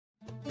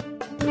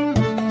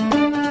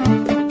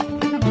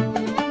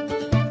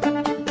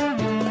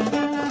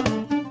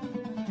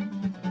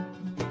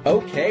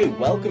Okay,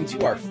 welcome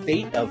to our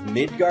Fate of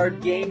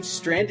Midgard game,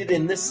 Stranded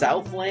in the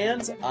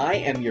Southlands. I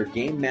am your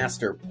Game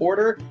Master,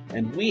 Porter,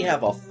 and we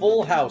have a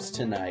full house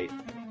tonight.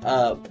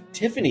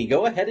 Tiffany,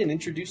 go ahead and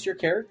introduce your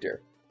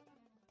character.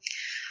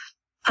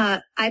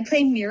 I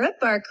play Mira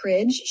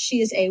Barkridge.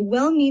 She is a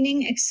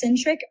well-meaning,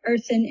 eccentric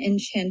earthen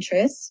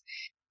enchantress.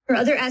 Her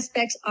other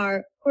aspects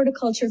are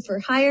horticulture for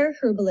hire,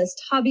 herbalist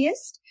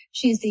hobbyist.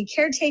 She is the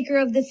caretaker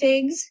of the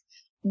figs.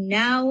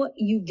 Now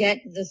you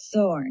get the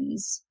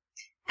thorns.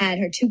 And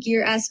her two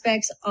gear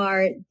aspects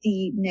are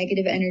the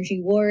negative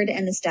energy ward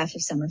and the staff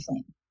of summer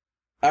flame.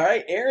 All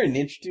right, Erin,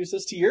 introduce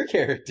us to your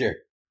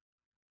character.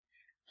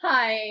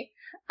 Hi,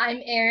 I'm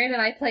Erin,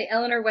 and I play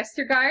Eleanor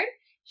Westergaard.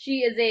 She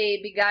is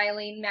a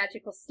beguiling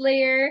magical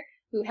slayer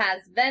who has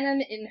venom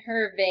in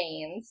her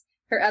veins.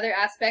 Her other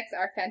aspects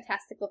are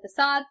fantastical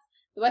facades,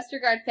 the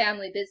Westergaard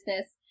family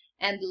business,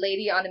 and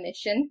Lady on a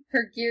Mission.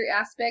 Her gear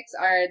aspects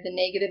are the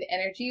negative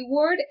energy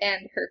ward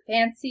and her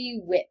fancy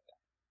whip.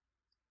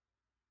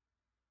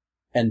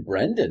 And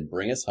Brendan,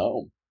 bring us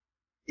home.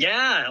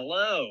 Yeah,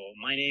 hello.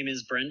 My name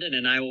is Brendan,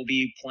 and I will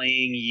be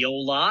playing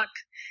Yolok,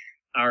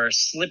 our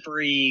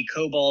slippery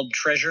kobold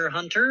treasure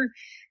hunter.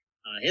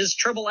 His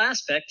trouble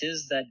aspect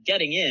is that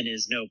getting in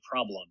is no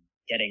problem.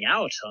 Getting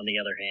out, on the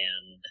other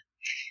hand.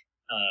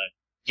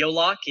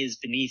 Yolok is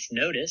beneath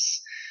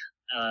notice,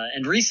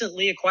 and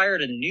recently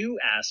acquired a new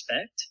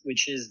aspect,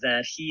 which is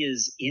that he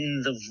is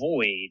in the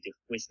void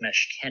with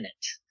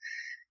Meshkenet.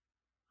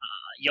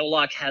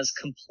 Yolok has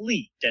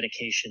complete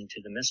dedication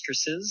to the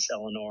mistresses,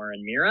 Eleanor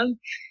and Mira,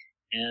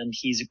 and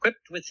he's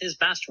equipped with his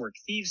masterwork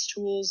thieves'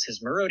 tools,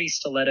 his Marodi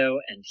stiletto,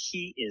 and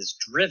he is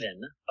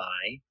driven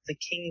by the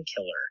King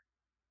Killer.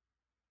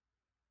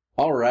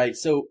 All right,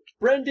 so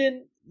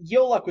Brendan,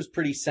 Yolok was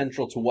pretty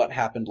central to what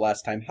happened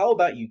last time. How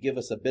about you give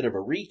us a bit of a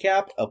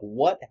recap of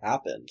what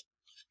happened?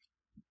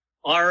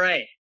 All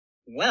right.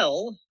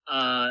 Well,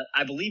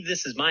 I believe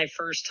this is my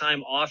first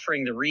time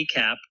offering the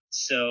recap,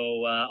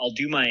 so I'll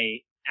do my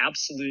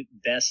absolute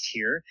best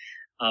here.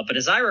 But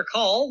as I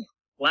recall,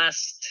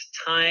 last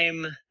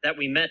time that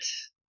we met,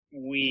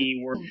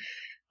 we were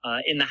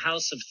in the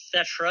house of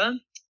Thetra.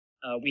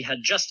 We had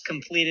just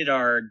completed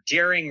our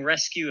daring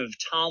rescue of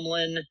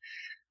Tomlin,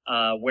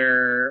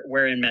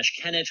 wherein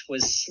Meshkenet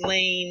was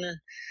slain.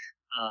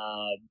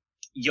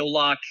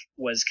 Yolok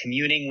was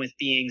communing with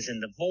beings in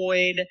the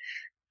void.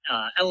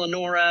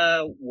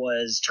 Eleonora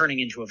was turning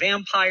into a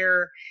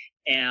vampire,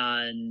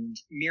 and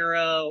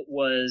Mira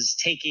was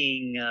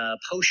taking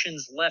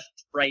potions left,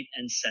 right,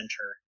 and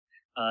center.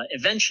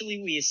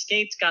 Eventually we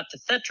escaped, got to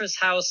Thetra's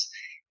house,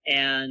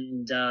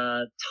 and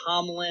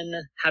Tomlin,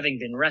 having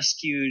been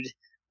rescued,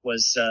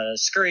 was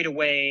scurried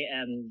away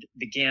and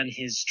began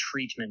his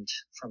treatment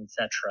from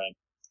Thetra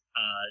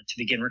to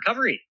begin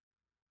recovery.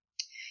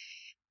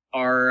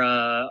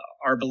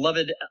 Our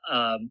beloved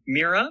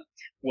Mira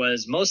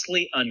was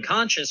mostly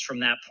unconscious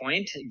from that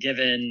point,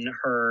 given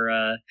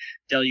her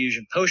deluge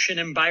of potion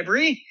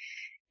imbibery,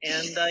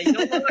 and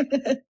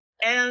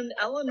and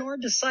Eleanor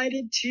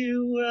decided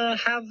to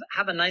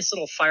have a nice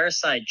little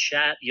fireside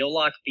chat.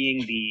 Yolok,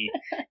 being the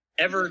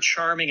ever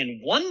charming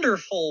and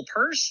wonderful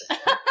person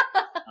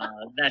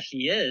that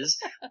he is,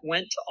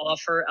 went to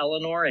offer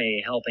Eleanor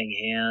a helping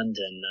hand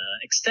and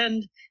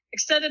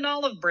extend an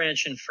olive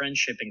branch in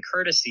friendship and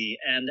courtesy,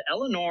 and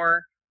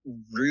Eleanor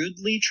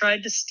rudely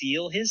tried to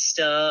steal his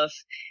stuff,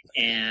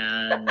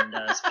 and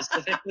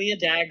specifically a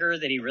dagger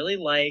that he really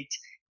liked,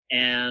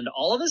 and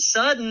all of a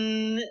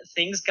sudden,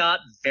 things got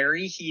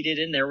very heated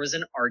and there was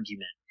an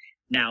argument.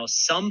 Now,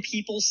 some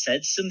people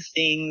said some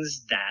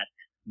things that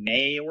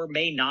may or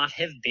may not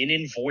have been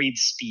in void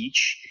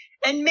speech,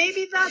 and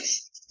maybe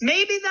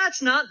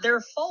that's not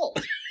their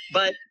fault,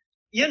 but,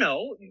 you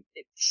know,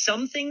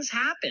 some things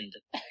happened.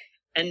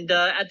 And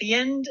at the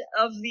end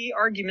of the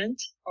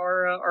argument,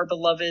 our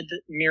beloved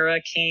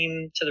Mira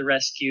came to the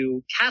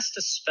rescue, cast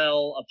a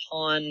spell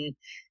upon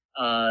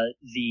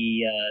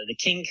the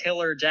King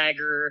Killer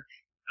dagger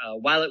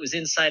while it was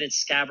inside its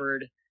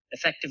scabbard,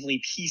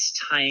 effectively peace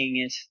tying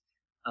it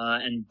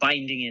and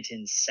binding it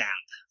in sap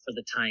for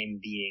the time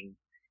being,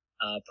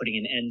 putting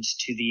an end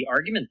to the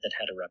argument that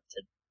had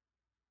erupted.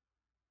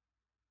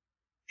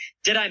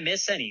 Did I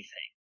miss anything?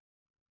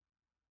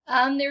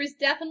 There was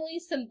definitely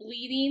some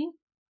bleeding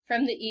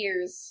from the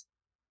ears.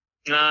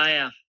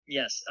 Yeah.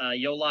 Yes.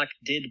 Yolok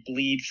did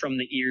bleed from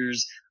the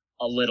ears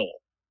a little.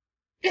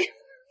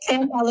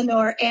 And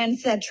Eleanor and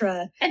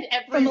Thetra. And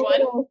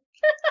everyone.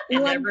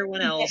 And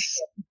everyone else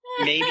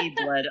maybe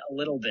bled a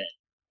little bit.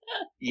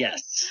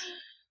 Yes.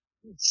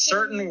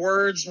 Certain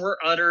words were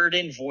uttered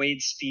in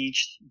void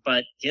speech,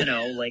 but, you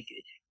know, like,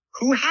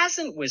 who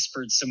hasn't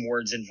whispered some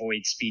words in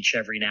void speech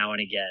every now and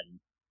again?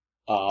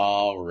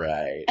 All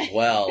right.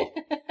 Well,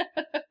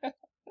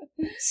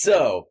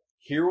 so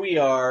here we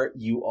are.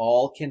 You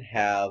all can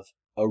have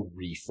a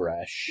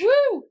refresh.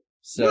 Woo!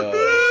 So,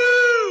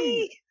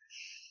 Woo-hoo!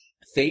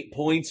 fate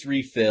points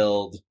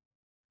refilled.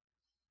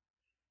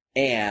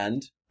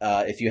 And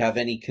if you have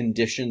any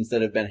conditions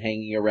that have been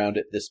hanging around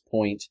at this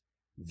point,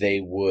 they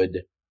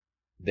would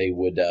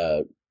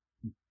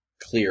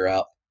clear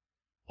up.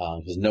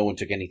 because no one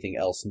took anything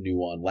else new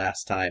on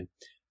last time.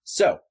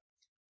 So,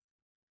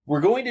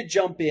 we're going to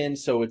jump in,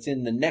 so it's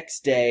in the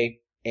next day,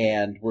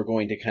 and we're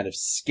going to kind of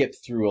skip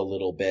through a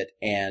little bit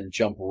and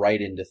jump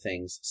right into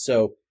things.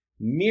 So,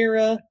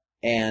 Mira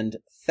and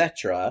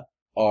Thetra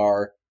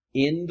are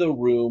in the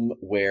room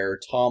where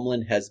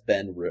Tomlin has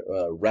been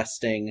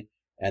resting,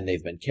 and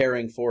they've been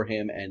caring for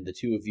him, and the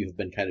two of you have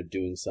been kind of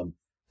doing some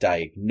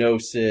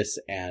diagnosis,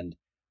 and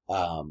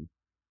while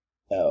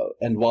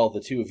the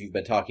two of you have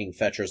been talking,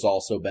 Thetra's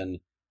also been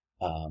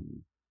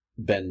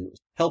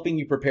helping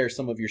you prepare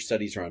some of your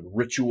studies around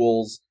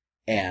rituals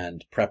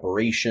and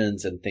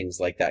preparations and things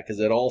like that, because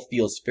it all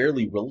feels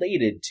fairly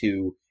related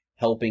to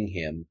helping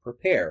him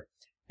prepare.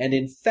 And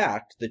in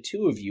fact, the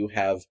two of you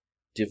have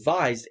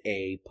devised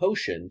a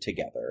potion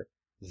together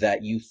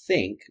that you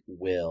think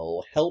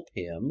will help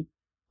him,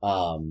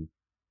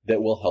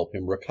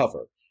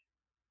 recover.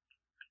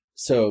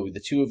 So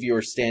the two of you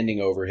are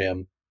standing over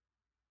him,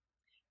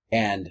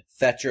 and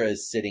Thetra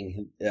is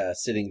sitting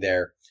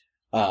there,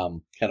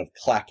 kind of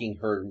clacking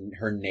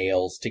her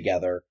nails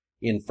together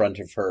in front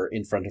of her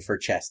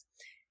chest.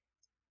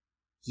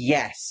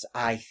 Yes,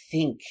 I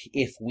think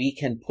if we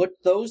can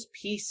put those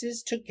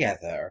pieces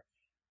together,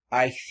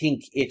 I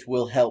think it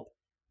will help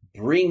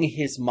bring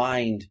his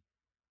mind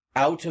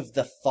out of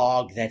the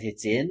fog that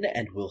it's in,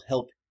 and will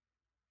help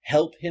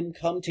him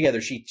come together.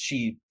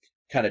 She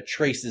kind of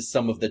traces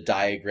some of the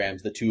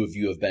diagrams the two of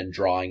you have been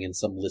drawing and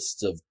some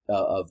lists of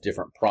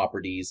different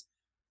properties.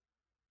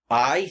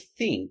 I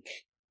think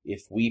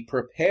if we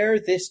prepare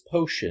this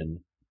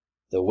potion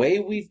the way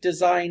we've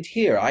designed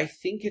here, I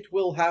think it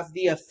will have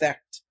the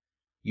effect.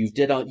 You've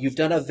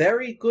done a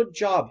very good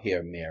job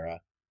here,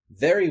 Mira.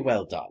 Very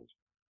well done.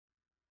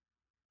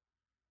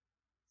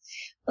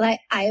 Well,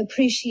 I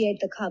appreciate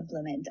the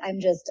compliment.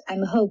 I'm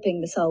hoping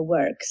this all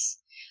works.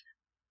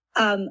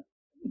 Can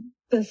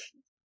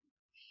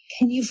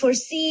you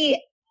foresee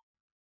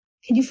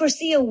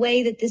a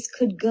way that this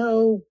could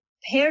go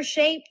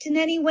pear-shaped in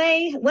any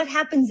way? What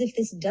happens if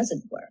this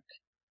doesn't work?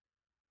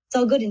 It's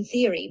all good in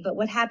theory, but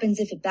what happens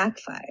if it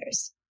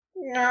backfires?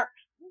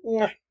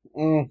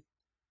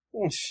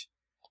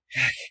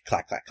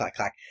 Clack, clack, clack,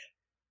 clack.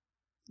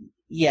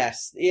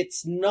 Yes,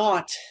 it's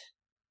not...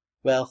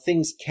 Well,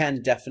 things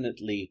can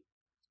definitely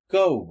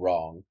go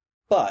wrong,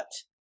 but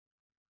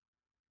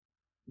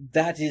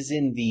that is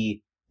in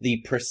the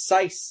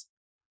precise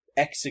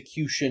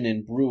execution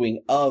and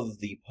brewing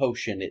of the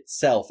potion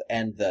itself,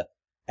 and the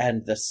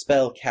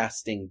spell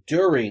casting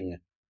during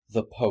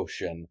the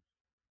potion.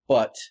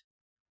 But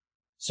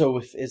so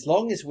as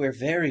long as we're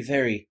very,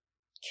 very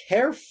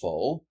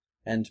careful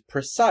and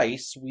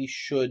precise, we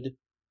should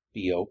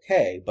be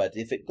okay. But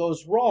if it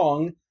goes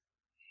wrong,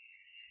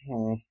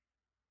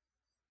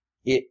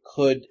 it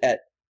could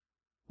at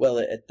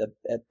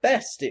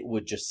best it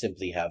would just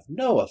simply have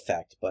no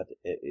effect. But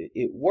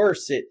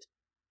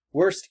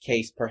worst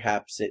case,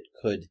 perhaps it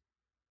could.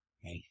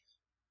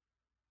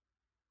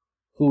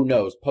 Who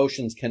knows?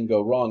 Potions can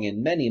go wrong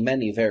in many,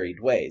 many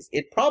varied ways.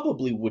 It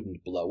probably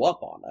wouldn't blow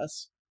up on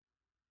us.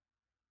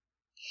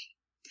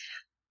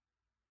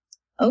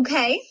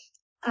 Okay.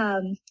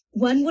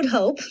 One would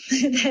hope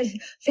that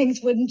things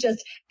wouldn't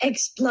just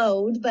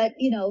explode, but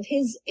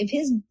if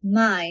his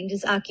mind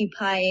is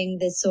occupying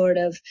this sort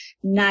of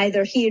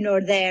neither here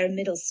nor there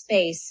middle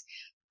space,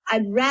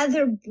 I'd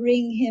rather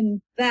bring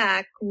him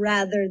back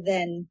rather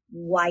than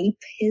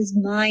wipe his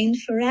mind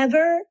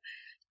forever.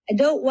 I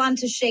don't want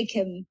to shake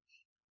him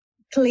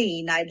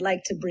clean. I'd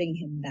like to bring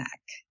him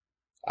back.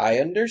 I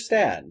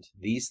understand.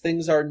 These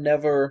things are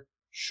never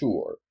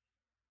sure.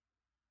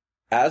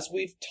 As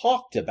we've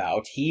talked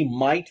about, he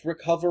might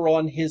recover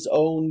on his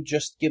own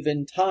just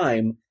given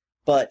time,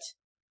 but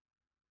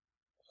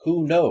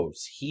who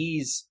knows?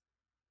 He's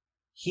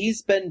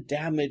been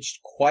damaged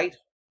quite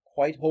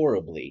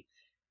horribly.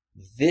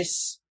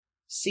 This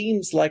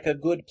seems like a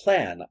good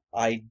plan.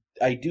 I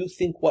do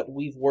think what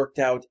we've worked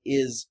out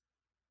is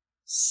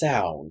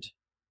sound,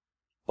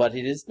 but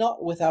it is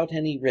not without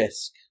any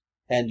risk,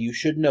 and you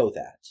should know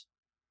that.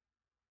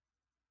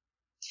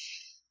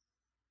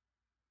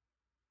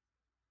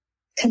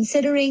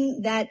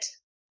 Considering that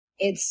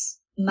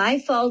it's my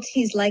fault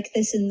he's like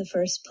this in the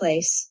first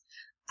place,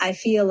 I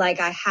feel like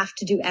I have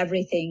to do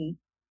everything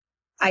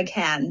I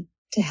can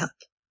to help.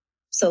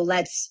 So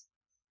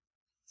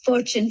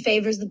fortune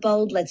favors the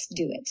bold, let's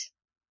do it.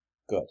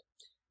 Good.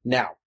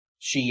 Now,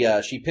 she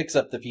picks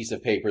up the piece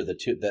of paper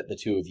that the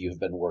two of you have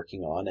been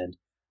working on, and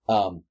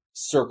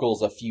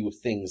circles a few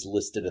things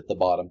listed at the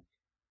bottom.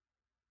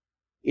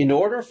 In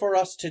order for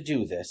us to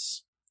do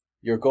this,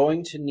 you're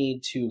going to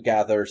need to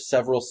gather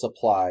several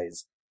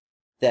supplies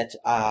that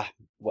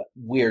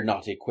we're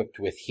not equipped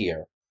with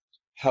here.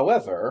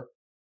 However,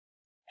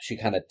 she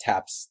kind of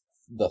taps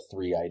the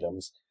 3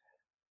 items.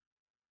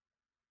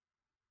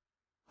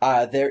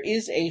 There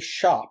is a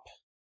shop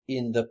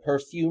in the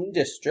perfume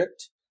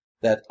district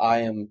that I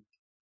am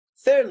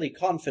fairly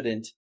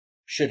confident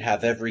should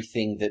have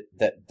everything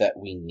that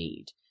we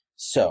need.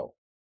 So,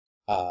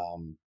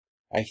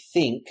 I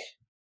think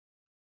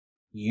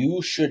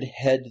you should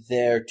head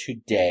there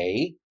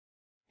today,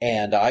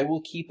 and I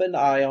will keep an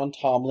eye on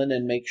Tomlin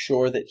and make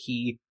sure that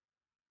he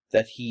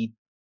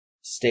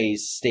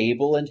stays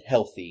stable and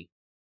healthy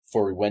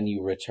for when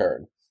you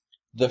return.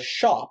 The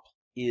shop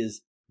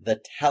is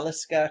the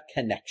Taliska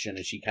Connection,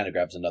 and she kind of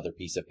grabs another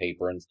piece of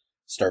paper and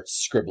starts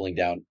scribbling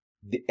down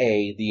the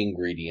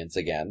ingredients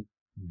again,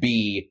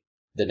 B,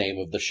 the name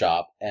of the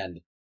shop,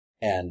 and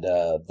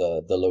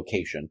the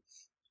location.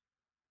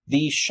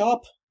 The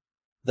shop,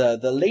 the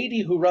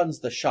lady who runs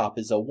the shop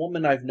is a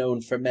woman I've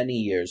known for many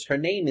years. Her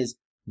name is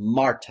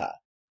Marta,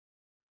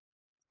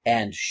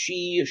 and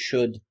she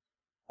should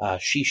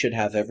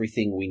have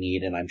everything we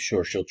need, and I'm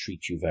sure she'll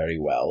treat you very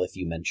well if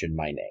you mention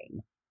my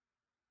name.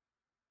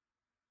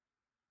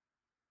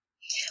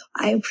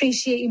 I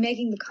appreciate you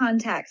making the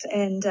contact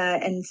and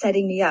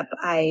setting me up.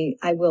 I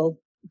will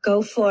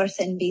go forth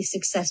and be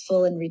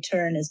successful and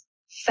return as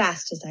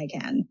fast as I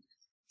can.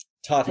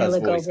 Tata's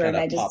voice kind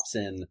of pops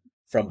in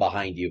from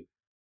behind you.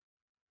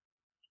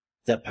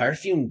 The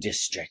perfume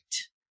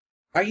district.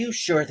 Are you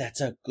sure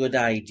that's a good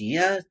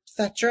idea,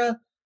 Fetra?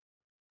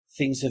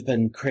 Things have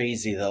been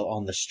crazy, though,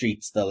 on the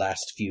streets the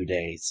last few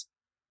days.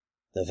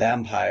 The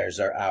vampires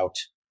are out,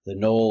 the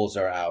gnolls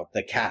are out,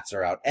 the cats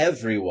are out,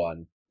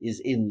 everyone is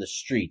in the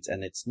streets,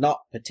 and it's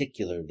not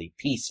particularly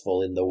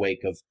peaceful in the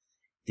wake of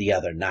the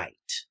other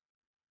night.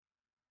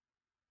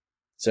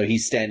 So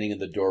he's standing in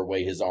the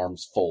doorway, his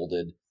arms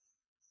folded,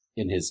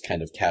 in his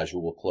kind of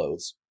casual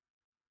clothes.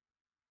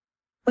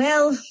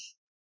 Well,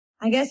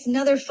 I guess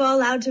another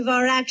fallout of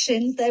our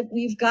actions that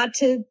we've got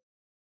to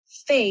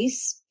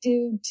face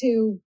due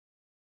to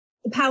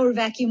the power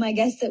vacuum, I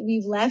guess, that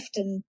we've left,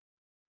 and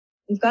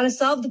we've got to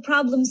solve the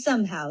problem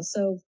somehow.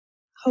 So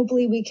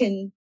hopefully we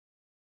can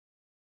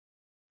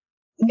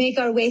make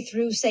our way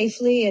through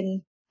safely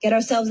and get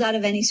ourselves out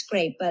of any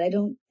scrape. But I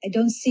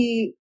don't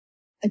see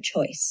a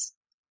choice.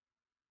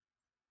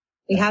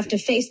 We have to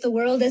face the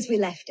world as we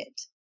left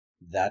it.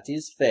 That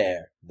is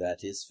fair.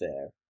 That is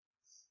fair.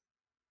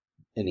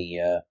 And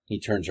he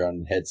turns around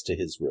and heads to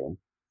his room.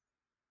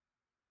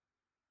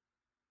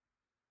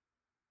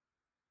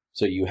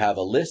 So you have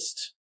a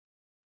list,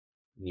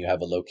 and you have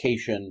a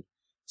location.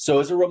 So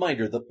as a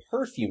reminder, the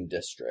Perfume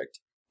District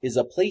is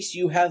a place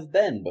you have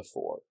been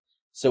before.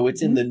 So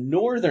it's in the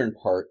northern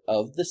part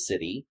of the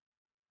city,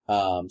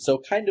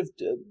 so kind of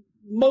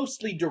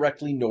mostly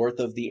directly north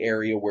of the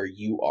area where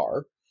you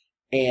are.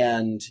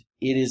 And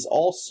it is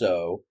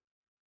also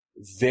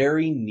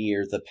very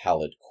near the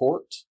Pallid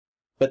Court.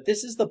 But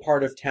this is the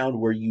part of town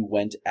where you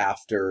went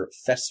after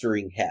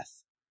Festering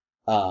Heth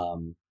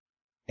and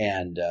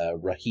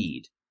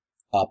Rahid,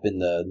 up in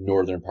the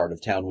northern part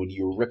of town when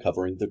you were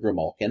recovering the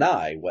Grimalkin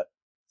Eye, what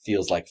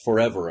feels like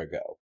forever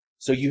ago.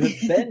 So you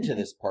have been to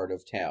this part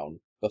of town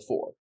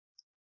before.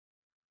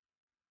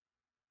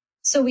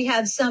 So we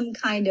have some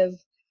kind of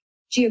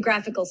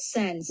geographical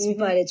sense,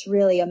 but it's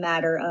really a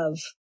matter of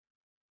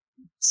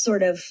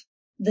sort of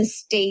the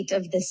state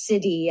of the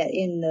city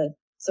in the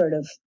sort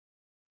of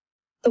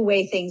the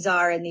way things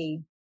are, and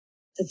the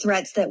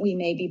threats that we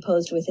may be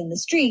posed with in the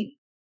street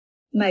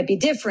might be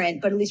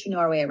different, but at least we know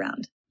our way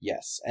around.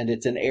 Yes, and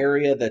it's an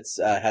area that's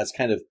has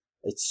kind of,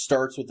 it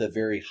starts with a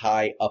very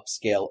high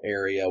upscale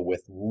area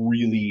with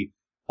really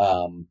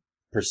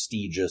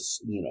prestigious,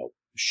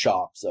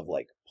 shops of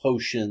like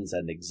potions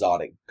and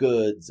exotic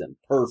goods and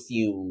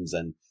perfumes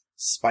and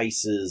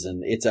spices,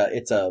 and it's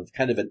a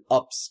kind of an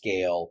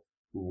upscale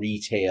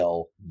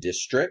retail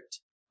district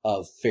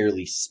of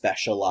fairly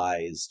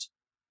specialized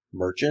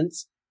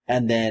merchants.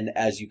 And then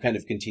as you kind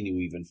of continue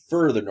even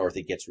further north,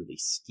 it gets really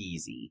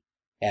skeezy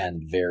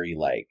and very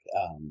like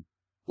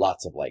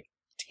lots of like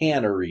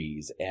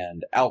tanneries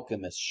and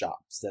alchemist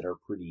shops that are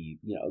pretty,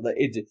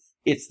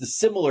 it's the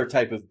similar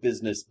type of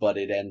business, but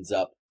it ends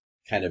up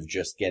kind of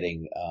just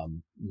getting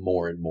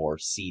more and more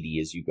seedy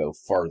as you go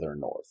farther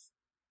north.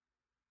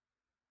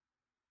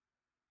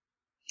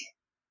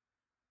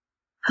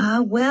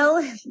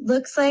 Well,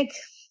 looks like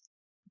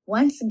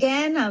once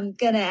again I'm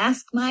gonna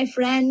ask my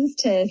friends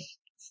to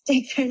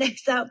stick their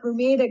necks out for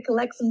me to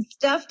collect some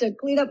stuff to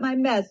clean up my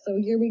mess. So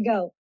here we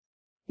go,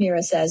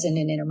 Mira says in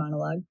an inner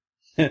monologue.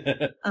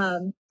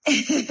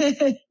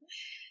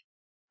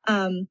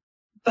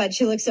 But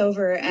she looks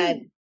over at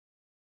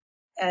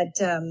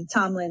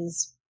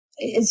Tomlin's.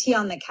 Is he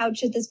on the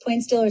couch at this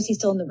point still, or is he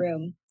still in the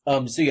room?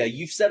 So yeah,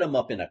 you've set him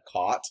up in a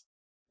cot,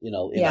 in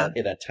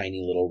a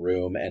tiny little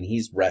room, and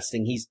he's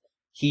resting.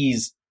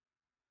 He's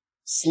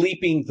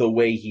sleeping the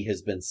way he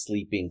has been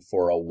sleeping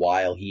for a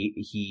while.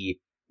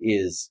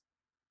 It's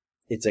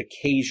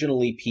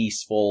occasionally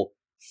peaceful,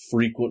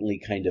 frequently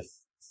kind of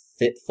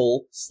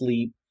fitful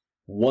sleep.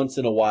 Once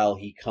in a while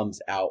he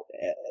comes out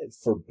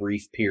for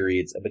brief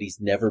periods, but he's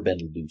never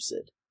been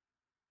lucid.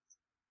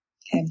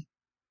 Okay.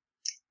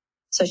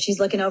 So she's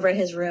looking over at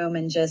his room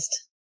and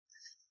just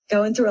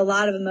going through a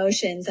lot of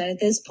emotions. And at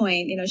this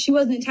point, she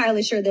wasn't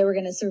entirely sure they were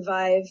going to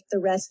survive the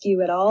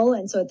rescue at all.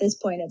 And so at this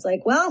point, it's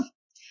like, well,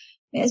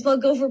 may as well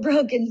go for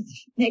broke and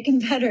make him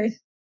better.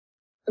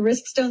 The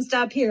risks don't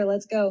stop here.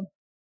 Let's go.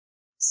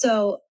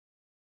 So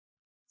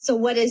So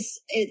what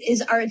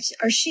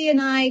are she and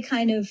I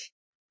kind of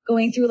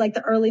going through like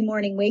the early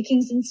morning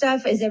wakings and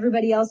stuff? Is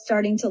everybody else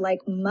starting to like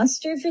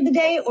muster for the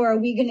day? Or are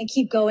we going to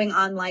keep going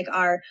on like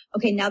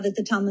okay, now that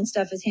the Tomlin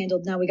stuff is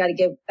handled, now we got to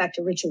get back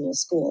to ritual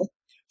school?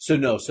 So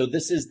no, so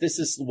this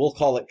is, we'll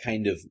call it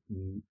kind of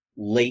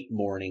late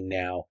morning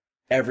now.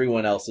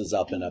 Everyone else is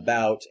up and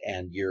about,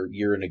 and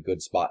you're in a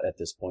good spot at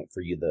this point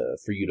for you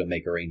to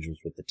make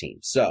arrangements with the team.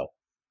 So,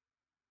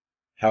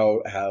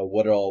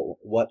 what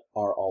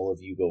are all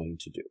of you going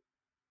to do?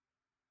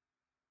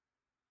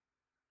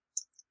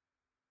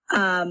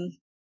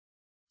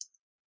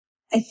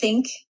 I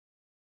think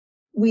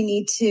we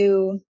need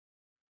to.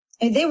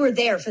 And they were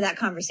there for that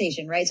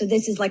conversation, right? So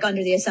this is like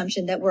under the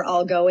assumption that we're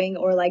all going,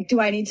 or like, do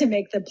I need to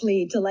make the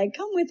plea to like,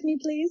 come with me,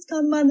 please,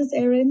 come on this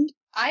errand?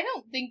 I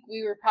don't think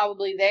we were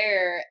probably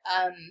there.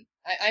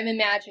 I'm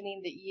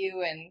imagining that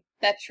you and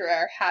Thetra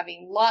are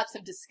having lots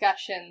of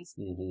discussions,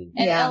 and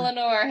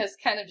Eleanor has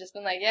kind of just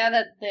been like, yeah,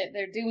 that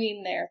they're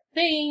doing their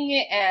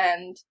thing,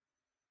 and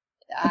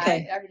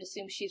I would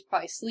assume she's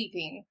probably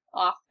sleeping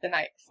off the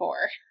night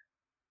before.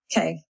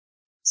 Okay.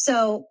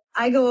 So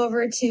I go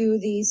over to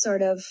the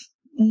sort of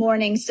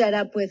morning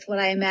setup with what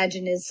I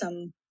imagine is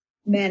some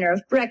manner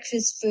of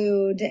breakfast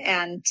food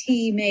and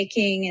tea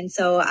making. And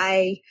so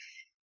I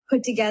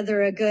put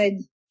together a good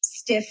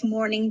stiff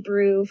morning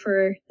brew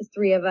for the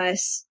three of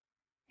us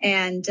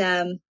and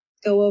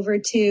go over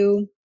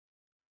to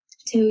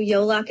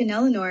Yolok and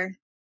Eleanor.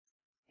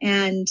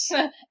 And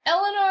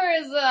Eleanor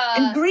is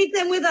and greet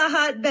them with a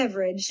hot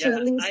beverage to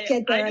at least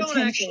get their attention. I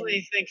don't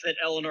actually think that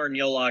Eleanor and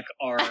Yolok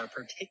are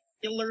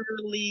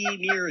particularly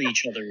near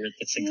each other at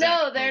this exact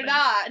No, they're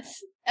not.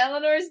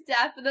 Eleanor's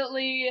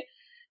definitely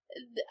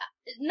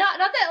not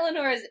that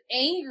Eleanor is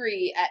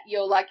angry at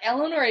Yolok.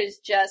 Eleanor is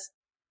just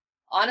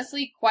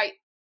honestly quite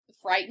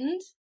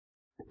frightened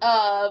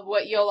of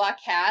what Yolok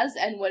has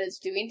and what it's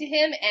doing to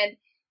him, and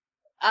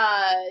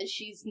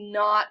she's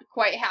not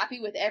quite happy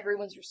with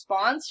everyone's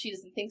response. She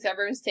doesn't think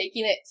everyone's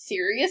taking it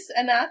serious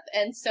enough,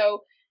 and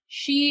so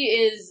she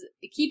is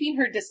keeping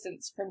her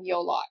distance from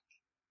Yolok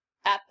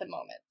at the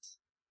moment.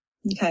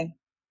 Okay.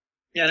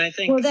 Yeah, and I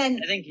think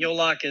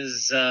Yolok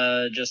is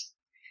just,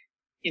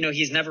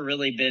 he's never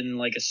really been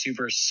like a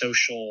super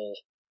social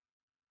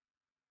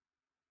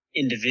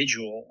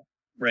individual,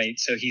 right?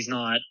 So he's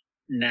not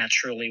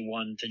naturally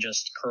one to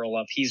just curl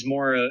up. He's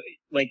more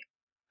like,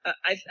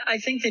 I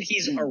think that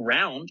he's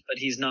around, but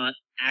he's not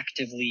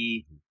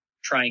actively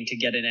trying to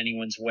get in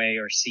anyone's way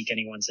or seek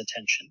anyone's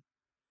attention.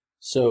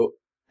 So,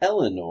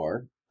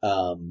 Eleanor,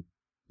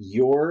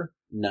 your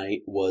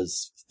night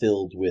was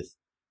filled with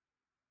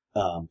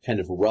kind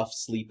of rough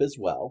sleep as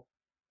well,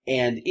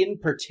 and in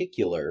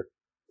particular,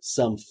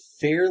 some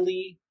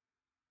fairly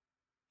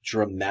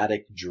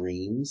dramatic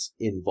dreams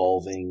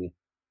involving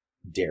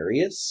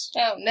Darius.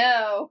 Oh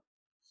no.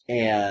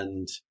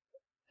 And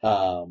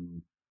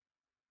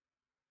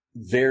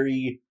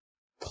very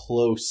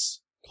close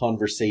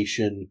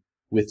conversation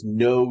with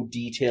no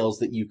details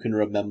that you can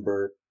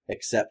remember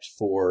except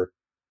for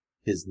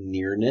his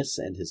nearness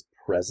and his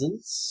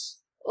presence.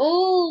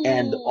 Ooh.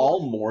 And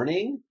all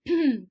morning,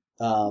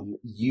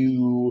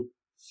 you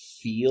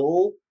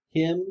feel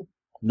him,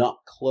 not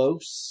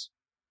close,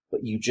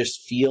 but you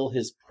just feel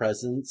his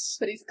presence.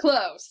 But he's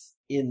close.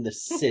 In the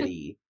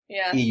city.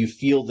 Yeah. You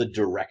feel the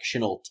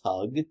directional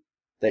tug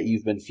that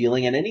you've been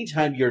feeling. And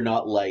anytime you're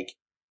not like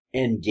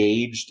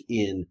engaged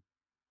in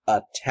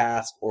a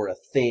task or a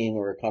thing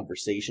or a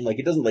conversation, like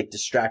it doesn't like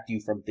distract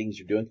you from things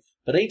you're doing,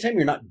 but anytime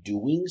you're not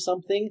doing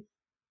something,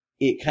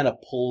 it kind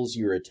of pulls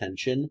your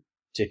attention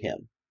to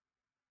him.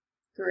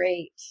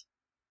 Great.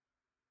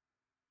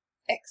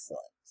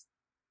 Excellent.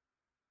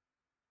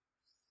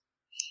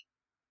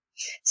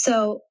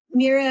 So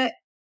Mira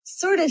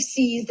sort of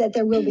sees that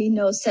there will be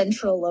no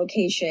central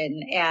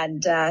location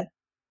and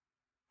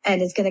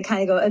is going to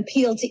kind of go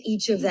appeal to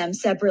each of them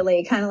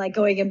separately, kind of like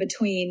going in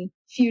between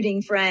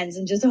feuding friends,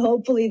 and just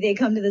hopefully they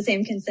come to the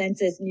same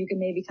consensus and you can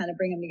maybe kind of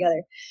bring them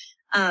together.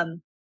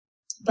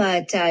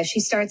 But she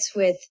starts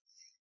with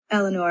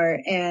Eleanor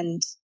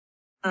and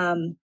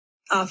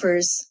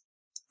offers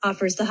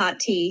the hot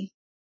tea.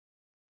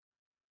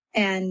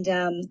 And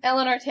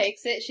Eleanor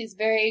takes it. She's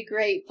very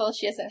grateful.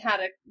 She hasn't had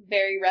a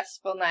very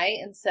restful night,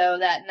 and so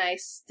that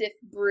nice stiff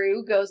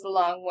brew goes a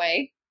long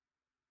way.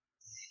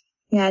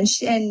 Yeah,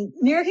 and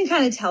Mira can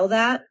kind of tell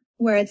that,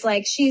 where it's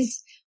like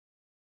she's,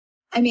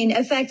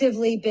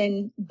 effectively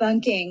been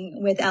bunking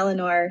with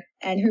Eleanor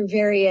and her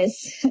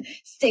various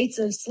states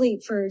of sleep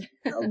for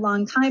a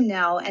long time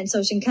now, and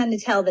so she can kind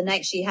of tell the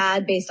night she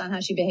had based on how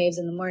she behaves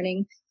in the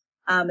morning,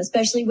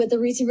 especially with the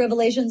recent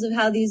revelations of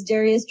how these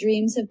Darius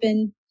dreams have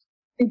been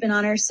creeping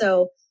on her.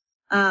 So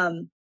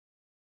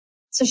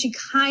she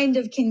kind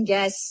of can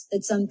guess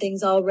that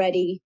something's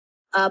already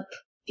up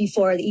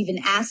before even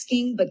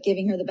asking, but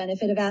giving her the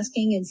benefit of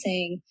asking and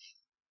saying,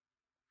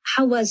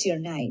 how was your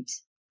night?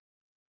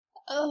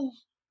 Oh,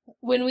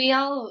 when we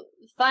all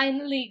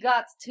finally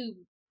got to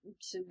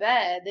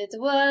bed,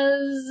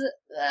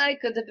 I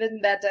could have been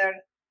better.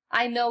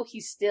 I know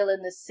he's still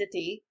in the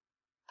city.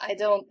 I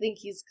don't think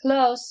he's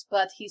close,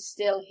 but he's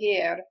still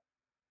here.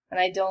 And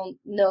I don't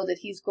know that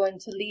he's going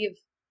to leave.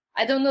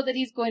 I don't know that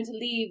he's going to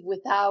leave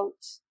without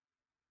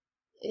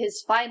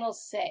his final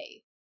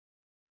say.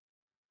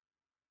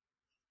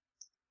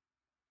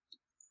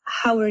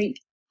 How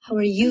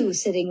are you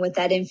sitting with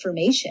that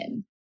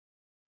information?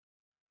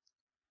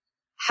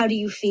 How do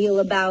you feel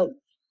about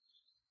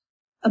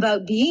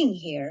being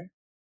here?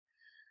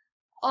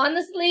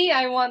 Honestly,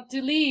 I want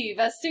to leave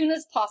as soon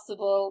as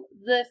possible.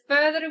 The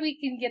further we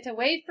can get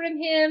away from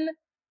him,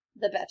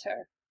 the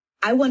better.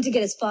 I want to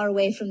get as far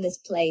away from this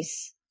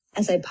place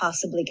as I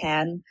possibly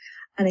can.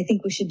 And I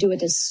think we should do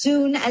it as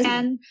soon as I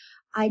can.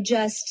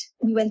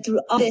 We went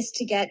through all this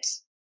to get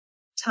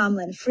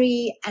Tomlin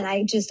free, and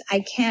I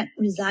can't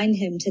resign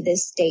him to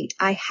this state.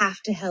 I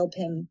have to help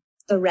him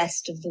the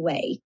rest of the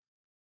way.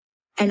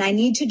 And I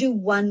need to do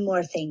one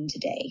more thing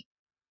today.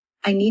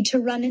 I need to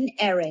run an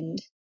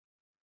errand,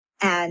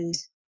 and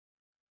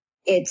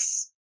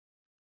it's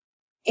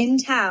in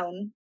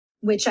town,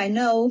 which I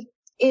know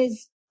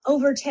is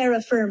over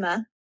terra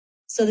firma.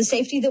 So the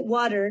safety that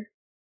water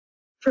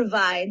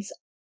provides,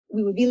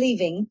 we would be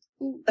leaving,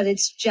 but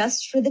it's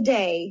just for the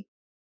day.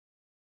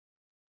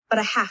 But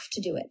I have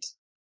to do it,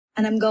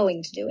 and I'm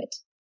going to do it.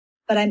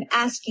 But I'm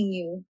asking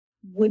you,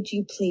 would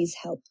you please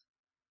help?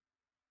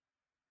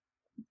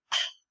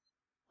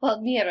 Well,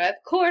 Mira,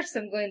 of course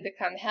I'm going to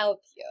come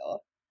help you.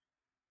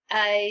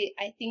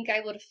 I think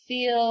I would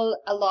feel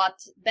a lot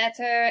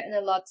better and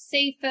a lot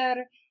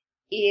safer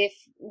if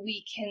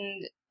we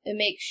can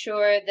make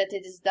sure that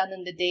it is done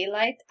in the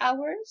daylight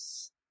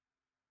hours.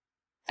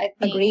 I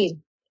think,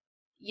 Agreed.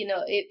 You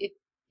know,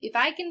 if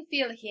I can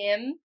feel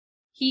him,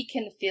 he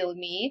can feel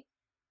me.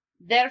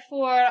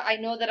 Therefore, I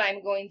know that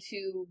I'm going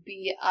to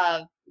be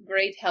of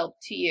great help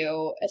to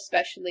you,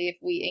 especially if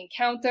we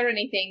encounter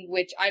anything,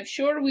 which I'm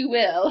sure we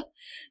will.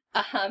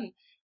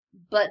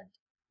 But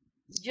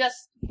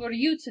just for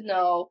you to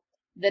know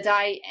that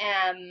I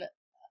am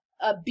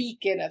a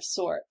beacon of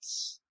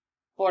sorts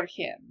for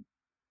him.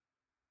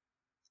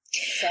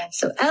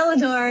 So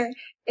Eleanor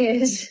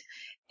is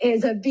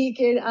a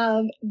beacon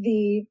of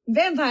the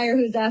vampire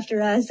who's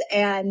after us,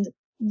 and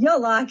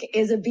Yolok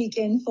is a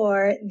beacon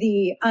for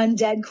the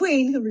undead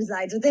queen who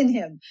resides within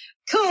him.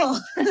 Cool.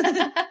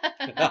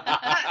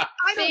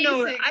 I don't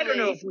know. I don't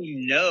know if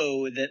we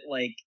know that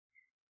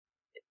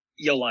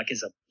Yolok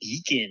is a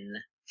beacon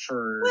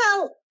for.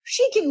 Well,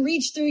 she can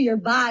reach through your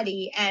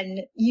body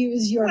and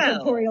use your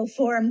corporeal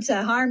form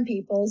to harm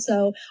people.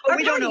 So our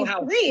party of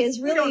 3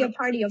 is really a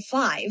party of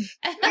 5.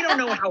 We don't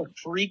know how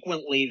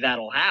frequently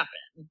that'll happen.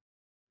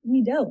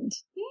 We don't.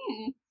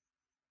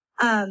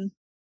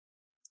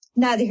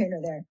 Neither here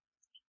nor there.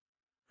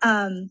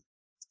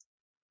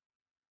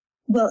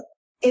 Well,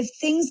 if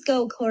things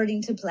go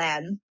according to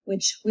plan,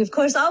 which we of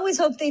course always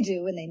hope they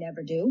do and they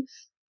never do,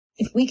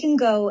 if we can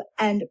go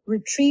and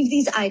retrieve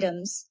these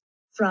items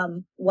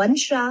from one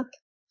shop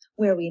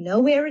where we know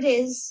where it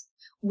is,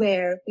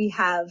 where we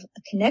have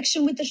a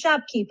connection with the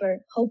shopkeeper,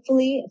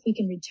 hopefully if we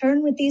can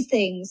return with these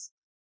things,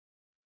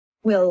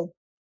 we'll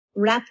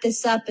wrap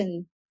this up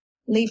and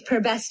leave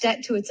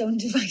Perbestet to its own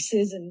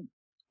devices and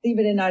leave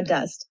it in our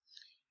dust.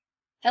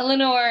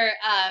 Eleanor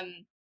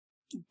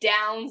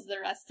downs the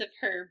rest of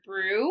her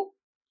brew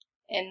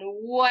and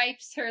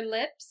wipes her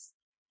lips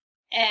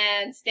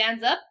and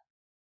stands up.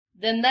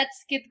 Then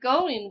let's get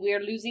going. We're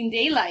losing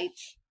daylight.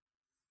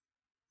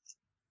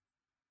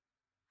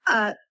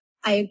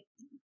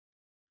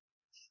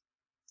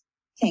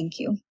 Thank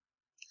you.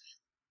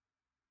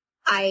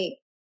 I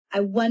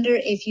wonder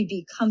if you'd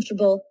be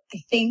comfortable. I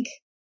think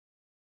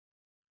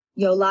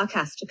Yolok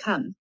has to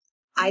come.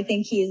 I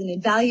think he is an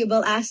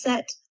invaluable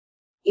asset.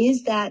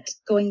 Is that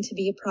going to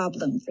be a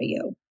problem for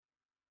you?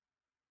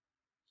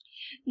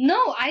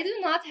 No, I do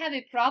not have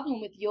a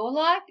problem with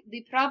Yolok.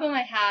 The problem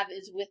I have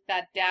is with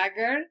that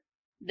dagger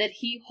that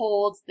he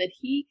holds that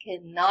he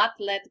cannot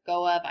let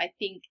go of. I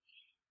think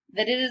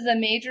that it is a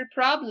major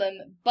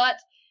problem, but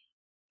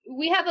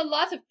we have a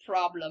lot of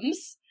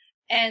problems,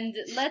 and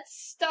let's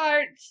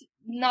start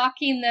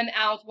knocking them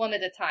out one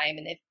at a time.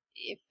 And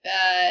if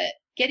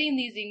getting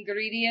these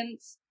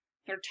ingredients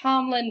for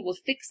Tomlin will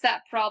fix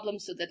that problem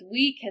so that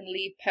we can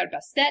leave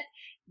Perbestet,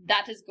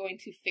 that is going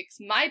to fix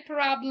my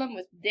problem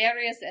with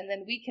Darius, and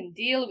then we can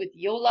deal with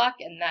Yolok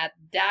and that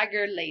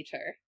dagger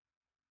later.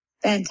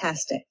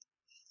 Fantastic.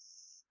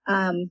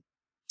 All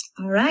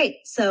right.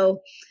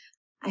 So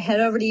I head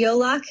over to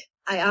Yolok.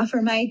 I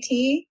offer my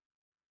tea,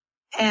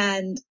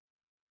 and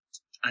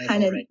I've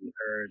already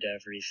heard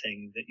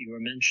everything that you were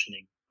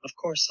mentioning. Of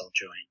course I'll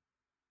join.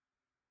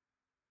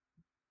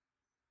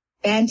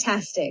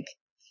 Fantastic.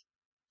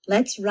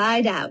 Let's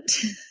ride out.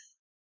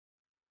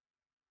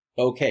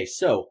 Okay,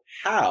 so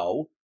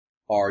how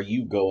are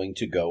you going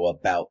to go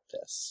about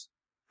this?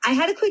 I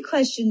had a quick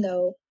question,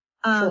 though.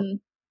 Sure.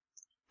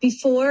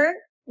 Before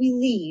we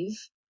leave,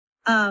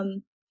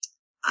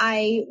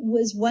 I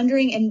was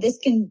wondering, and this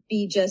can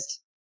be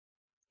just,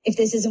 if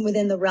this isn't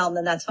within the realm,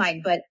 then that's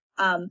fine, but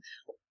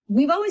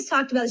we've always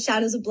talked about the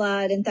Shadows of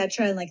Blood and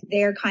Thetra and like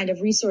their kind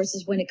of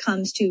resources when it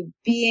comes to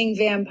being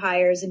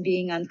vampires and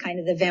being on kind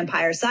of the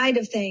vampire side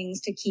of things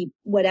to keep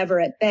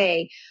whatever at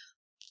bay.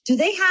 Do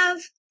they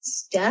have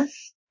stuff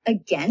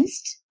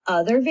against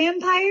other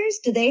vampires?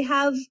 Do they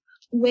have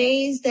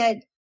ways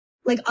that,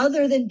 like,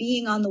 other than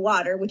being on the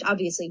water, which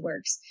obviously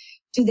works,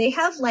 do they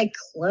have like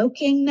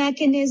cloaking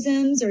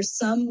mechanisms or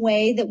some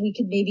way that we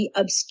could maybe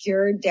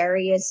obscure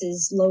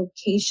Darius's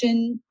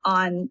location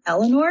on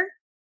Eleanor?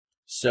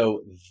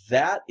 So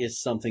that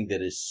is something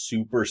that is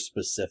super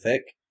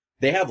specific.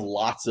 They have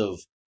lots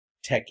of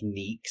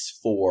techniques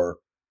for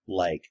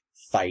like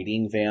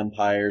fighting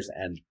vampires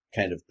and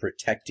kind of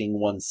protecting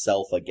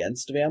oneself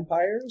against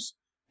vampires.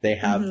 They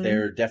have,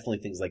 there are definitely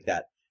things like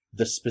that.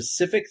 The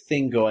specific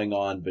thing going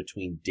on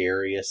between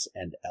Darius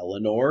and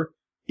Eleanor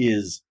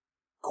is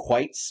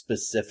quite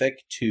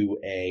specific to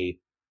a,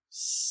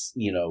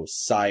 you know,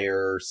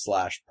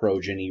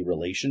 sire/progeny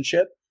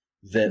relationship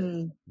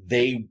that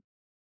they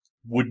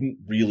wouldn't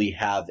really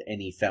have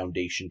any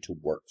foundation to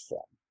work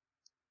from.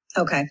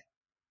 Okay.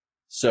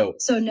 So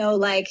no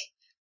like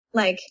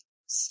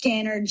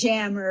scanner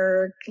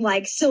jammer,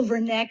 like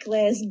silver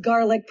necklace,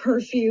 garlic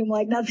perfume,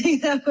 like nothing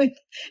that would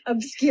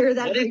obscure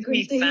that frequency. What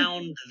if we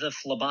found the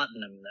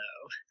phlebotinum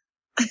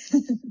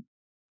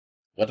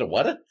though?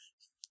 What?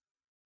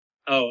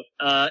 Oh,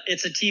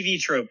 it's a TV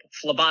trope.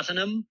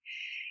 Phlebotinum.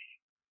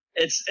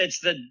 It's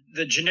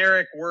the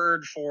generic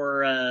word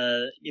for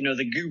you know,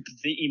 the goop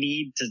that you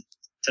need to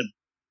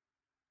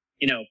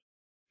you know,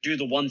 do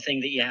the one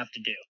thing that you have to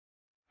do.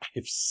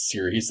 I've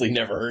seriously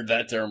never heard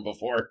that term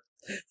before.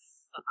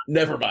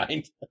 Never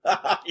mind.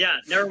 Yeah,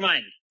 never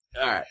mind.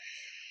 All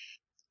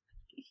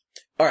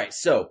right.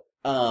 So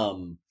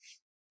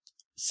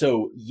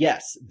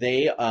yes,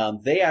 they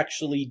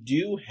actually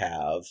do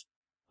have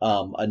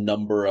a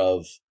number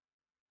of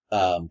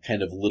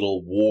kind of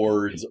little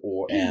wards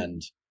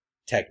and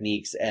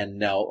techniques, and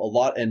now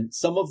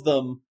some of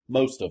them,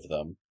 most of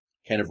them,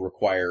 kind of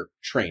require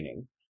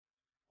training.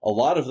 A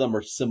lot of them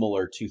are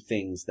similar to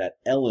things that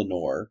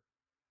Eleanor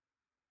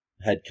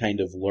had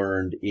kind of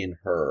learned in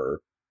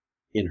her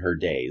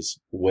days,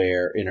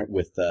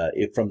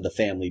 from the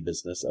family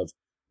business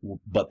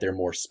but they're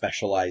more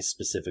specialized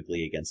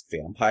specifically against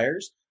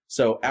vampires.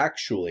 So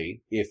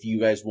actually, if you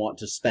guys want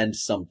to spend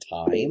some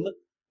time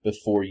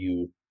before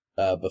you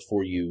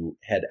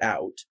head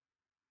out,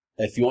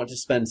 if you want to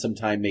spend some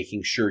time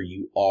making sure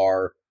you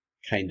are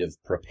kind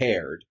of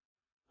prepared,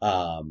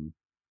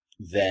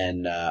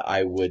 then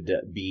I would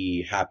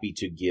be happy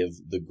to give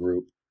the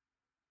group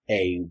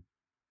an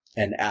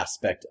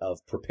aspect of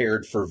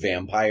prepared for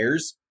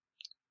vampires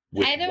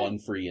with one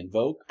free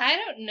invoke. I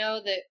don't know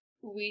that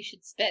we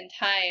should spend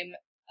time.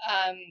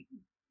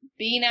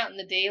 Being out in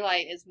the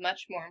daylight is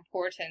much more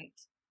important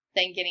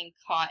than getting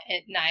caught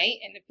at night.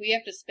 And if we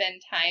have to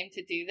spend time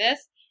to do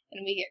this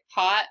and we get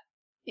caught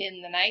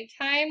in the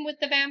nighttime with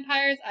the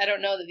vampires, I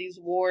don't know that these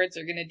wards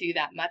are going to do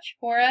that much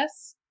for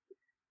us.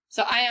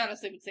 So I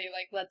honestly would say,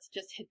 like, let's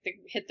just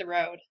hit the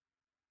road.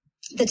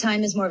 The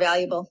time is more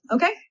valuable.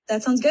 Okay,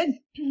 that sounds good.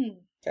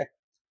 Okay.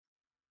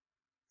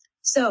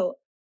 So,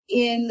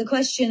 in the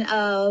question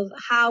of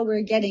how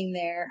we're getting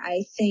there,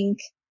 I think,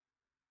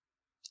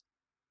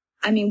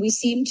 we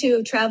seem to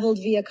have traveled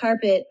via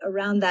carpet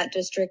around that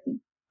district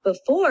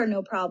before,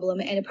 no problem,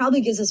 and it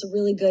probably gives us a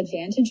really good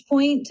vantage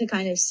point to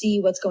kind of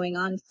see what's going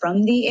on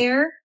from the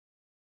air,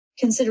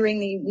 considering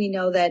we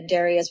know that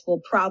Darius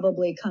will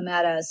probably come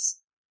at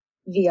us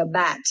via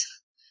bat.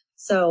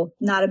 So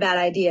not a bad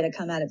idea to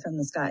come at it from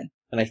the sky.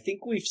 And I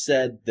think we've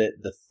said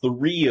that the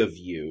three of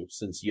you,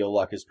 since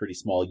Yolok is pretty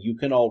small, you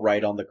can all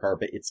ride on the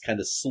carpet. It's kind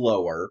of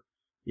slower.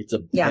 It's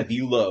a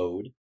heavy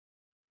load.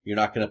 You're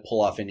not going to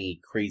pull off any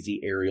crazy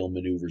aerial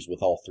maneuvers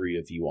with all three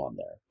of you on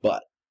there.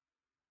 But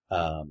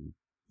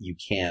you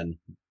can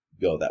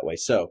go that way.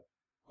 So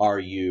are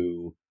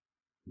you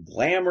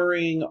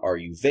glamoring? Are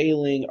you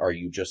veiling? Are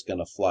you just going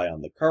to fly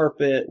on the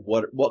carpet?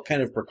 What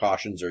kind of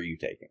precautions are you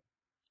taking?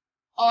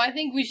 Oh, I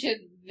think we should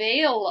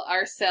veil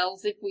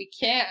ourselves if we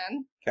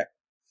can. Okay.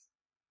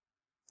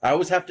 I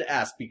always have to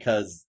ask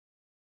because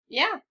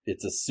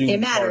it's assumed it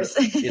matters.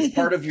 It's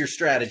part of your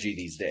strategy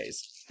these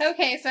days.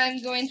 Okay, so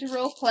I'm going to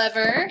roll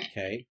clever.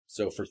 Okay,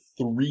 so for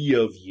three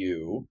of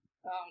you...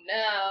 Oh,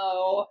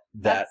 no.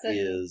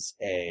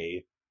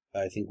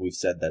 I think we've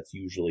said that's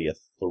usually a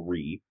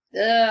 3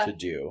 to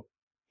do.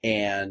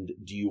 And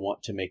do you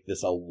want to make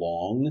this a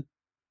long?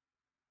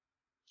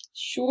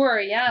 Sure,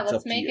 yeah,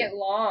 let's make it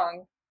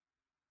long.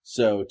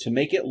 So to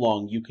make it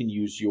long, you can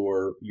use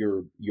your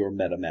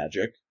meta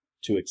magic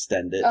to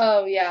extend it.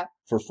 Oh, yeah.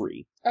 For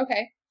free.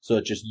 Okay. So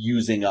it's just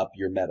using up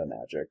your meta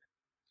magic.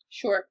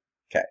 Sure.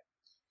 Okay.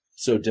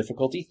 So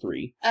difficulty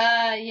 3.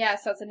 Yeah,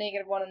 so that's a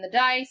 -1 on the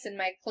dice, and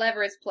my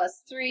clever is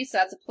 +3, so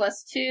that's a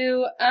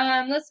 +2.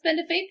 Let's spend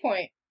a fate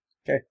point.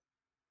 Okay.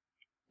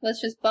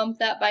 Let's just bump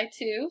that by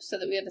 2 so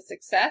that we have a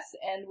success,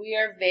 and we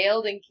are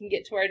veiled and can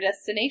get to our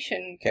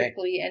destination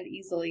quickly and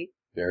easily.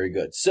 Very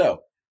good.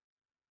 So,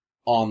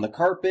 on the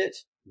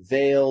carpet,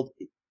 veiled,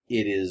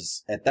 it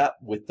is at that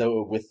with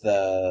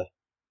the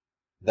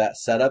that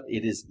setup,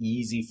 it is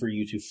easy for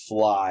you to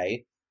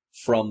fly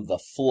from the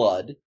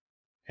flood,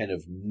 kind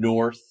of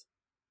north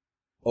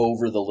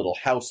over the little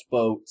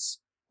houseboats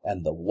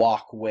and the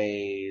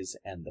walkways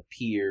and the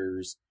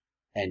piers,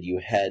 and you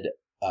head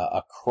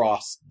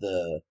across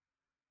the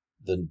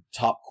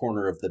top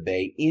corner of the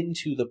bay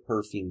into the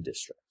perfume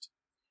district.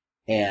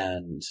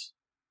 And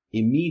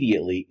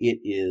immediately it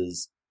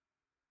is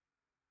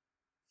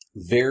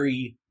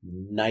very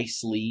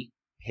nicely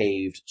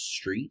paved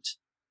street,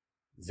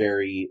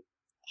 very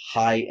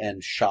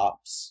high-end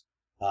shops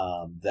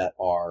that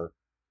are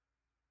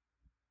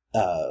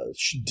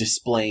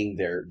displaying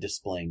their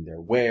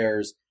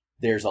wares.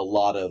 There's a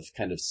lot of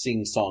kind of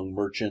sing-song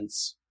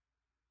merchants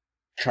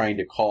trying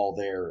to call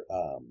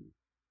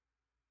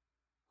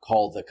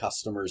the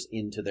customers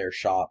into their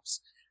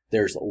shops.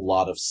 There's a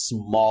lot of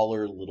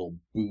smaller little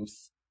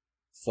booth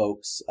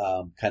folks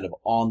kind of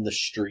on the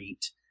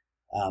street,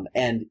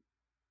 and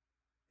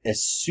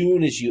as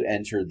soon as you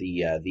enter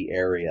the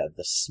area,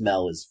 the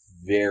smell is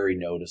very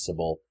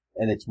noticeable,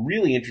 and it's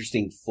really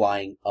interesting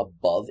flying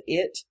above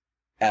it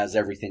as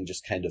everything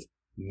just kind of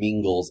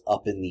mingles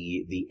up in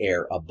the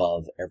air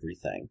above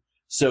everything.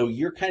 So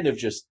you're kind of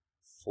just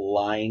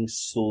flying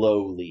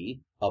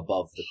slowly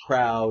above the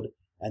crowd,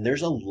 and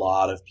there's a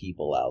lot of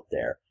people out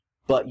there.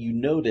 But you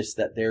notice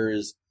that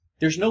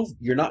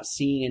you're not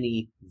seeing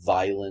any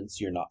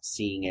violence, you're not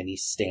seeing any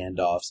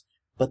standoffs,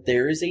 but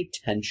there is a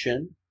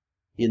tension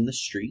in the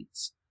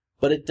streets.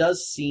 But it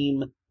does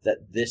seem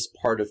that this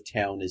part of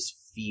town is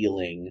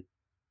feeling,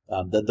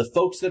 the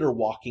folks that are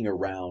walking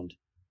around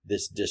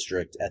this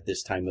district at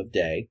this time of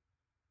day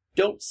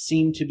don't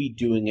seem to be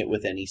doing it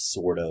with any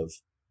sort of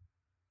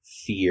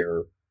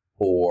fear,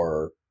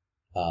 or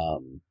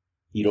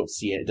you don't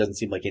see it. It doesn't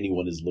seem like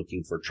anyone is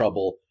looking for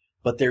trouble,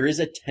 but there is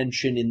a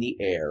tension in the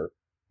air,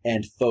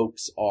 and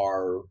folks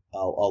are a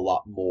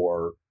lot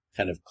more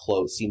kind of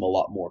seem a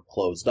lot more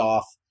closed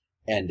off,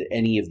 and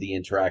any of the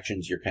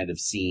interactions you're kind of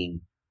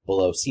seeing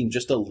below seem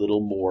just a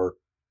little more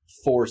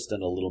forced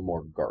and a little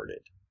more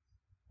guarded.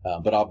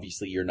 But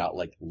obviously you're not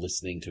like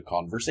listening to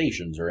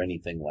conversations or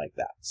anything like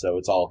that. So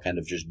it's all kind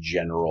of just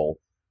general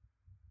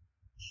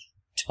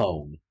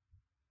tone.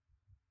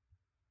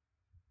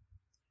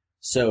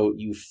 So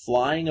you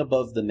flying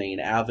above the main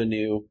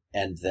avenue,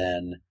 and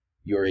then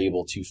you're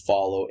able to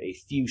follow a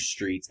few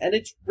streets, and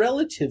it's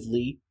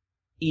relatively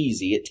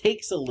easy. It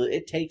takes a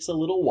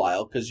little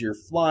while because you're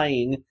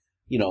flying,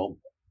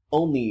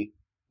 only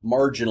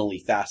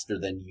marginally faster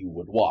than you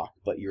would walk,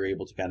 but you're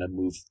able to kind of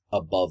move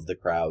above the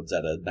crowds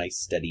at a nice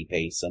steady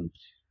pace. And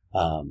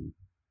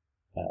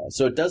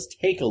so it does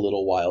take a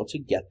little while to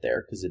get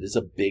there because it is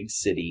a big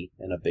city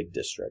and a big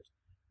district.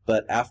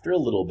 But after a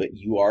little bit,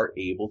 you are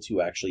able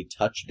to actually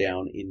touch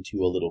down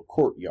into a little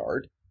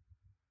courtyard.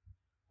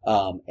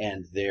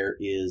 And there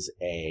is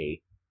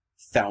a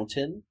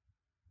fountain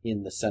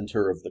in the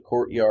center of the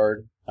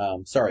courtyard.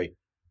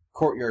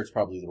 Courtyard's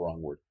probably the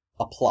wrong word.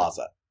 A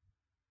plaza.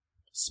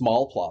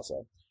 Small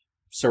plaza,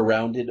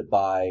 surrounded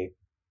by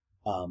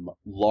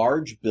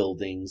large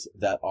buildings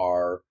that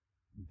are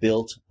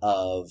built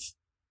of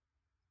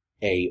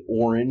a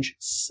orange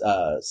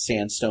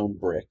sandstone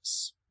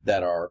bricks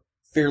that are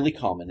fairly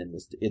common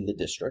in the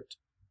district,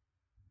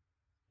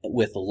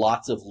 with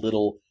lots of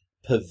little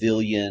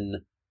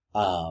pavilion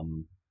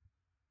kind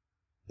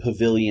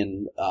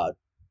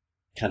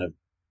of.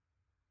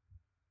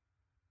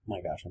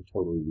 My gosh, I'm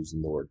totally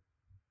losing the word.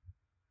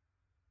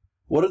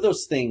 What are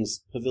those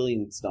things?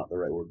 Pavilion's not the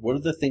right word. What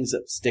are the things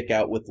that stick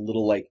out with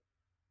little, like,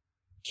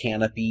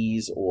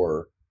 canopies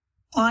or...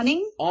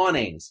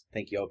 Awnings.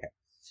 Thank you. Okay.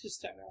 Just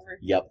start over.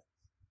 Yep.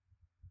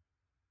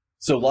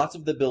 So lots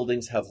of the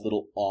buildings have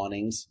little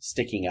awnings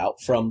sticking out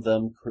from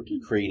them,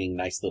 creating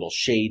nice little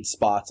shade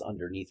spots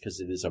underneath, because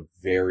it is a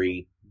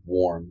very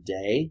warm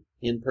day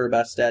in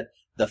Purbastet.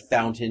 The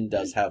fountain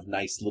does have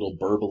nice little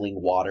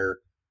burbling water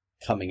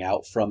coming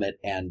out from it,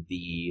 and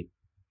the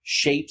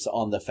shapes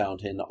on the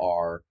fountain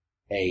are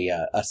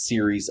a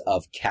series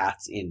of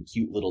cats in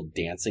cute little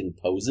dancing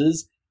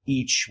poses.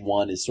 Each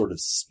one is sort of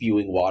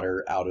spewing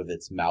water out of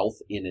its mouth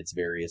in its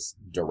various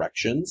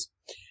directions.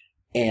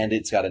 And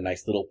it's got a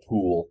nice little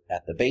pool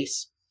at the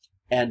base.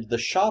 And the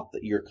shop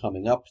that you're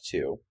coming up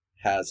to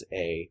has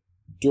a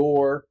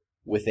door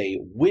with a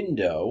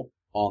window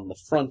on the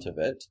front of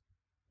it,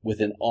 with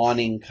an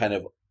awning kind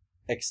of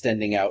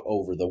extending out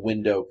over the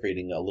window,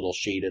 creating a little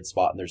shaded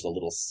spot. And there's a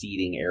little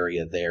seating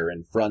area there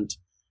in front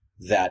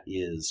that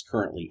is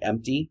currently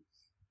empty,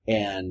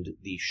 and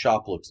the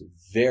shop looks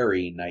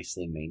very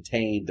nicely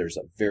maintained. There's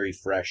a very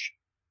fresh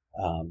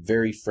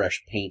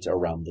paint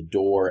around the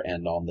door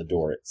and on the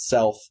door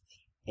itself,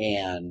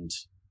 and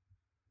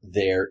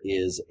there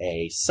is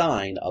a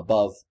sign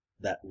above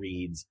that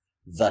reads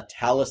 "The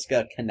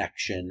Taliska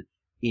Connection"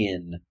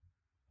 in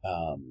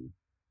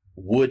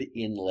wood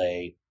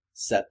inlay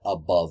set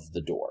above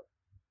the door.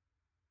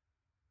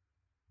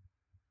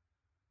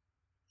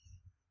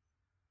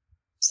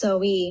 So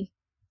we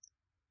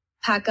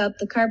pack up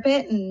the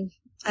carpet, and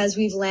as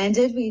we've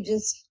landed, we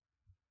just,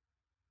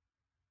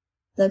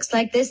 looks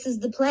like this is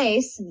the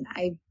place. And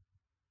I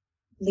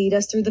lead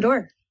us through the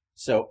door.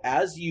 So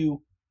as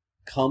you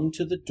come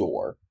to the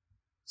door,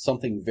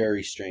 something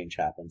very strange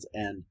happens.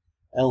 And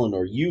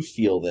Eleanor, you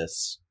feel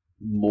this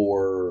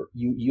more,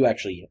 you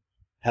actually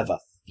have a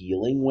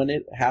feeling when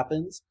it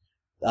happens.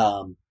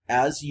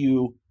 As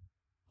you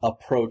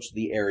approach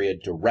the area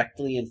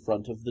directly in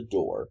front of the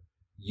door,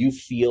 you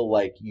feel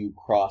like you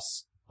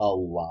cross a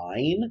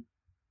line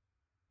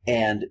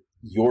and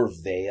your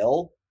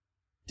veil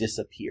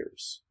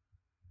disappears.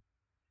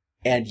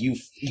 And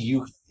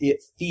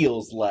it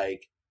feels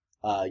like,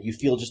 you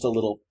feel just a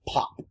little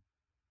pop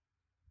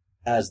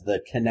as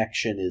the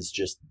connection is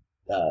just,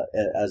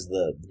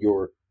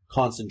 your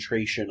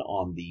concentration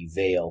on the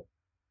veil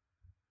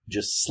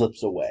just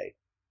slips away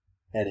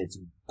and it's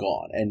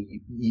gone. And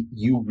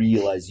you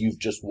realize you've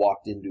just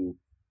walked into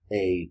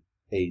a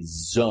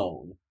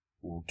zone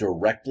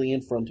directly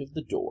in front of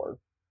the door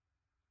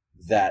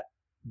that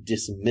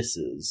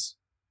dismisses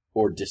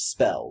or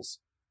dispels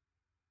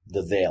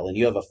the veil. And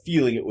you have a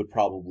feeling it would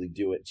probably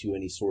do it to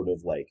any sort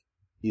of like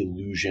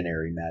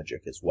illusionary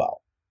magic as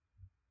well.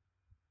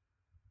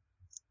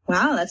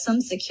 Wow, that's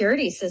some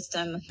security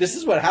system. This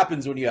is what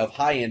happens when you have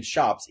high-end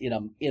shops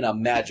in a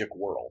magic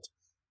world.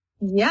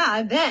 Yeah,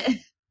 I bet.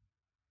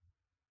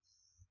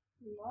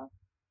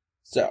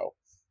 So,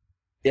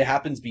 it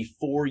happens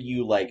before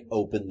you, like,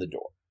 open the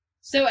door.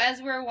 So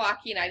as we're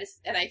walking, I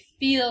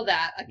feel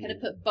that I kind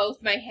of put both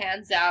my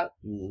hands out,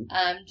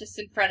 just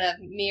in front of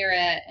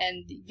Mira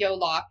and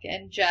Yolok,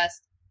 and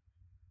just,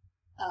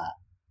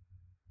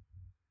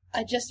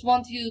 I just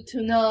want you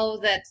to know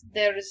that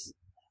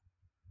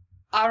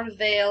our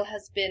veil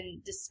has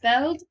been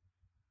dispelled,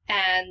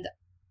 and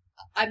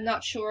I'm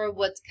not sure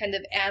what kind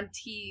of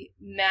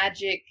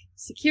anti-magic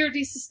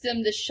security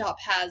system this shop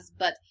has,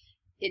 but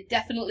it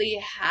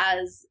definitely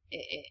has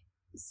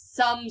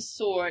some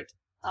sort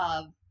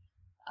of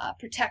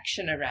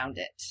protection around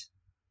it.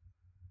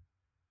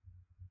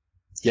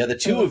 Yeah, the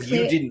two of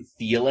you didn't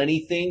feel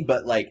anything,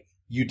 but like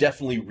you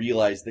definitely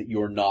realize that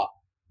you're not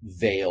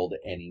veiled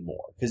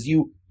anymore. Because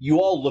you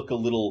all look a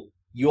little,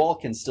 you all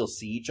can still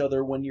see each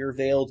other when you're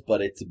veiled,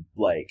 but it's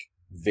like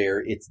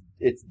it's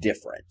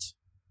different.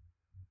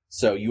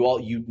 So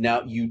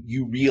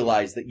you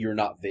realize that you're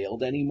not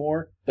veiled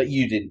anymore, but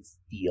you didn't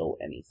feel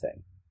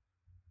anything.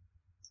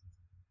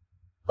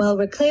 Well,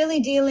 we're clearly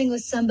dealing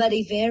with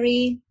somebody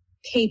very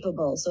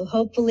capable, so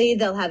hopefully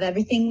they'll have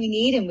everything we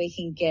need and we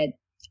can get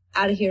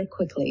out of here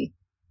quickly.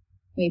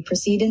 We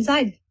proceed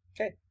inside.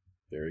 Okay,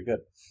 very good.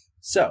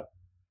 So,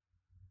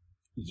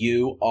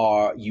 you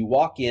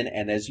walk in,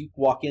 and as you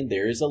walk in,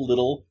 there is a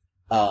little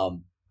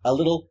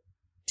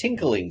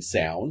tinkling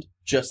sound,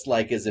 just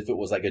like as if it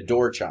was like a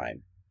door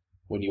chime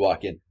when you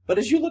walk in. But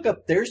as you look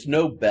up, there's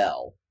no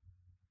bell.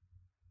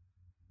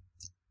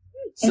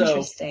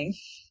 Interesting.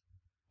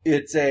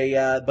 It's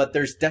but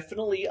there's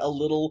definitely a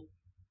little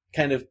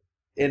kind of,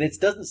 and it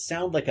doesn't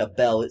sound like a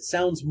bell. It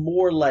sounds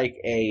more like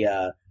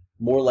a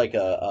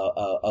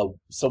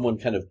someone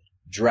kind of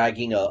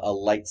dragging a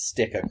light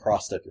stick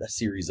across a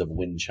series of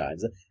wind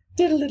chimes.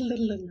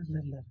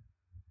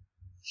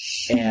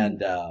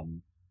 And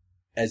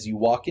as you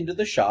walk into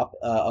the shop,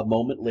 a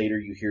moment later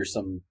you hear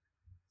some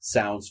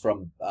sounds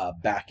from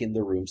back in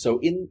the room. So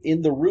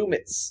in the room,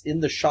 it's in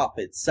the shop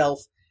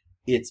itself,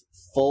 it's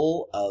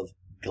full of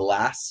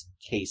glass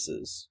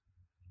cases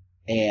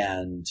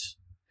and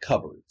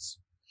cupboards.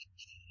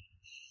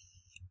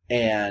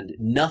 And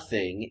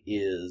nothing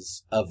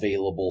is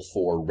available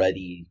for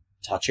ready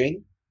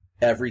touching.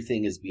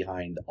 Everything is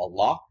behind a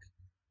lock.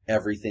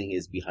 Everything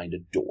is behind a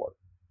door.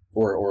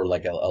 Or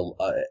like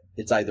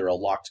it's either a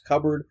locked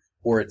cupboard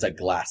or it's a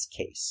glass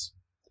case.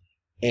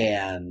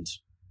 And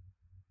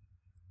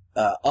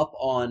up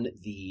on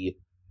the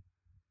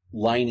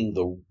lining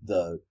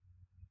the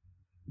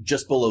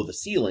just below the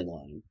ceiling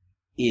line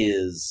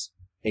is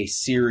a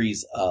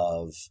series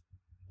of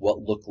what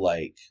look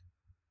like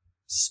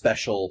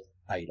special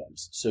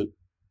items. So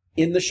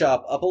in the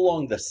shop, up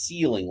along the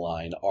ceiling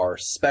line are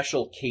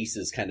special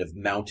cases kind of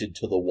mounted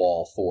to the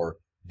wall for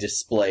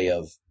display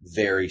of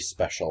very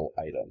special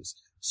items.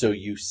 So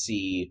you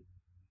see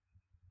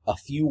a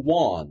few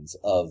wands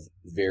of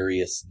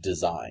various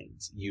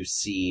designs. You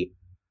see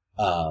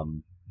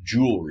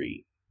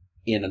jewelry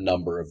in a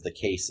number of the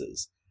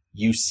cases.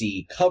 You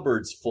see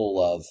cupboards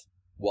full of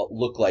what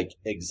look like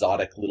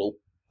exotic little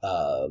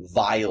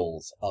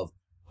vials of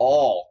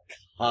all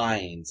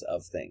kinds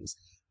of things.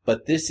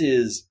 But this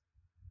is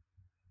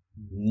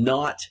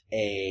not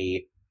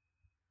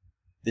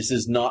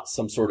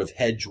some sort of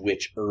hedge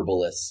witch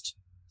herbalist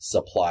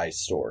supply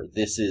store.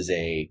 This is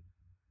a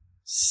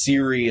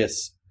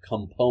serious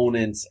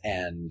components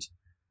and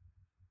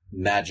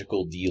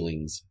magical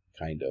dealings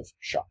kind of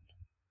shop.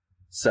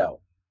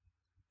 So,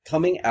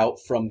 coming out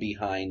from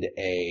behind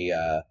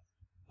the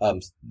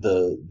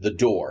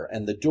door,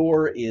 and the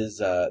door is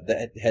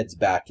that heads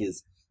back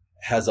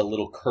has a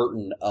little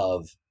curtain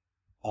of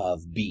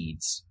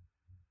beads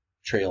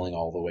trailing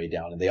all the way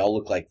down, and they all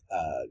look like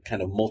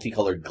kind of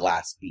multicolored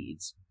glass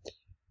beads.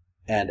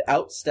 And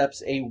out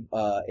steps a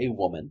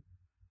woman,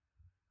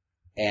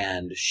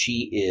 and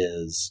she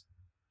is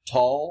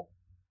tall.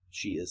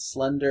 She is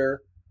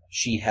slender.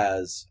 She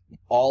has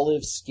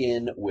olive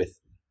skin with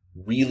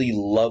really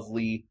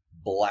lovely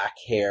black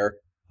hair,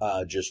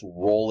 just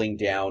rolling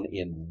down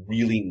in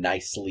really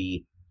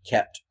nicely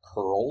kept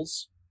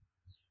curls,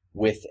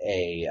 with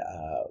a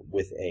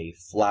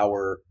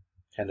flower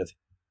kind of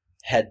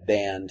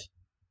headband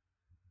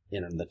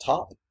in on the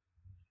top,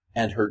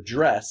 and her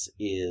dress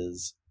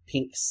is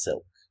pink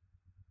silk,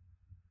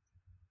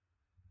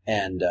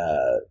 and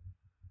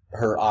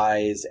her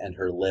eyes and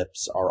her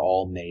lips are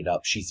all made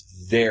up. She's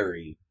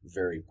very,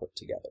 very put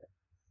together.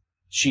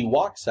 She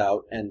walks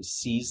out and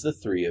sees the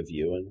three of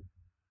you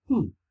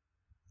and,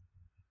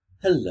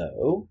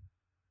 hello.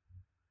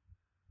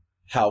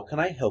 How can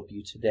I help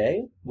you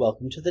today?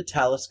 Welcome to the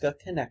Taliska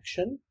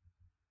Connection.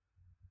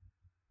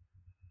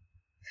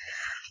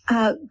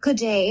 Good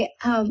day.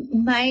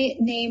 My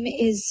name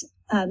is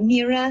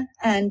Mira,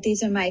 and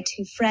these are my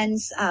two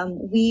friends.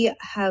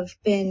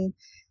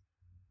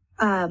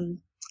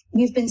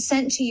 We've been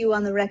sent to you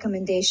on the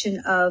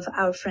recommendation of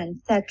our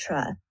friend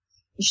Thetra.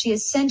 She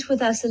has sent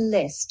with us a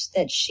list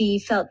that she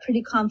felt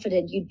pretty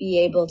confident you'd be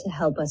able to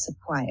help us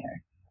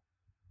acquire.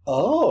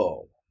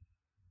 Oh,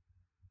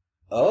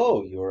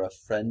 you're a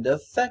friend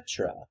of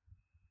Thetra.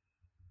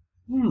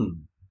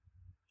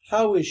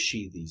 How is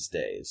she these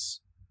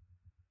days?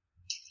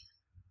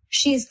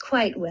 She's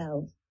quite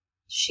well.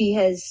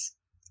 She's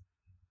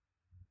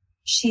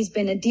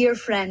been a dear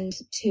friend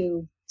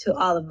to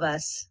all of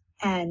us,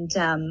 and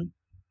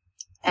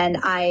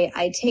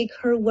I take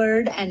her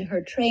word and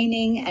her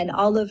training and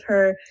all of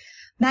her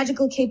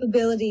magical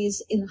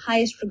capabilities in the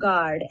highest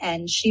regard.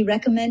 And she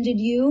recommended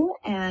you,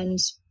 and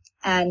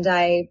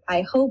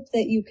I hope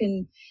that you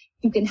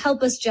can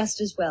help us just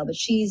as well. But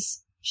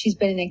she's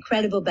been an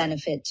incredible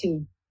benefit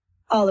to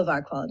all of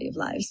our quality of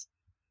lives.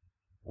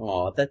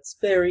 Oh, that's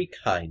very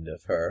kind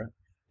of her.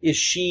 Is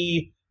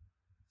she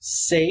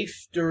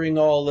safe during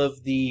all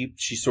of the...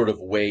 She sort of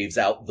waves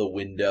out the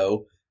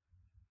window.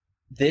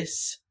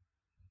 This?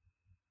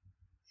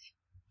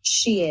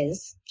 She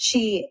is.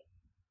 She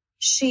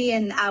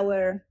and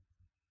our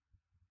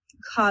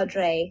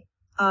cadre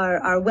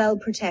are well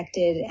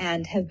protected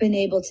and have been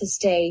able to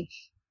stay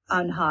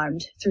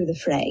unharmed through the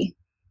fray.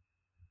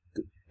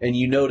 And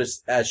you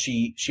notice as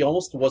she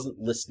almost wasn't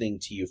listening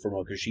to you for a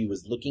moment because she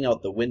was looking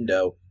out the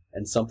window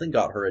and something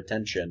got her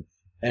attention,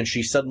 and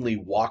she suddenly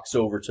walks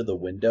over to the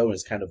window and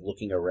is kind of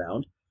looking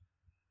around.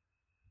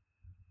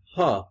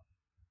 Huh.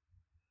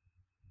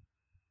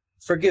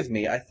 Forgive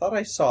me, I thought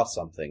I saw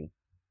something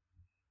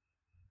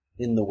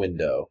in the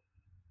window.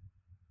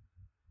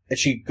 And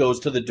she goes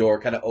to the door,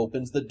 kind of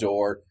opens the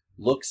door,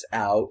 looks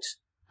out.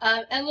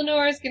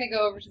 Eleanor is going to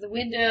go over to the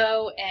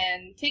window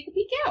and take a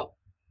peek out.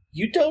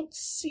 You don't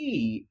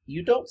see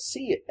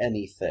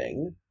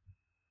anything.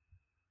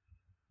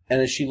 And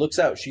as she looks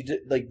out, she did,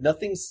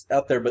 nothing's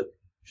out there, but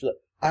she's like,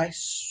 I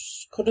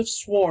could have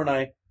sworn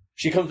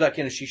She comes back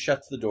in and she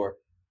shuts the door.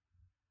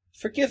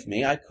 Forgive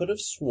me, I could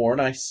have sworn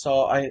I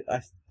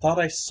thought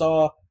I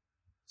saw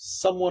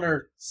someone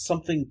or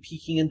something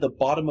peeking in the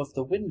bottom of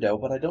the window,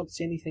 but I don't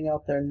see anything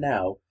out there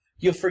now.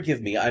 You'll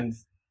forgive me, I'm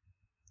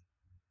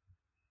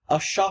a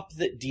shop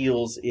that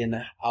deals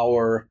in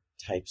our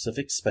types of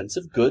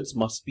expensive goods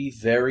must be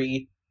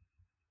very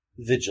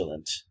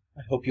vigilant.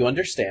 I hope you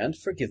understand.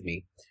 Forgive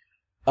me.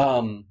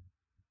 And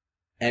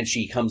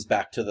she comes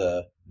back to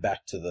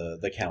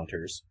the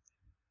counters.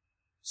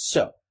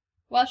 So,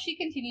 while she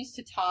continues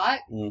to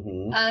talk,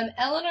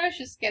 Eleanor's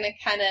just gonna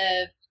kind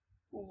of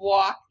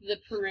walk the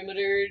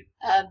perimeter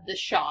of the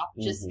shop,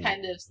 just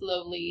kind of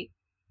slowly,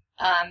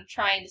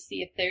 trying to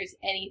see if there's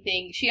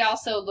anything. She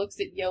also looks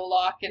at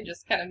Yolok and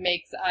just kind of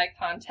makes eye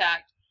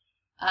contact,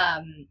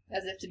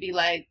 as if to be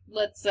like,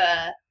 let's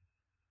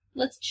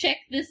check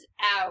this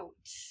out.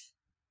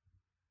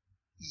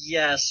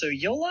 Yeah, so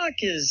Yolok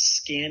is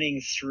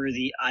scanning through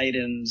the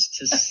items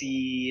to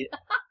see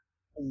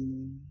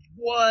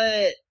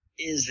what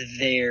is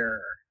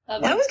there.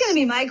 That was going to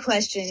be my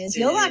question, is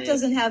Yolok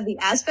doesn't have the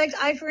aspect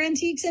eye for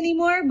antiques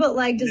anymore, but,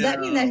 does that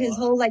mean that his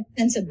whole,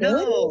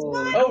 sensibility is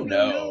gone? Oh,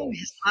 no.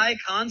 His eye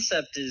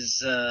concept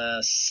is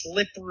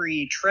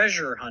slippery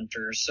treasure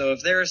hunter, so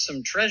if there are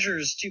some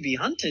treasures to be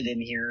hunted in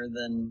here,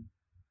 then...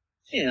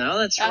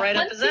 that's right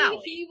up his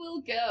alley. He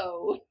will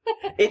go.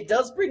 It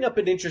does bring up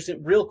an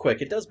interesting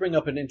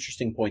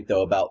point,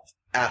 though, about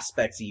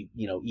aspects,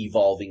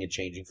 evolving and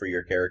changing for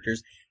your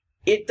characters.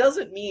 It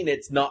doesn't mean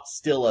it's not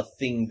still a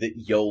thing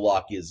that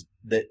Yolok is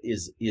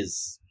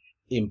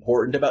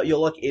important about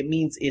Yolok. It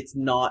means it's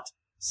not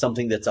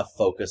something that's a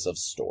focus of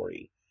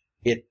story.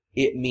 It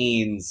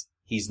means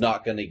he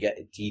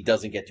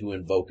doesn't get to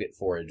invoke it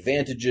for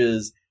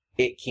advantages.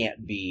 It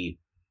can't be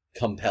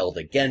compelled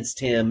against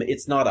him.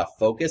 It's not a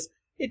focus.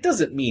 It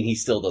doesn't mean he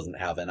still doesn't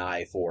have an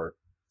eye for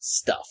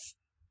stuff.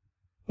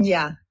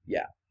 Yeah.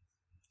 Yeah.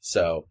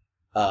 So,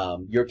 as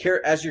your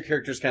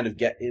characters kind of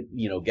get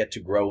to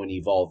grow and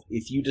evolve,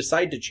 if you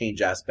decide to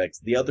change aspects,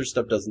 the other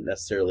stuff doesn't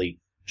necessarily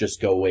just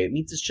go away. It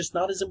means it's just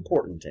not as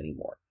important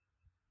anymore.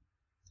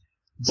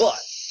 But,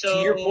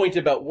 to your point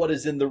about what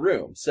is in the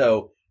room,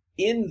 so,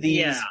 in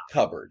these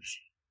cupboards,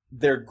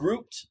 they're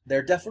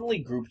definitely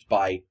grouped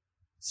by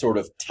sort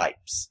of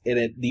types.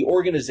 And the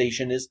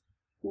organization is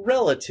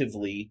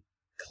relatively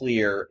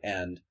clear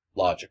and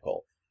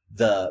logical.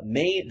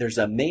 There's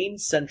a main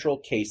central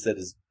case that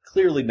is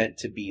clearly meant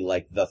to be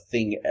like the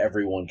thing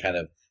everyone kind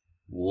of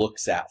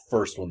looks at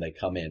first when they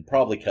come in,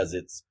 probably because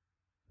it's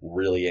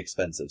really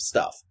expensive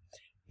stuff,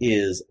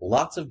 is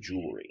lots of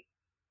jewelry.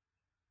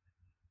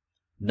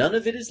 None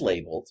of it is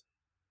labeled,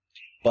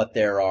 but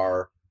there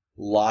are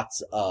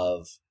lots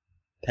of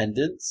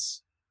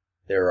pendants,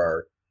 there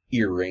are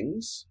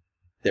earrings,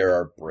 there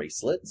are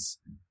bracelets,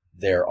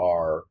 there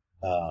are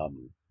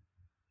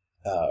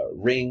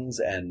rings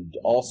and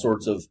all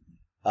sorts of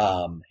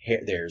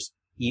there's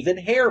even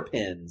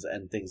hairpins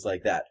and things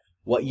like that.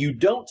 What you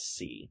don't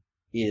see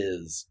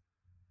is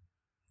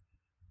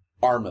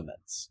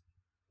armaments.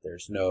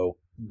 There's no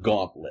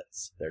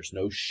gauntlets. There's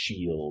no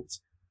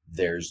shields.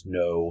 There's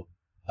no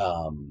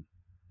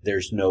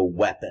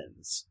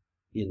weapons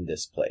in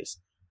this place,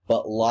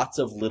 but lots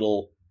of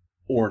little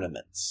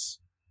ornaments.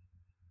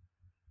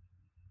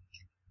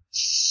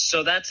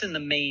 So that's in the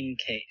main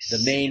case.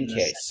 The main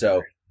case.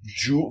 So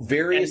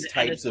various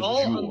types of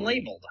jewelry. And it's all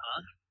unlabeled,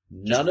 huh?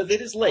 None of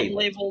it is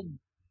labeled. Unlabeled.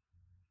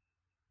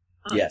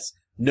 Huh. Yes.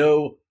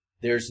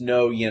 There's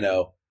no,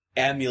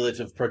 amulet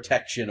of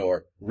protection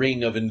or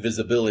ring of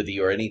invisibility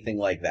or anything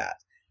like that.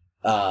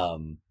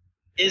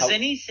 Is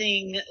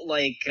anything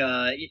like,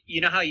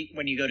 you know how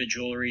when you go to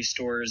jewelry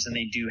stores and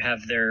they do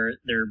have their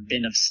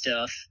bin of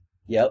stuff?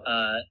 Yep.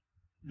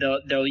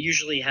 They'll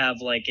usually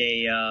have like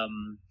a,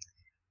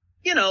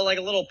 like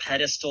a little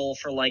pedestal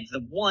for like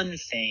the one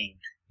thing,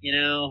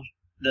 in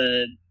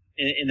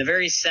the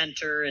very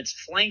center, it's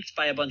flanked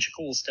by a bunch of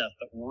cool stuff,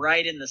 but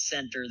right in the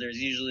center, there's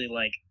usually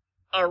like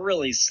a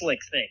really slick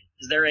thing.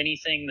 Is there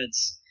anything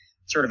that's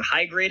sort of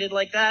high graded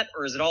like that,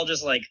 or is it all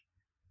just like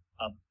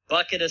a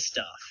bucket of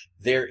stuff?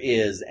 There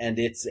is, and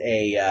it's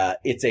a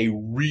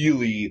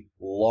really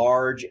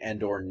large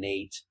and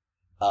ornate,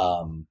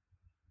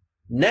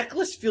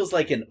 necklace feels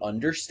like an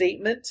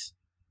understatement.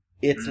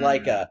 It's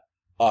like a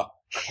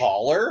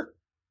collar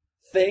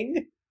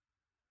thing.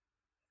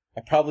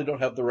 I probably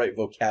don't have the right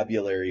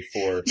vocabulary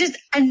for just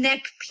a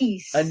neck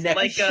piece. A neck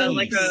piece.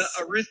 Like a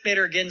Ruth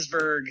Bader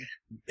Ginsburg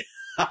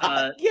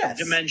yes.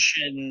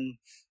 dimension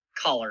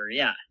collar,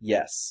 yeah.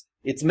 Yes.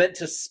 It's meant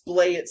to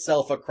splay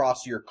itself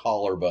across your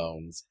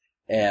collarbones,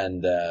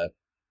 and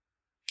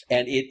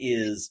it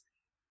is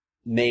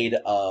made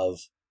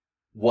of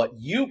what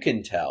you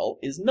can tell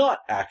is not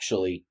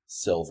actually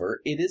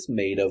silver. It is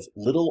made of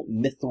little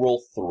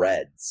mithril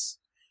threads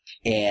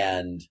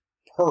and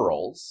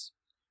pearls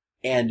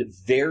and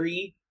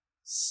very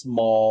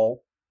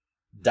small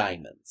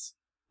diamonds,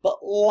 but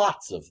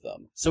lots of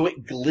them. So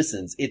it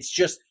glistens. It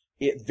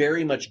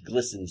very much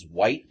glistens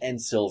white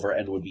and silver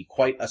and would be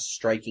quite a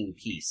striking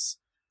piece.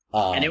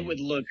 And it would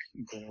look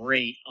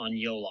great on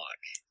Yolok.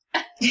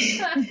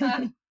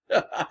 It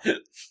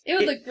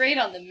would look great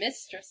on the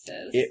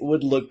mistresses. It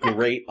would look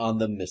great on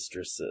the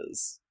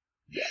mistresses.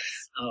 Yes.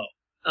 Oh.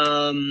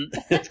 And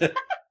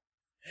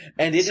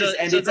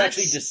it's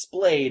actually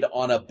displayed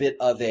on a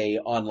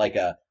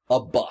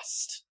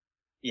bust.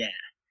 Yeah.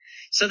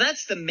 So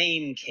that's the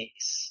main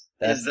case.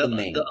 That's the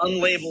main the case.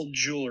 Unlabeled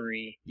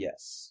jewelry.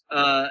 Yes.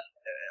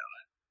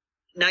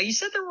 Now you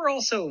said there were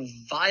also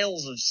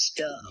vials of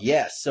stuff.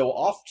 Yes. So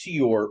off to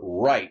your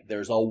right,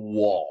 there's a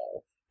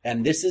wall.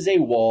 And this is a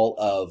wall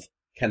of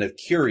kind of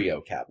curio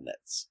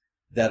cabinets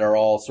that are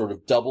all sort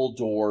of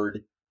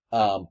double-doored,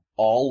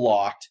 all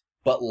locked,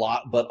 but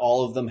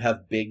all of them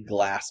have big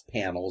glass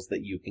panels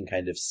that you can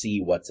kind of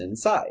see what's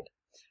inside.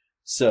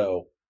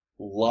 So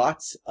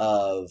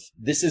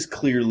this is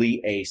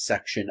clearly a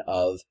section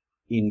of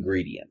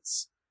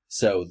ingredients.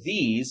 So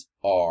these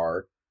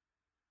are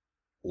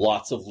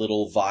lots of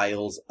little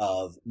vials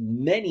of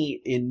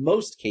in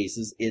most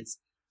cases, it's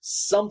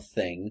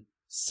something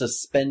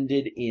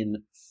suspended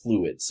in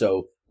fluid.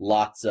 So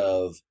lots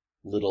of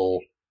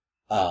little,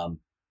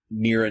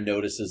 Mira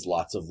notices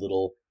lots of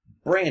little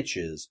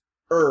branches,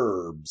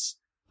 herbs,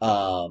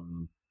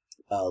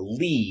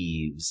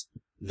 leaves,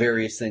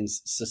 various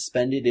things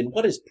suspended in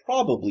what is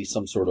probably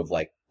some sort of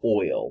like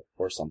oil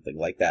or something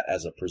like that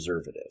as a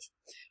preservative.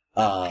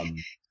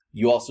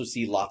 You also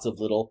see lots of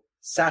little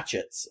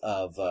sachets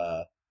of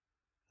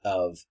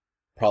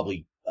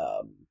probably,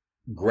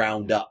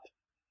 ground up,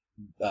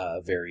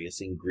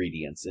 various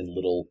ingredients in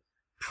little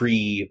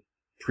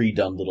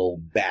pre-done little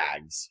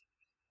bags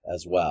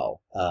as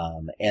well.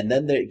 And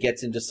then it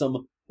gets into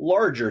some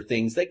larger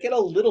things that get a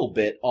little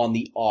bit on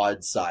the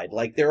odd side.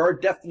 Like there are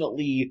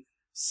definitely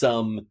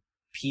some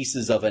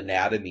pieces of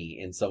anatomy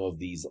in some of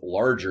these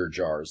larger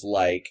jars,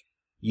 like,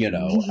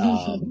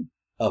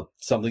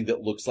 something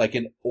that looks like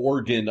an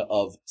organ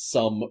of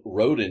some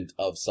rodent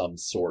of some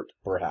sort,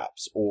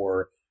 perhaps,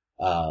 or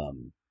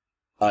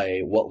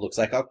what looks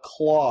like a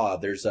claw.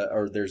 There's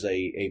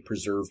a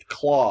preserved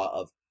claw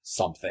of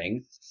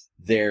something.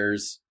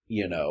 There's,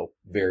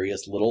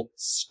 various little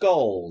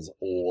skulls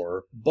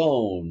or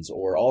bones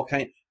or all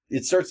kind.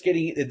 It starts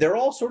getting, they're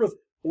all sort of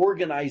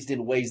organized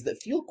in ways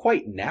that feel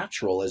quite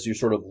natural as you're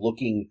sort of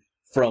looking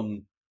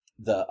from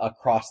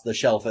across the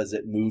shelf as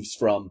it moves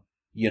from,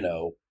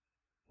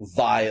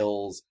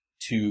 vials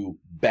to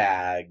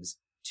bags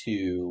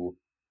to,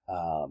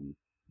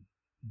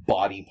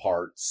 body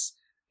parts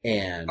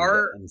and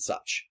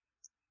such.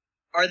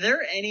 Are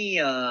there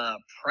any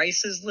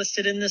prices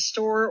listed in this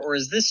store, or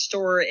is this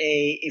store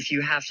if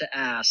you have to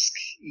ask,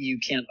 you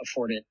can't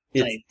afford it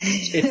type?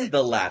 It's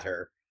the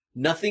latter.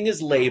 Nothing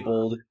is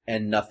labeled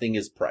and nothing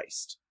is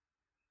priced.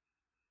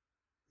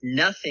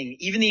 Nothing,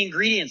 even the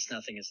ingredients,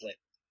 nothing is labeled.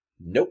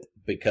 Nope,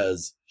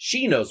 because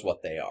she knows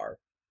what they are.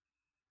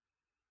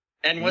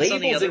 And what's on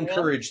the other wall? Labels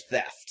encourage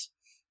theft.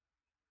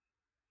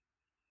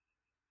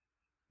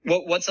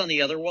 What's on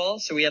the other wall?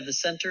 So we have the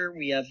center,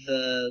 we have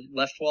the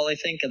left wall, I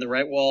think, and the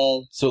right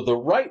wall. So the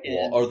right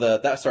wall,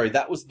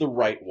 that was the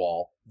right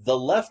wall. The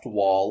left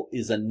wall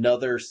is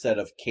another set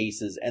of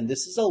cases, and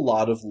this is a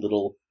lot of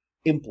little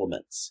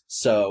implements.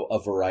 So a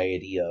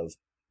variety of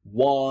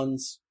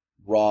wands,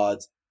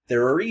 rods.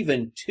 There are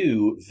even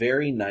 2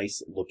 very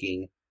nice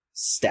looking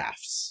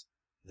staffs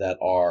that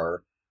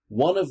are,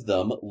 one of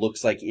them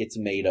looks like it's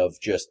made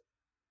of just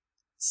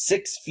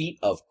 6 feet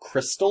of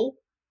crystal,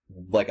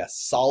 like a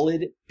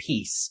solid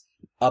piece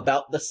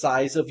about the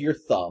size of your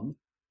thumb.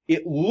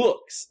 It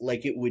looks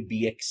like it would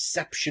be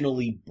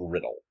exceptionally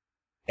brittle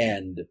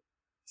and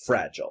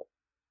fragile.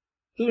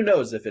 Who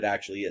knows if it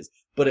actually is,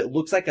 but it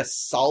looks like a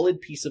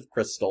solid piece of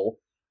crystal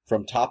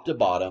from top to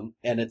bottom,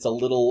 and it's a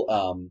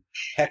little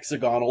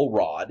hexagonal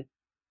rod.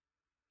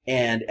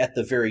 And at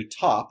the very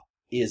top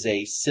is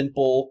a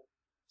simple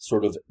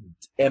sort of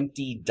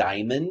empty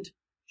diamond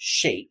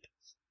shape.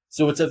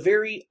 So it's a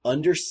very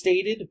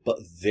understated but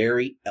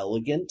very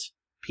elegant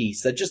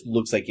piece that just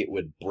looks like it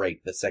would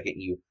break the second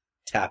you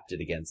tapped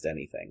it against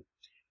anything.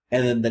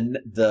 And then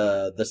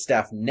the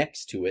staff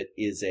next to it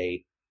is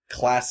a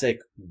classic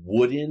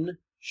wooden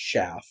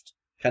shaft,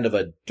 kind of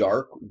a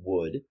dark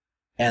wood.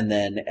 And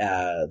then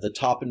the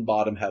top and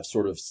bottom have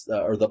sort of,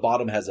 or the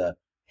bottom has a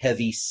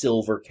heavy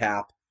silver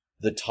cap.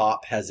 The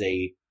top has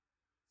a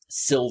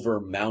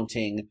silver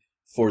mounting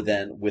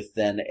with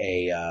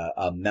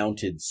a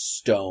mounted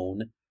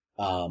stone.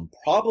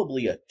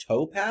 Probably a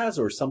topaz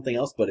or something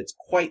else, but it's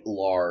quite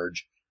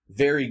large,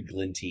 very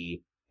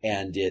glinty,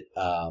 and it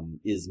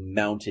is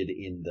mounted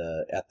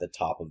at the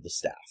top of the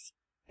staff.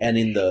 And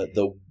in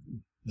the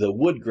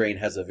wood grain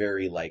has a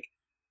very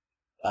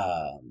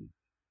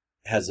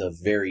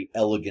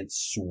elegant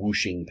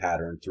swooshing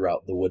pattern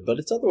throughout the wood, but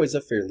it's otherwise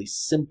a fairly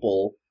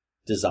simple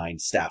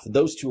designed staff.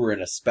 Those 2 are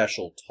in a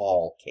special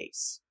tall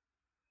case.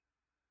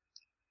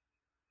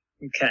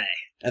 Okay.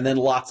 And then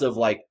lots of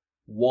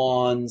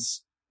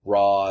wands,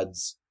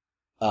 rods,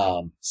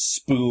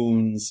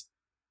 spoons,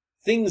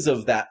 things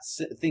of that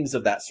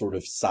sort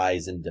of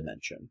size and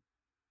dimension.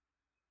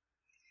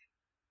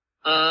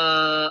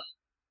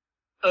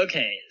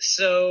 Okay,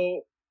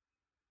 so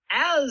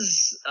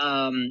as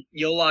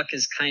Yolok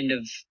is kind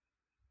of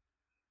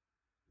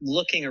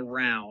looking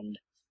around,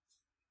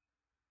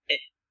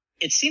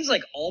 it seems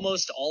like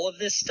almost all of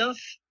this stuff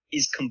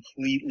is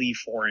completely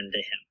foreign to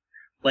him.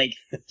 Like,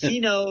 he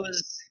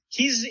knows,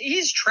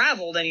 he's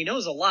traveled and he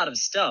knows a lot of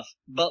stuff,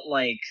 but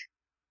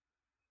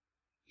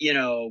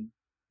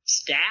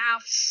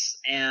staffs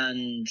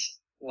and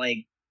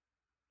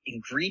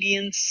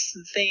ingredients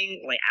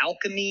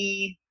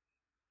alchemy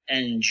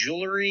and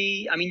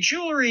jewelry. I mean,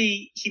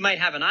 jewelry he might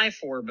have an eye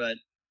for, but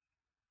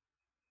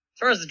as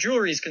far as the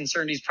jewelry is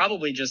concerned, he's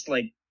probably just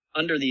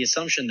under the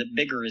assumption that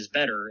bigger is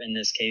better in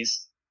this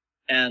case.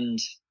 And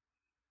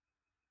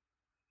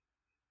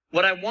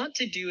what I want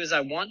to do is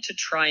I want to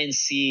try and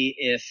see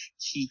if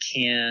he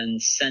can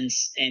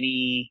sense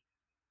any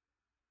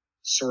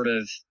sort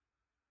of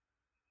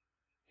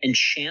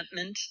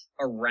enchantment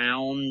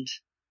around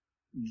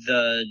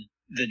the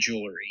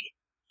jewelry.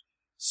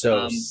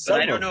 So,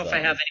 but I don't know if I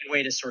have any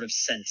way to sort of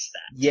sense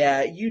that.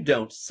 Yeah, you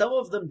don't. Some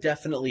of them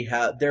definitely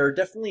have. There are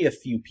definitely a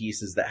few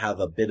pieces that have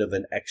a bit of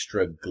an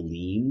extra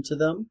gleam to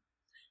them.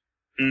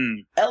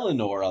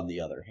 Eleanor, on the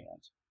other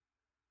hand,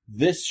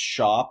 this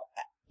shop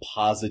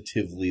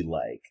positively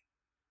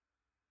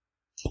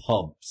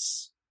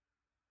pumps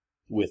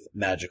with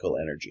magical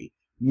energy.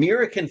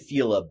 Mira can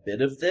feel a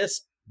bit of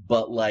this,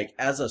 but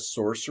as a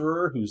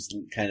sorcerer whose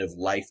kind of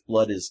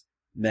lifeblood is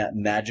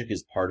magic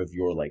is part of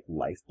your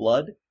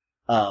lifeblood.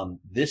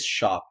 This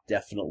shop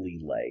definitely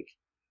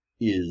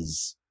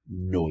is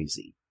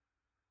noisy.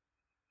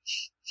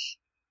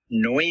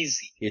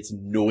 Noisy. It's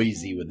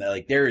noisy with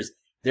that.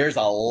 There's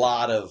a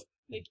lot of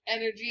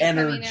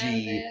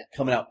energy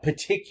coming out,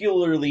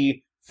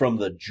 particularly from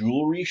the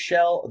jewelry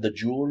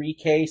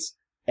case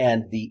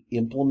and the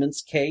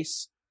implements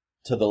case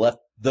to the left.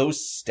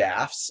 Those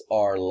staffs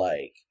are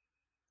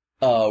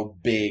a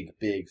big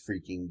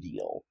freaking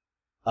deal.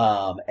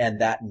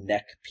 And that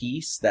neck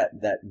piece, that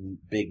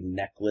big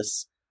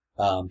necklace,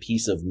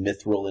 piece of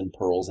mithril and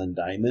pearls and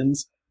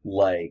diamonds,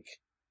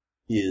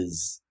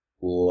 is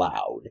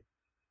loud.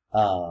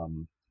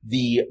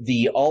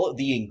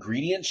 The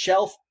ingredient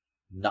shelf,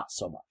 not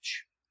so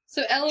much.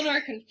 So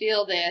Eleanor can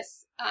feel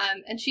this,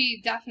 and she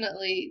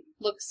definitely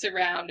looks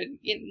around and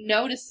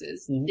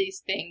notices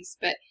these things,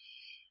 but,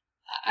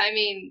 I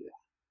mean,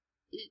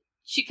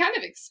 she kind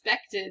of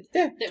expected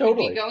that we'd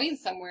be going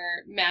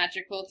somewhere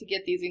magical to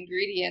get these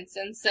ingredients,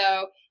 and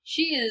so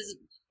she is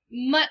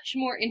much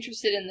more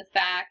interested in the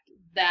fact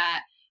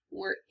that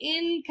we're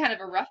in kind of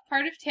a rough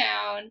part of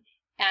town,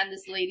 and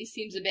this lady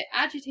seems a bit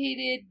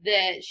agitated,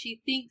 that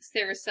she thinks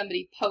there was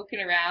somebody poking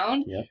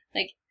around. Yep.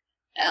 Like,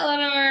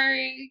 Eleanor,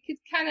 you could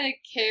kind of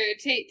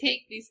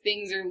take these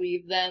things or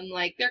leave them.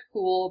 Like, they're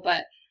cool,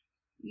 but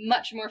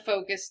much more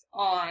focused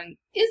on,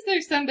 is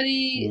there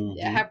somebody,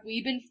 have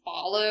we been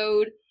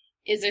followed?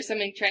 Is there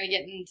somebody trying to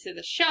get into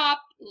the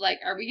shop? Like,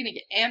 are we going to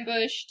get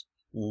ambushed?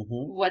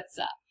 What's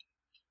up?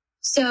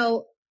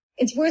 So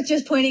it's worth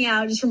just pointing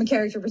out, just from a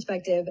character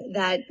perspective,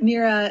 that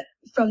Mira,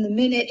 from the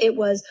minute it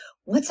was,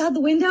 what's out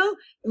the window?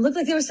 It looked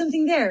like there was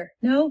something there.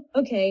 No?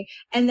 Okay.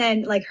 And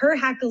then, like, her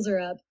hackles are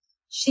up.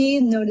 She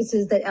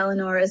notices that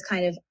Eleanor is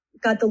kind of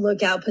got the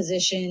lookout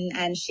position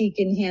and she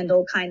can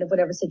handle kind of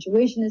whatever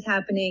situation is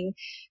happening.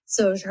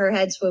 So her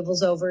head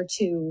swivels over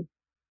to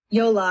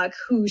Yolok,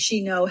 who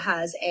she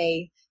has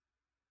a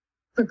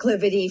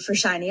proclivity for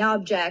shiny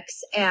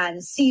objects,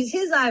 and sees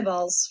his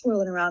eyeballs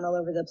swirling around all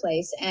over the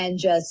place and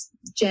just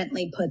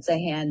gently puts a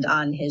hand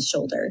on his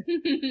shoulder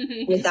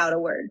without a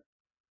word.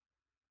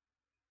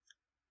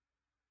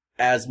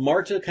 As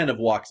Marta kind of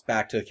walks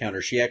back to the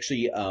counter, she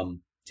actually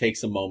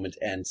takes a moment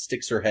and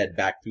sticks her head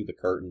back through the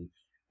curtain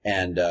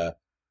and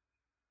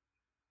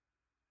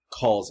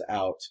calls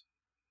out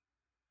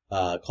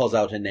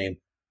a name.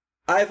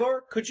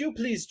 Ivor, could you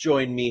please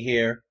join me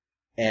here?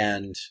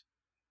 And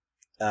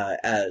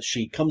as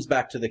she comes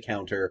back to the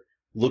counter,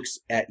 looks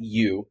at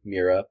you,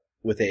 Mira,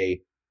 with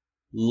a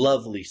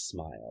lovely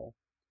smile.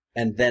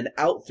 And then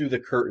out through the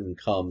curtain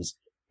comes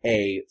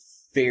a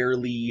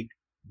fairly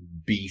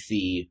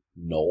beefy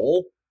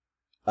gnoll,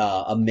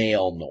 a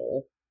male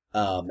gnoll.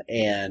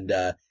 And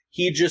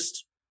he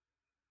just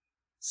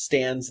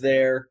stands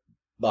there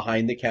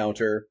behind the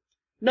counter,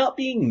 not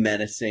being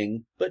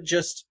menacing, but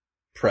just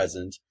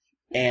present.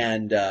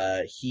 And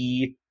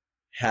he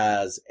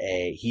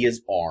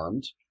is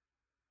armed.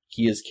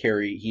 He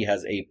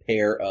has a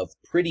pair of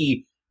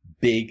pretty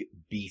big,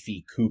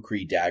 beefy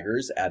kukri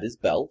daggers at his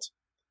belt.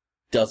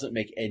 Doesn't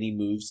make any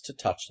moves to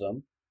touch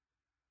them.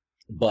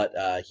 But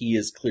he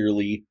is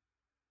clearly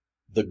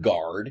the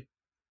guard,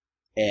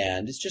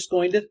 and is just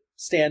going to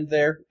stand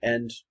there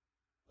and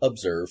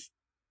observe.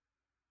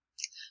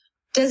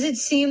 Does it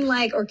seem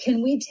like, or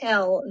can we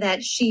tell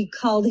that she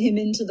called him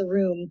into the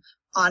room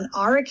on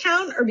our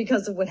account or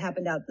because of what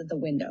happened out the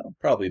window?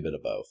 Probably a bit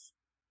of both.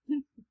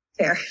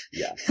 Fair.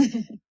 Yeah.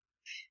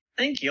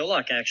 I think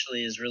Yolok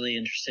actually is really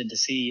interested to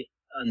see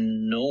a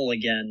gnoll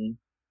again.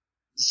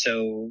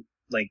 So,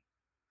 like,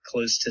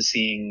 close to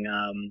seeing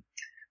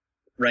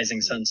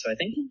Rising Sun. So I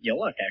think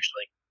Yolok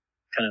actually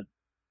kind of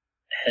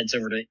heads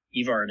over to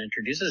Ivar and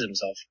introduces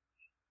himself.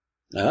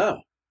 Oh.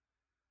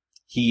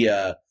 He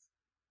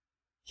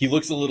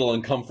looks a little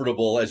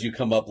uncomfortable as you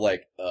come up,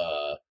 like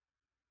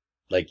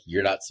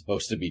you're not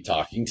supposed to be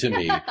talking to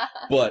me.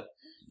 But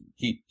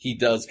he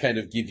does kind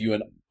of give you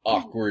an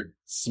awkward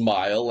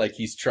smile, like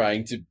he's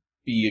trying to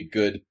be a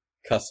good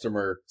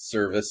customer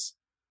service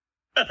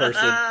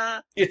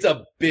person. It's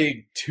a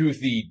big,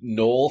 toothy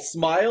gnoll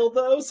smile,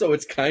 though, so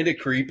it's kind of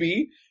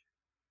creepy.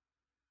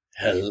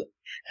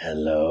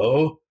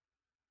 Hello?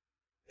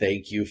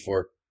 Thank you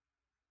for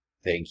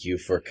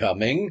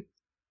coming.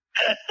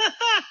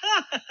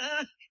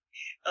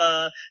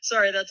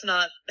 Sorry, that's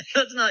not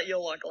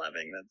Yolok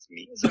laughing, that's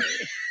me.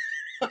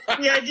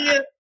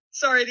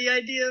 Sorry. The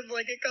idea of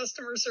like a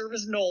customer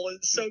service gnoll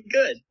is so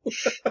good.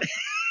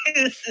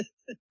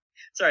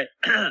 Sorry.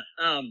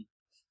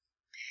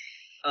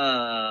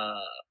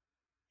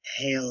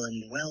 Hail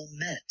and well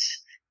met,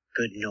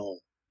 good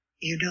gnoll.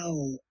 You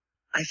know,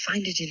 I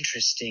find it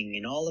interesting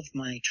in all of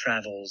my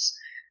travels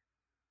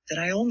that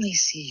I only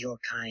see your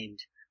kind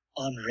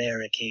on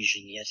rare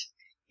occasion, yet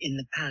in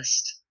the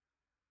past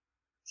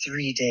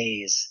 3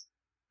 days,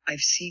 I've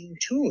seen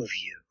 2 of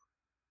you.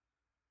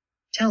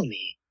 Tell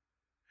me,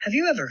 have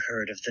you ever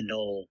heard of the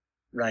gnoll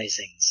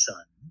Rising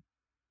Sun?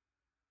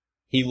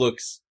 He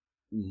looks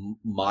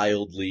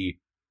mildly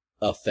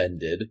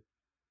offended.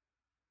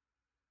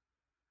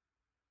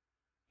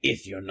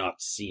 If you're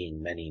not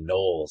seeing many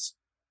gnolls,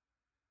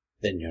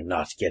 then you're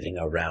not getting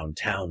around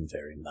town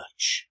very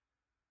much.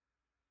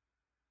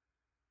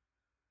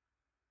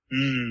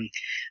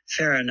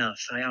 Fair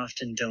enough. I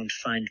often don't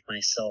find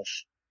myself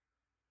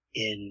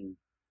in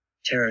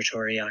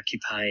territory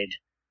occupied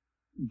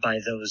by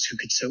those who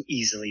could so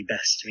easily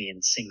best me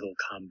in single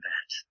combat.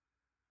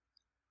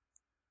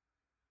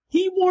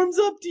 He warms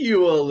up to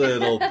you a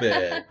little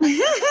bit.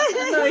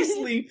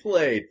 Nicely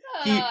played.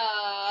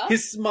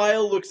 His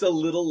smile looks a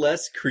little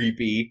less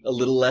creepy, a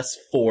little less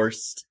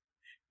forced,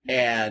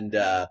 and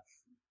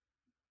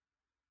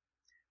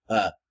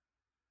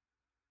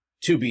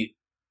to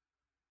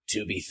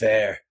be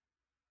fair,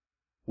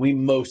 we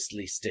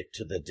mostly stick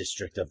to the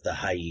district of the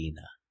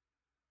hyena.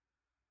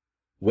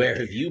 Where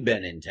have you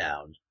been in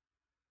town?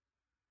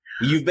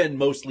 You've been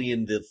mostly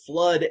in the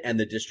Flood and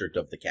the District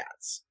of the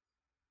Cats.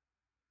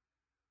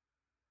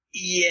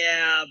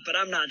 Yeah, but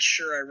I'm not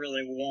sure I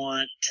really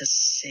want to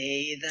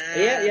say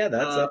that. Yeah,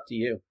 that's up to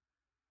you.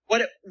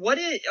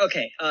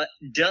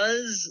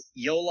 Does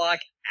Yolok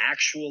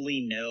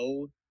actually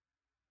know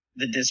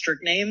the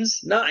district names?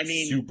 Not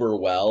super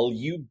well.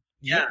 You've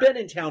been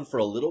in town for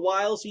a little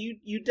while, so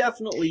you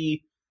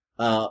definitely.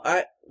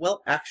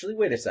 Actually,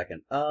 wait a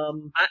second.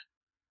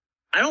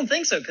 I don't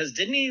think so, because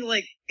didn't he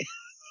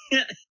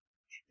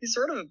he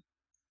sort of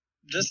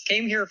just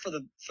came here for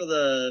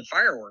the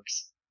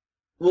fireworks.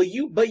 Well,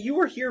 you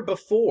were here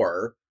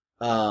before.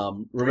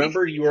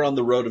 Remember, you were on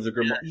the Road of the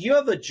Grimoire. You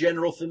have a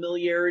general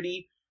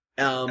familiarity.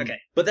 Okay.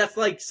 But that's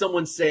like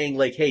someone saying,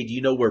 like, hey, do you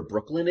know where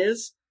Brooklyn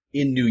is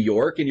in New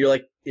York? And you're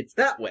like, it's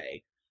that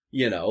way.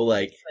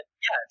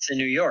 It's in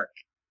New York.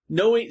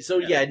 Knowing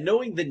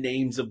the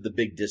names of the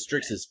big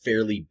districts is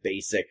fairly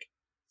basic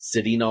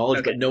city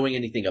knowledge, but knowing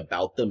anything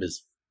about them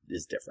is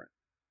different.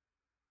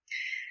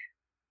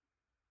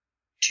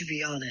 To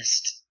be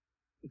honest,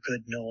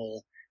 good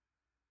Noel,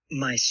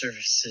 my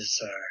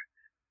services are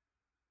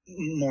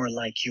more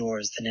like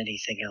yours than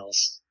anything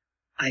else.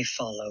 I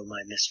follow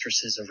my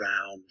mistresses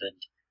around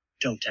and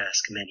don't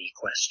ask many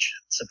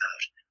questions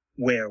about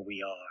where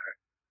we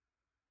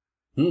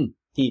are.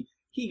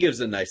 He gives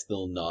a nice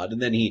little nod,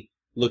 and then he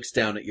looks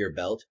down at your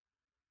belt,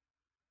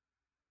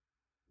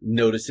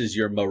 notices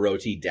your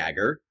Maroti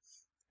dagger,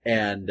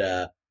 and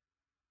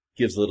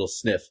gives a little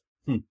sniff.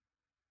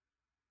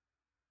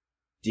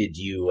 Did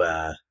you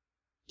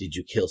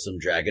kill some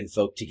dragon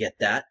folk to get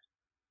that?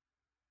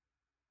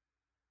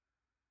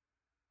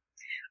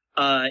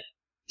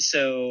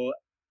 So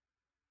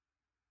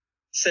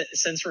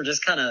since we're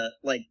just kind of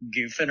like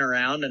goofing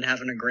around and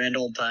having a grand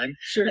old time,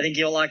 sure. I think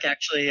Yolok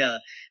actually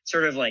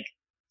sort of like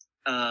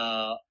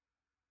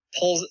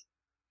pulls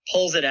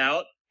it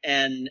out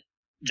and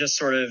just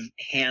sort of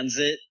hands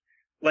it,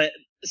 like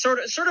sort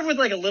of with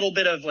like a little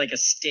bit of like a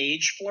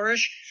stage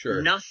flourish.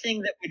 Sure.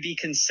 Nothing that would be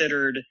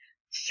considered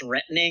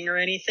threatening or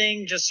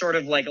anything, just sort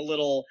of like a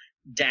little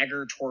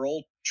dagger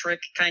twirl trick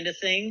kind of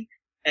thing,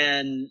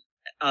 and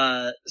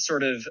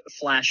sort of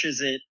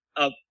flashes it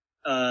up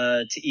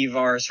to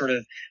Ivar, sort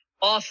of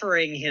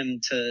offering him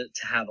to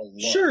have a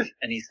look. Sure.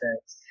 And he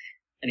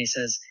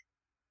says,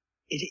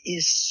 it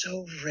is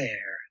so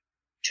rare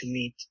to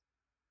meet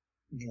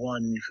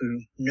one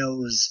who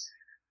knows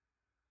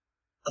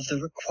of the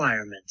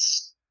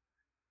requirements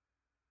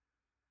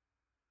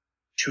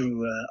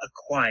to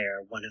acquire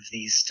one of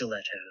these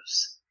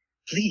stilettos.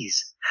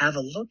 Please have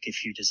a look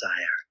if you desire.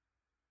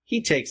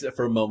 He takes it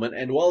for a moment,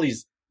 and while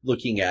he's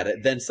looking at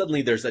it, then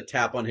suddenly there's a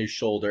tap on his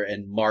shoulder,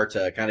 and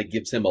Marta kind of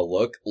gives him a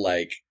look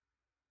like,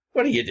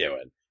 what are you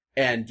doing?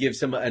 And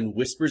gives him and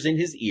whispers in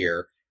his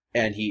ear,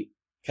 and he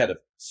kind of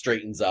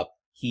straightens up.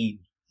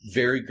 He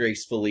very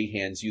gracefully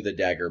hands you the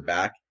dagger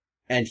back,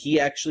 and he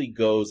actually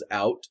goes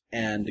out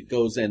and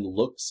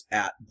looks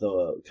at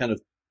the kind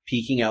of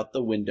peeking out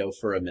the window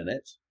for a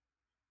minute,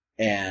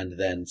 and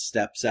then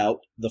steps out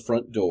the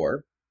front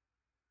door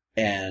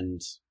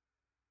and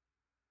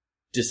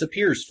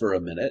disappears for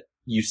a minute.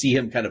 You see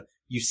him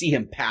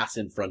pass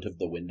in front of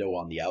the window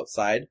on the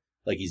outside,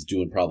 like he's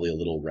doing probably a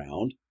little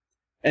round,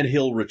 and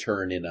he'll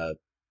return in a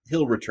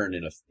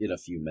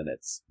few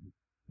minutes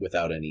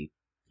without any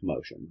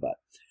commotion. But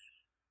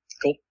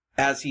cool.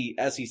 As he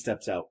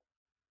steps out,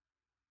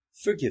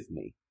 forgive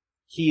me.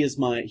 He is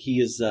my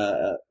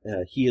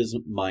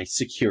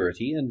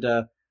security, and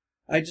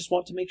I just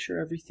want to make sure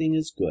everything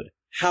is good.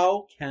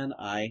 How can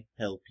I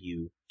help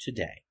you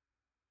today?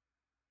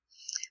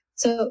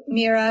 So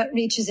Mira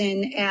reaches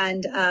in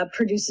and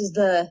produces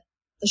the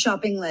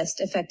shopping list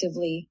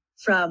effectively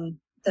from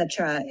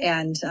Thetra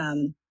and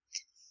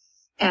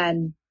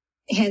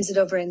hands it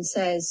over and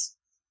says,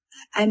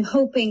 I'm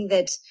hoping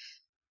that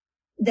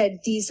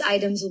these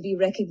items will be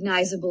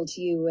recognizable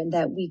to you and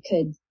that we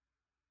could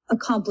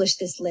accomplish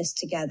this list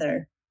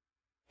together.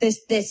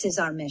 This is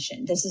our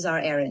mission. This is our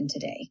errand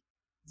today.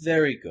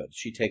 Very good.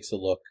 She takes a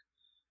look.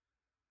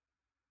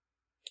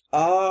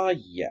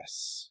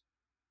 Yes.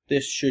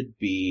 This should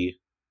be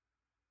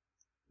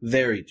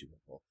very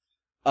doable.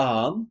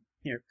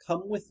 Here,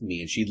 come with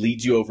me. And she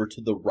leads you over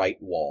to the right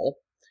wall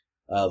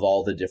of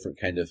all the different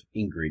kind of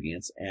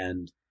ingredients.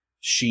 And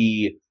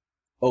she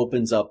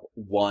opens up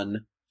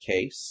one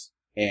case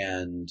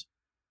and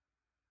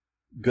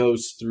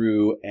goes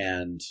through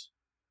and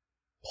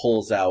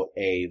pulls out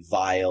a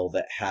vial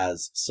that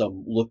has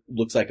some,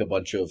 looks like a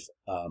bunch of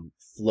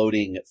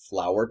floating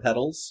flower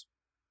petals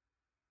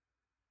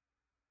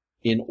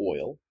in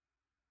oil.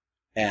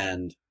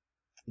 And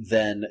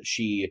then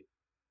she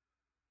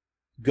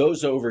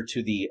goes over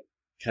to the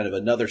kind of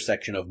another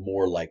section of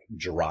more like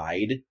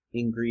dried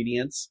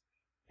ingredients.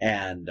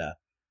 And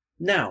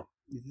now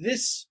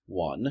this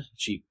one,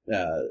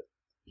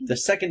 the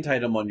second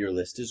item on your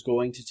list is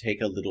going to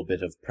take a little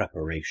bit of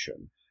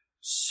preparation.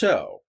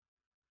 So,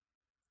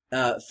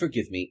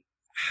 forgive me,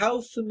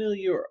 how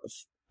familiar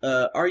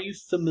are you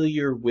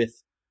familiar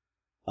with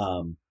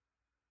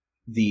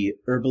the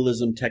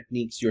herbalism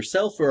techniques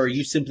yourself, or are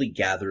you simply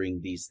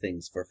gathering these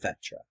things for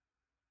Fetra?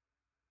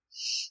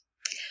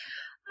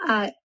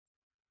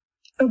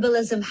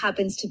 Herbalism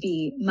happens to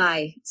be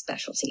my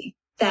specialty.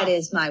 That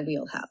is my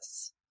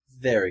wheelhouse.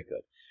 Very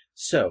good.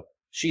 So,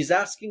 she's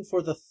asking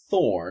for the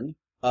thorn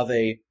of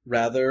a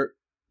rather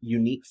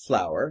unique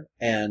flower,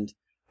 and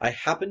I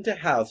happen to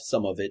have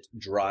some of it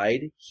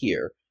dried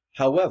here.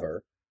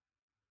 However,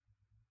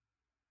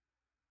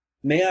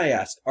 may I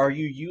ask, are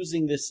you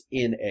using this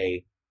in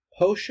a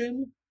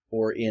potion,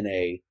 or in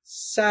a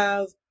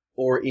salve,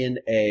 or in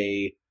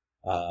a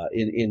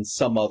in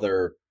some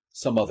other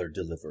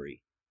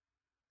delivery?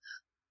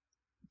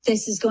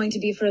 This is going to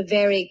be for a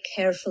very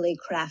carefully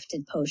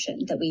crafted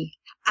potion that we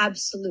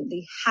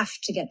absolutely have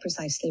to get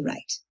precisely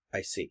right.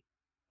 I see.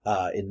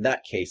 In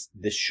that case,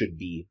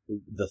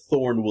 the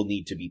thorn will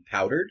need to be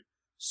powdered.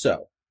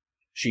 So,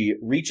 she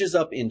reaches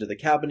up into the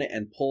cabinet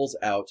and pulls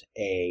out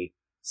a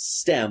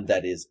stem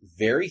that is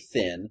very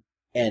thin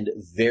and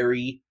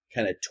very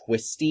kind of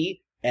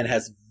twisty and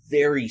has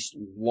very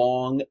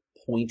long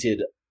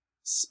pointed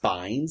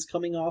spines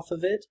coming off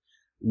of it.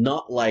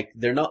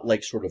 They're not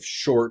like sort of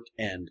short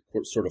and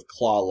sort of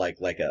claw-like,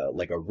 like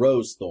a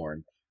rose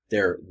thorn.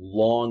 They're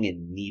long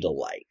and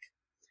needle-like.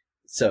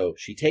 So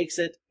she takes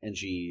it and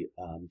she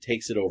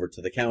takes it over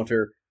to the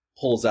counter,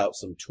 pulls out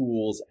some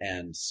tools,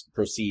 and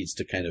proceeds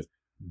to kind of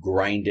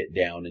grind it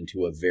down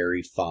into a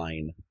very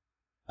fine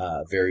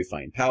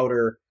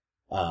powder,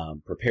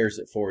 prepares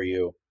it for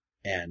you,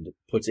 and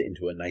puts it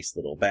into a nice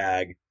little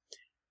bag.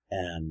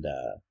 And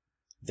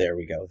there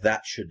we go.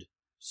 That should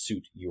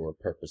suit your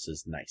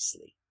purposes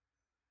nicely.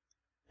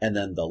 And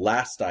then the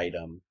last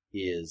item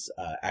is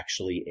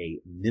actually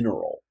a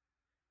mineral.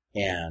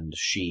 And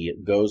she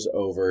goes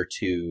over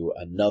to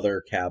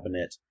another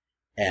cabinet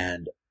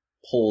and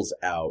pulls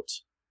out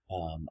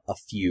a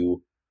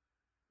few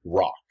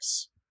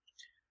rocks.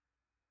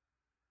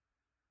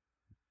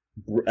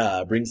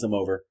 Brings them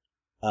over.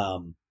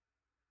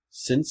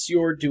 Since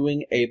you're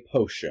doing a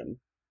potion,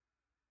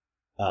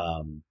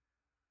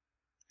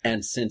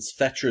 and since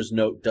Fetra's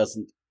note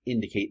doesn't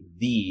indicate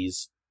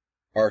these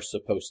are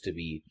supposed to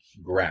be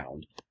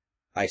ground,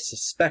 I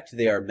suspect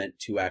they are meant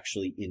to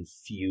actually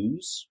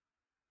infuse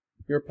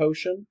your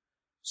potion,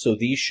 so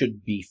these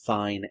should be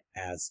fine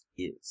as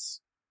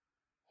is.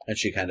 And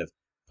she kind of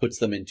puts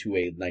them into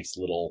a nice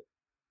little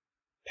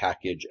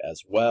package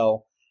as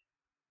well.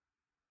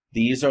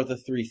 These are the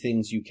 3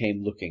 things you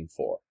came looking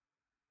for.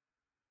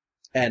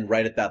 And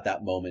right about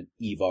that moment,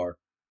 Ivar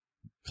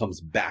comes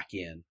back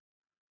in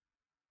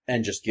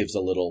and just gives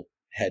a little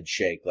head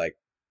shake, like,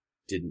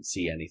 didn't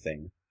see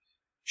anything.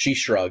 She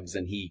shrugs,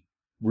 and he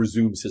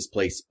resumes his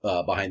place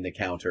behind the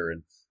counter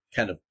and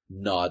kind of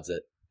nods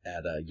at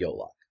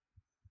Yolok.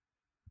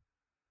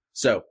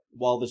 So,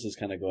 while this is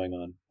kind of going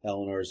on,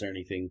 Eleanor, is there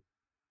anything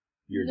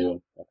you're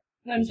doing?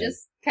 I'm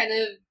just kind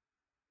of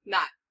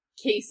not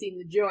casing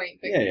the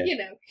joint, but,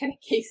 kind of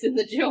casing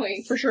the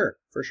joint. For sure.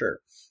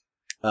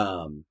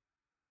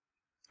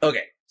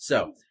 Okay,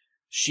 so,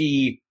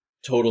 she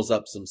totals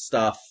up some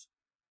stuff.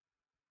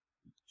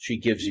 She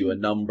gives you a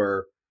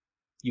number.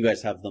 You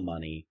guys have the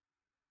money.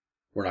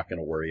 We're not going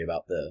to worry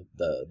about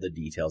the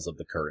details of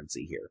the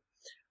currency here.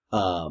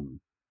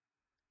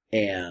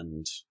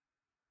 And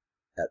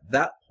at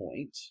that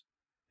point,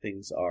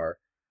 things are,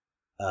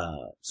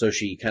 so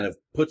she kind of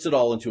puts it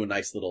all into a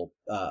nice little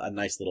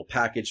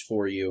package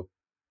for you,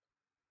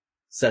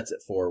 sets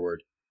it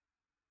forward.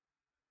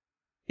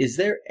 Is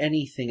there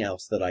anything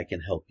else that I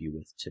can help you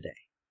with today?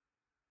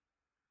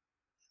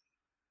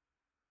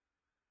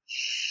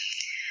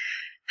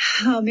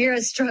 Oh,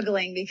 Mira's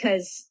struggling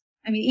because,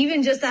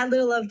 even just that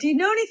little of, do you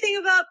know anything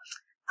about,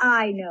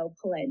 I know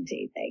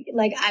plenty.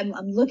 Like, I'm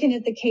looking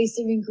at the case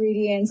of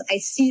ingredients. I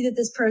see that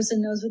this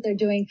person knows what they're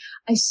doing.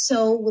 I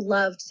so would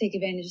love to take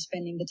advantage of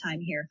spending the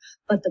time here.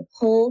 But the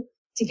pull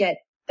to get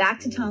back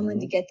to Tomlin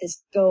to get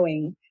this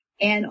going,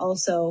 and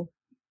also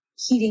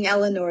heeding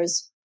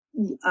Eleanor's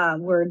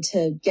word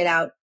to get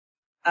out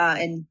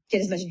and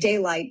get as much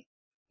daylight,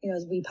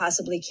 as we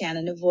possibly can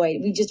and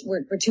avoid.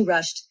 We're too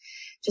rushed.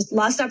 Just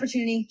lost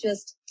opportunity.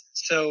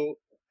 So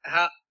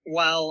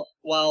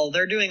while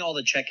they're doing all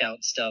the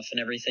checkout stuff and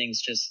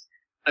everything's just,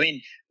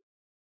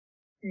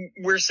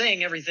 we're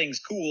saying everything's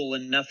cool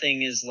and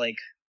nothing is like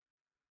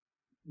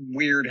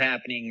weird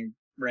happening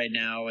right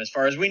now. As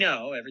far as we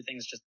know,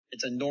 everything's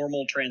it's a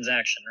normal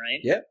transaction, right?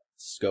 Yep.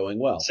 It's going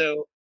well.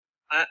 So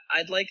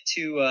I'd like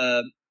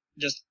to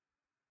just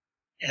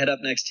head up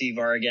next to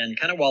Ivar again,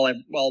 kind of while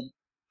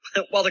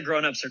the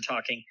grown-ups are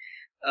talking.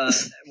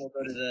 We'll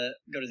go to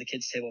the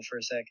kids' table for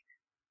a sec.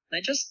 And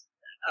I just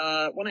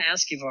want to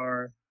ask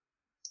Ivar,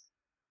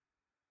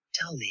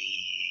 tell me,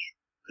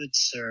 good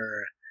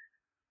sir,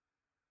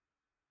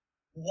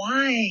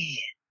 why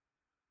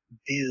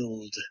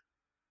build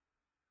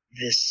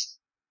this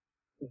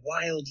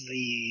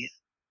wildly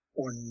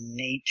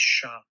ornate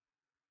shop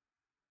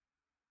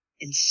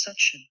in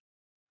such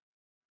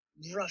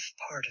a rough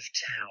part of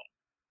town?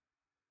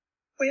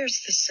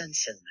 Where's the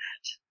sense in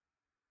that?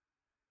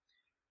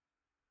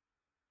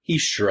 He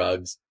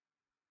shrugs.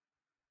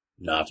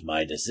 Not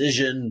my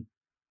decision,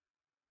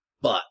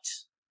 but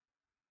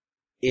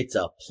it's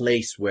a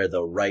place where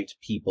the right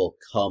people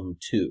come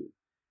to.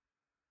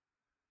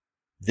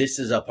 This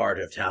is a part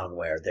of town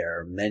where there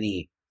are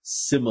many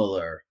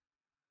similar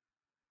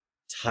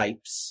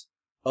types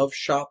of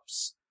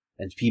shops,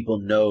 and people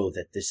know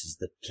that this is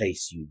the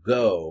place you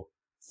go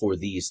for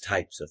these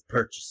types of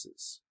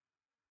purchases.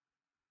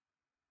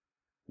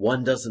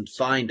 One doesn't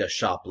find a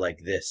shop like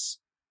this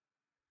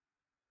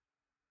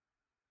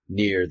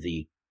near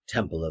the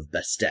Temple of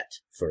Bastet,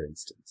 for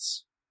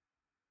instance.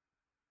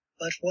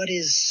 But what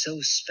is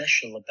so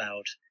special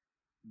about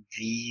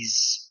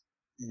these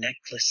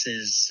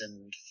necklaces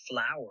and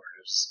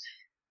flowers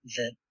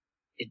that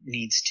it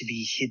needs to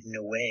be hidden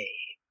away?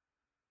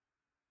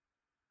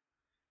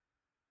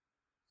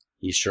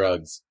 He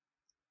shrugs.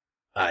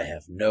 I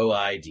have no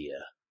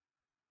idea.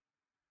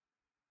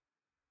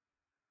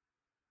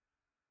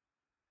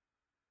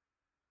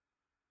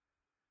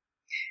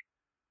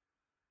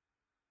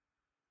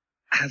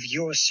 Have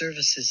your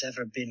services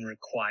ever been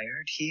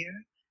required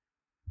here?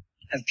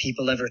 Have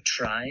people ever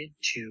tried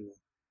to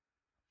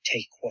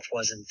take what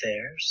wasn't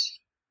theirs?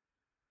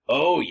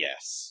 Oh,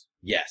 yes.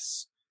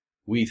 Yes.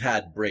 We've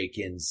had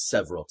break-ins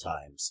several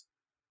times.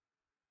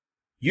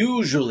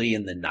 Usually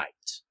in the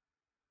night.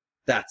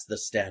 That's the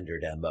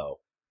standard MO.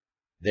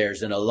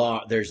 There's an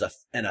alarm,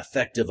 an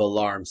effective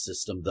alarm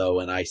system though,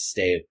 and I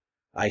stay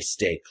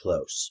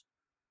close.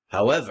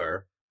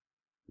 However,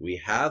 we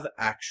have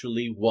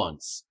actually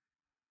once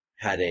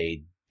had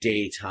a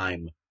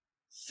daytime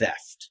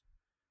theft,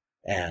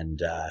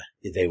 and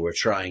they were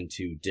trying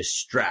to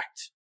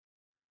distract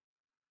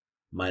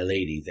my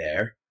lady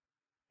there,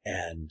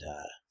 and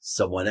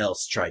someone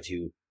else tried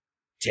to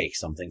take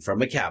something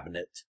from a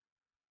cabinet,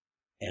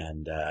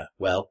 and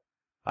well,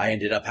 I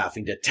ended up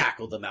having to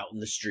tackle them out in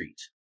the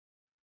street.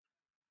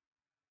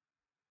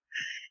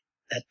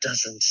 That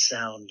doesn't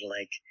sound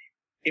like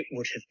it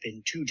would have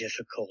been too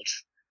difficult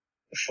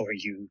for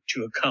you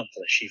to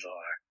accomplish,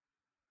 Ivar.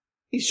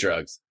 He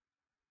shrugs.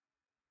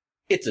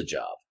 It's a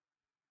job.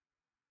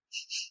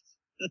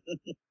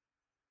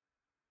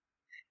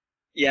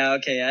 Yeah,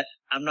 okay,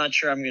 I'm not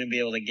sure I'm going to be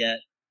able to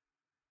get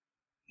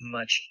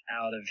much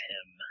out of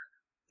him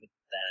with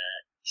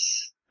that.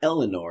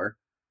 Eleanor,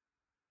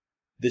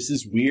 this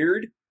is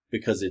weird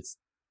because it's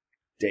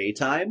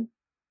daytime.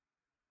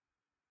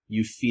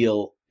 You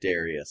feel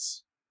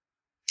Darius.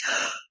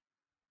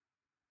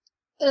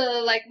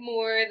 Like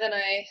more than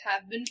I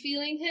have been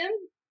feeling him?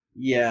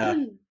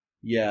 Yeah,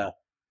 yeah.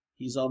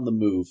 He's on the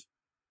move.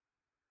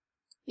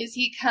 Is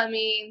he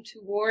coming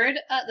toward,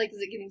 like, is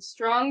it getting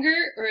stronger,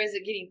 or is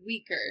it getting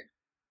weaker?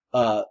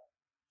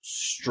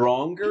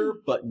 Stronger,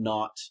 but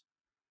not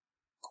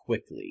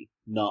quickly.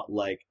 Not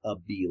like a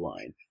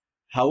beeline.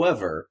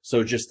 However,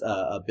 so just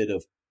a bit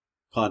of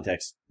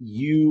context.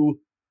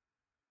 You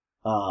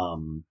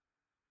know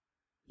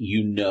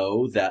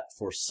that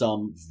for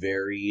some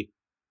very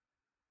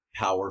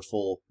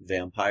powerful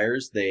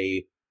vampires,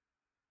 they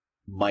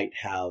might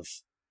have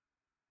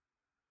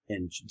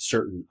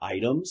certain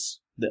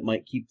items that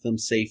might keep them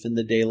safe in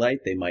the daylight.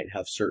 They might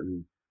have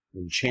certain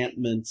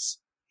enchantments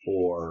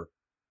or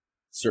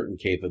certain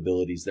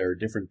capabilities. There are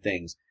different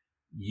things.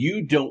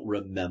 You don't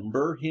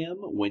remember him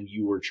when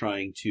you were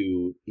trying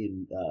to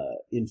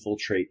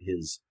infiltrate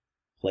his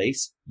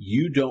place.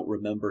 You don't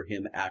remember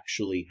him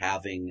actually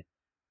having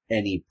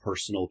any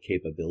personal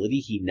capability.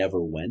 He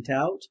never went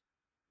out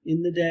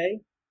in the day.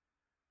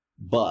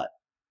 But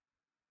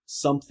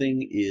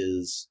something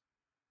is,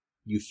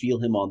 you feel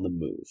him on the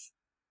move.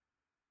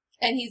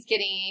 And he's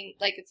getting,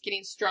 like, it's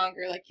getting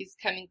stronger, like he's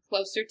coming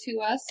closer to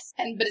us.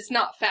 But it's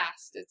not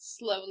fast, it's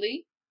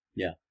slowly.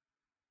 Yeah.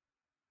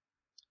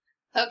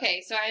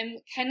 Okay, so I'm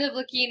kind of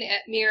looking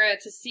at Mira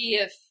to see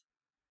if,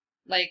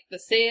 like, the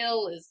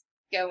sail is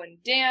going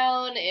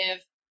down,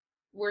 if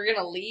we're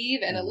gonna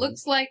leave, and it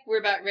looks like we're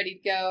about ready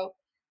to go.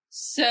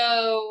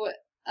 So,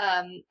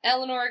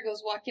 Eleanor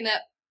goes walking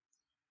up.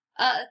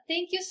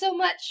 Thank you so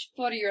much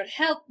for your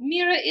help,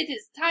 Mira. It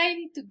is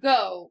time to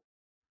go.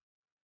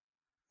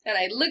 And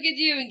I look at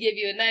you and give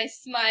you a nice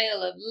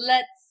smile of,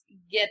 let's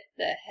get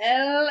the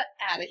hell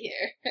out of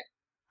here.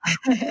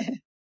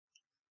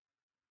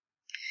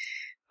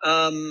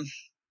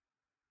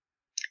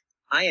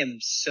 I am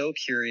so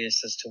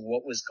curious as to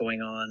what was going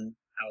on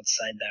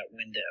outside that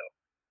window.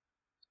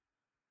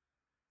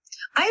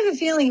 I have a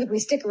feeling if we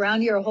stick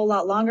around here a whole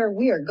lot longer,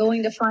 we are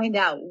going to find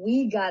out.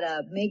 We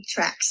gotta make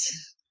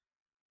tracks.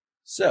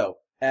 So,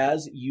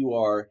 as you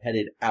are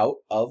headed out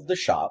of the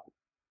shop,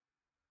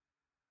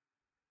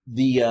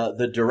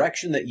 the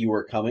direction that you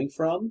were coming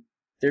from,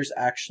 there's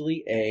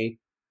actually a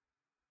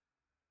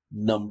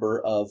number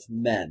of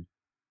men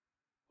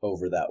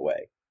over that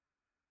way.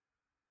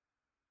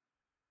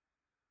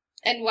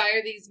 And why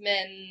are these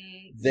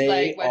men? They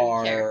like, why do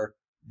you care?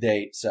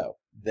 They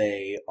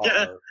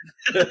are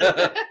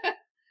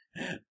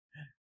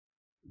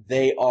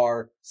they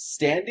are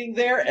standing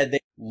there, and they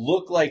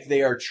look like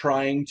they are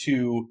trying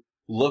to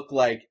look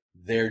like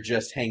they're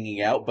just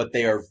hanging out, but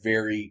they are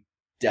very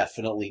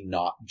definitely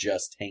not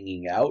just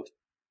hanging out.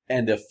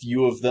 and a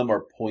few of them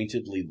are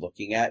pointedly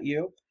looking at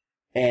you.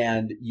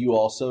 And you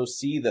also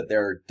see that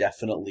there are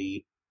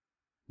definitely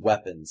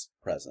weapons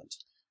present.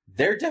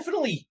 They're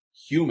definitely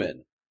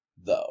human,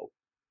 though.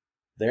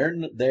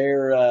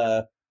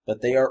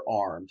 But they are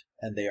armed,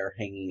 and they are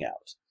hanging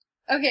out.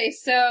 Okay,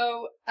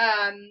 so,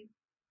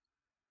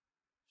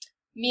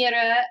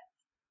 Mira,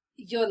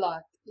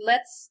 Yola,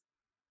 let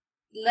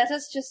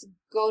us just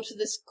go to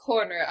this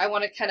corner. I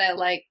want to kind of,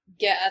 like,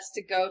 get us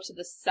to go to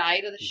the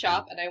side of the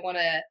shop, and I want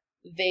to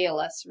veil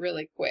us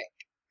really quick.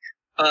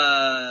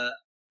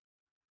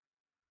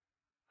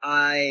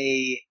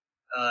 I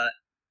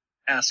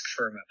ask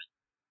for a moment.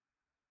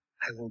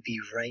 I will be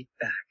right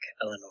back,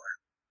 Eleanor.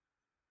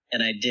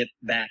 And I dip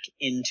back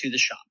into the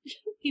shop.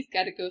 He's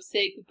got to go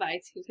say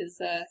goodbye to his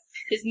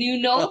new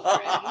gnome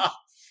friend.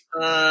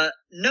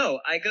 No,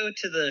 I go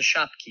to the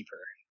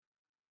shopkeeper.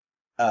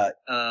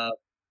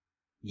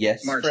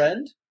 Yes, Martin.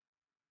 friend?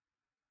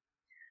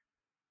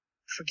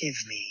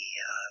 Forgive me,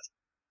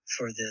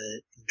 for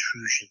the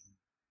intrusion.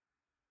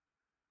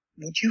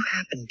 Would you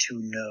happen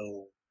to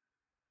know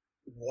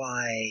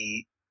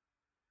why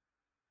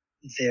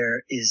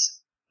there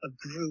is a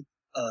group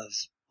of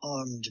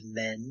armed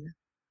men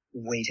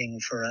waiting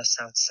for us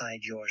outside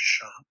your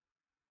shop?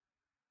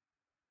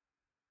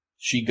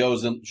 She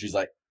goes and she's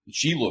like,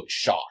 she looks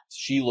shocked.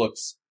 She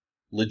looks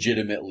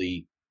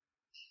legitimately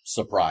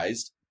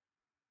surprised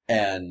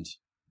and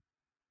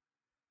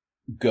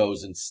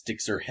goes and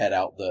sticks her head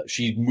out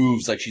she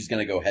moves like she's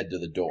gonna go head to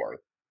the door.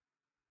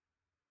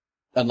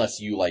 Unless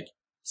you, like,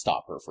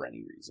 stop her for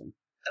any reason.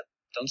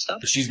 Don't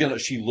stop.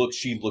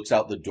 She looks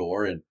out the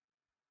door and,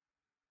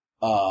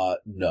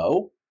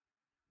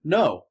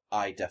 no,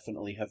 I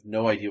definitely have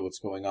no idea what's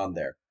going on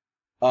there.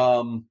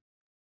 Do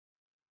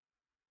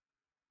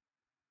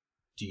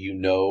you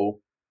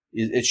know,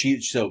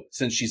 so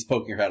since she's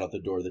poking her head out the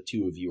door, the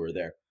two of you are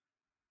there.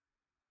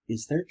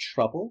 Is there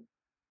trouble?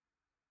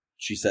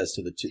 She says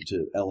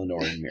to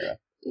Eleanor and Mira.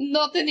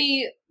 Not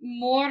any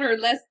more or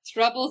less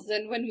troubles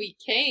than when we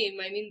came.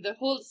 I mean, the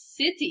whole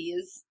city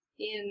is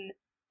in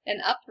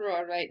an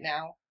uproar right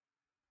now.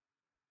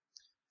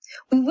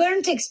 We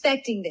weren't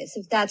expecting this,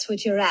 if that's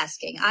what you're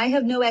asking. I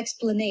have no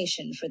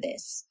explanation for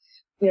this.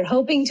 We're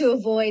hoping to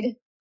avoid,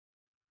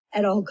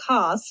 at all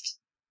cost,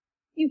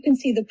 you can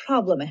see the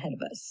problem ahead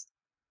of us.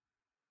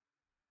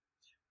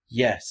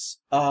 Yes.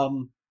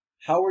 How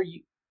are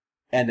you?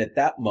 And at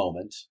that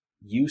moment,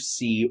 you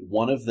see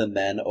one of the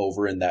men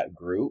over in that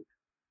group,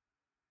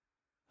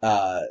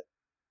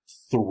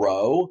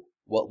 throw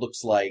what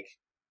looks like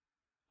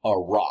a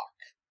rock.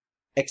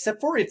 Except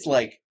for it's,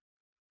 like,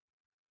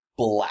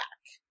 black.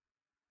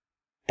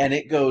 And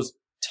it goes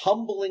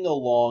tumbling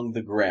along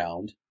the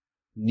ground,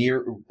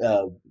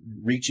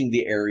 reaching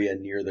the area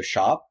near the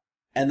shop,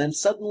 and then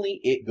suddenly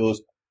it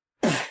goes,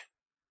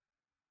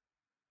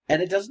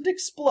 and it doesn't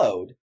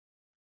explode.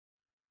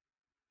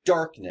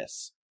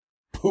 Darkness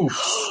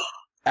poofs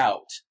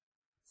out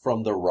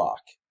from the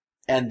rock,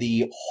 and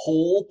the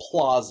whole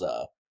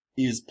plaza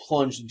is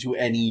plunged into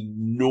an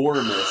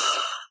enormous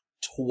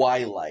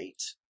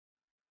twilight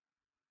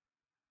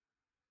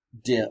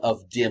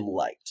of dim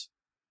light.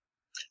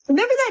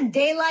 Remember that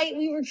daylight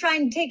we were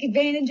trying to take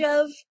advantage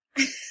of?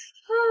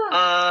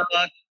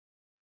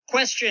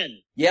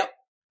 Question. Yep.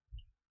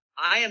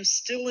 I am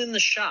still in the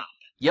shop.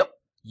 Yep.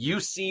 You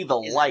see the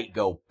light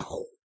go.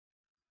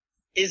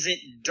 Is it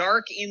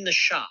dark in the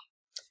shop?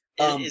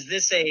 Is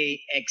this a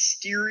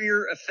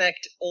exterior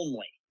effect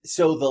only?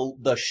 So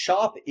the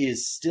shop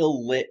is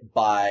still lit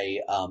by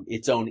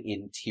its own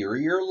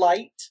interior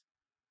light.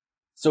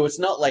 So it's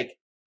not like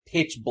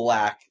pitch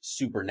black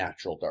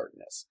supernatural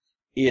darkness.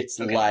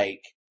 It's okay.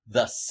 Like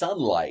the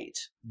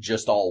sunlight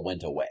just all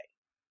went away.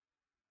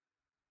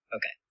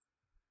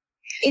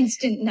 Okay.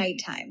 Instant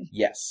nighttime.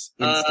 Yes.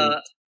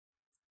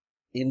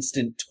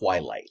 Instant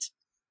twilight.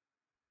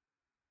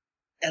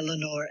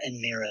 Eleanor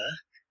and Mira,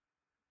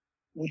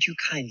 would you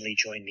kindly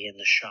join me in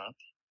the shop?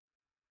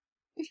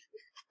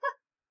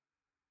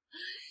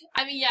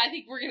 I mean, yeah, I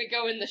think we're gonna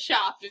go in the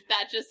shop if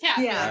that just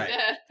happened.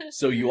 Yeah. Right.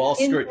 So you all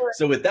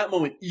so at that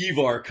moment,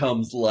 Ivar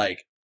comes,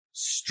 like,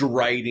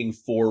 striding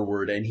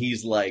forward, and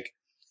he's, like,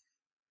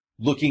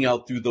 looking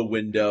out through the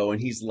window, and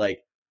he's,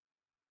 like,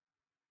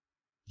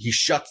 he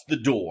shuts the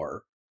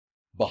door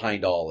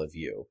behind all of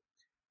you,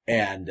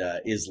 and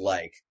is,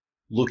 like,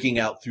 looking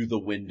out through the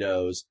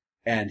windows,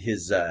 and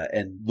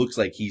and looks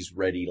like he's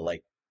ready to,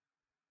 like,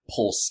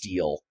 pull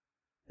steel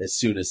as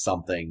soon as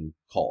something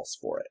calls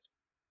for it.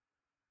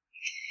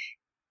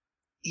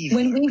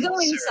 When we go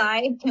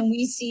inside, can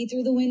we see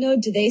through the window?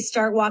 Do they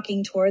start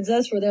walking towards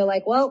us where they're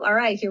like, well, all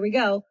right, here we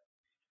go?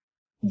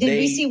 Did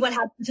we see what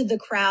happened to the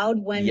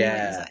crowd when we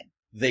went inside?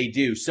 They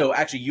do. So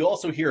actually, you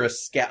also hear a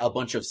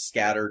bunch of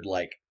scattered,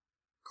 like,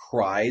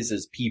 cries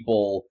as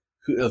people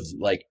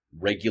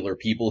regular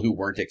people who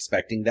weren't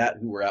expecting that,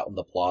 who were out in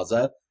the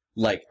plaza,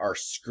 like, are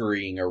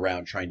scurrying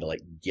around trying to,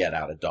 like, get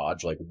out of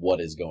Dodge, like, what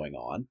is going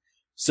on?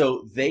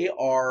 So they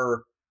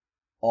are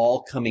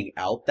all coming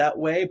out that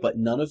way, but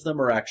none of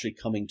them are actually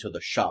coming to the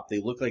shop. They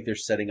look like they're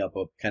setting up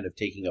kind of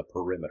taking a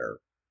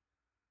perimeter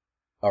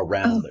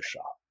around the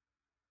shop.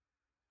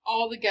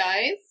 All the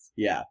guys?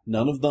 Yeah,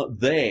 none of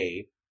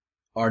they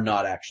are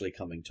not actually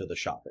coming to the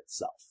shop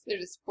itself. They're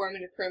just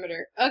forming a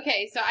perimeter.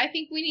 Okay, so I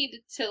think we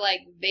need to,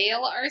 like,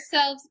 veil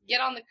ourselves, get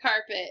on the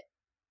carpet,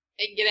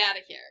 and get out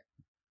of here.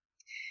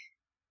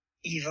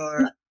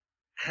 Ivar,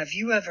 have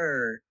you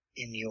ever,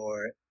 in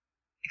your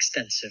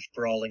extensive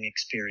brawling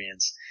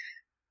experience,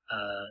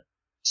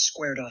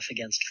 squared off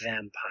against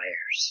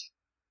vampires?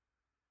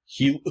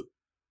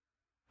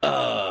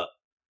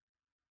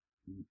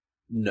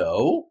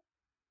 No.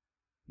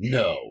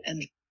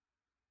 And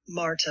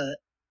Marta,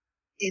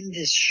 in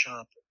this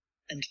shop,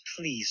 and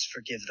please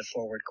forgive the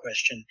forward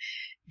question,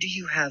 do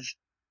you have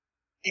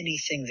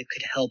anything that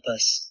could help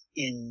us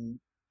in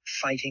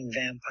fighting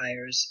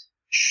vampires,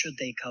 should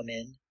they come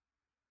in?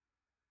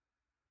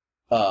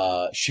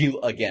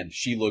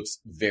 She looks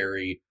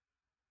very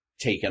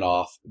taken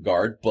off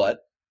guard, but,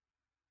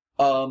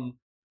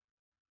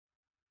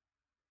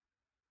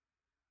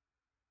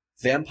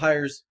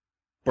 vampires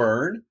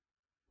burn,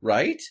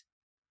 right?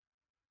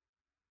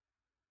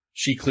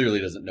 She clearly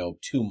doesn't know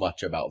too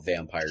much about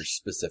vampires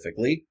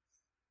specifically.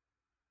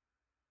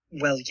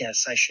 Well,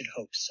 yes, I should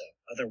hope so.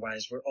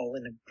 Otherwise, we're all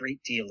in a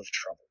great deal of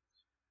trouble.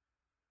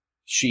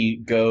 She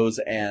goes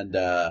and,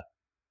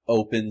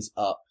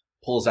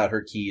 pulls out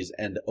her keys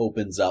and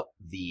opens up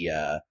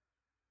the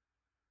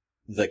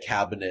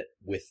cabinet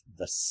with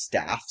the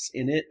staffs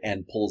in it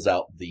and pulls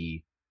out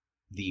the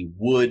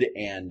wood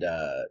and,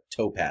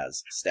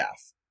 topaz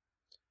staff.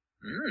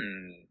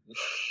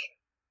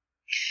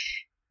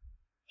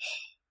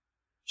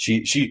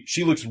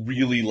 She looks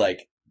really,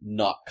 like,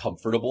 not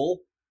comfortable,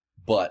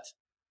 but,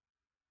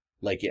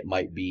 like, it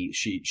might be,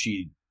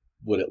 she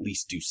would at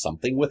least do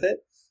something with it.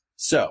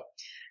 So,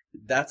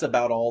 that's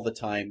about all the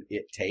time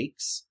it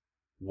takes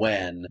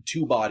when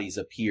two bodies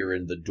appear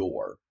in the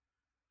door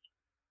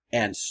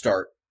and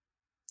start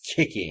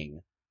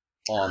kicking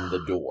on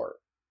the door.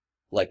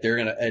 Like,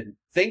 and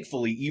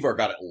thankfully, Ivar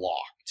got it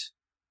locked.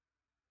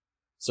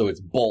 So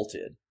it's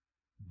bolted.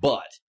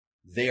 But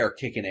they are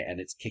kicking it, and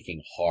it's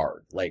kicking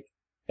hard. Like,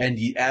 and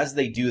as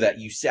they do that,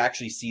 you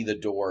actually see the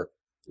door,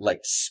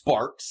 like,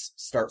 sparks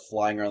start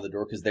flying around the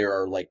door, because there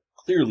are, like,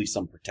 clearly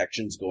some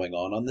protections going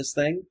on this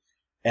thing,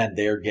 and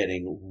they're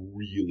getting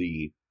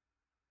really,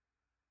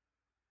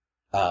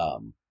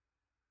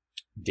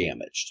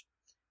 damaged.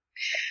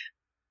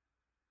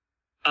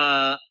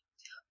 I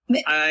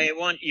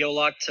want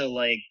Yolok to,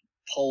 like,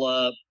 pull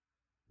up,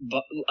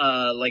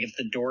 like, if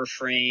the door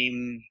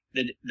frame,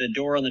 the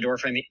door on the door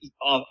frame,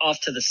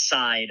 off to the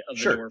side of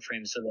the door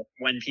frame, so that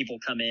when people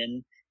come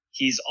in,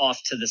 he's off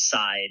to the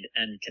side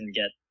and can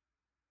get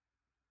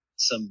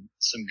some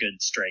good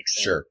strikes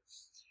in. Sure.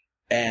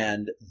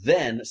 And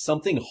then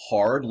something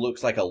hard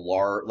looks like a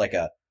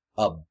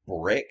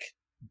brick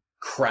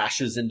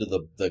crashes into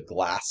the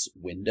glass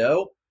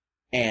window,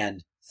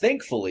 and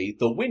thankfully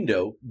the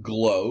window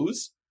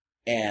glows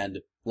and,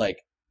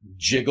 like,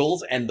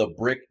 jiggles and the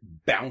brick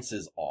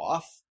bounces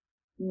off.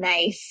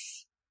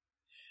 Nice.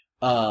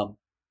 And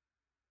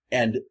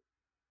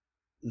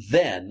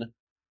then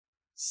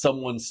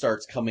someone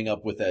starts coming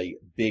up with a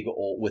big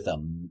old,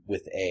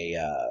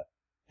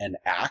 an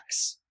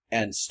axe,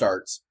 and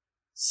starts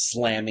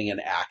slamming an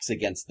axe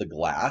against the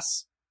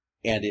glass,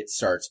 and it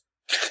starts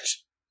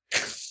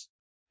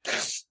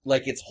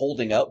like it's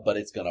holding up, but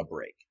it's gonna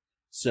break.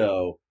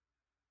 So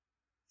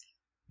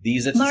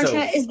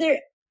Marta, is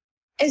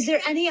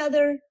there any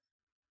other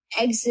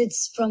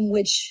exits from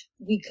which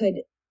we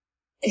could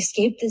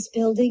escape this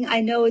building?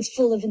 I know it's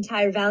full of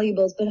entire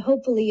valuables, but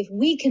hopefully if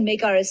we can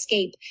make our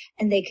escape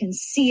and they can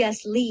see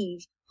us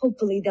leave,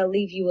 hopefully they'll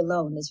leave you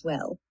alone as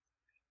well.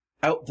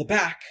 Out the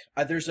back,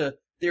 there's a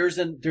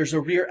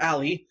rear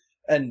alley,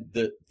 and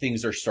the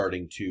things are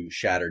starting to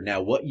shatter.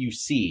 Now, what you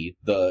see,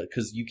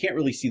 because you can't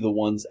really see the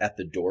ones at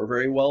the door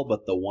very well,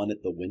 but the one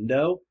at the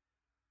window,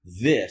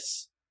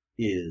 this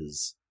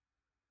is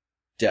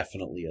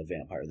definitely a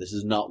vampire. This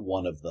is not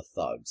one of the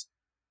thugs.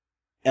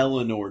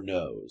 Eleanor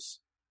knows.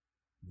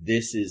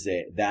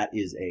 That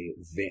is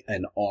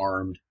an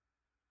armed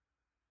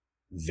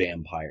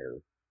vampire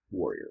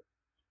warrior.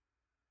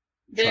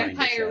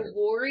 Vampire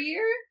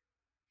warrior?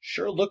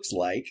 Sure looks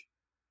like.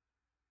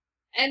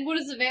 And what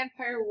is a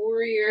vampire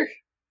warrior?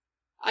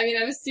 I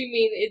mean, I'm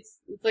assuming it's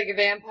like a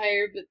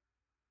vampire, but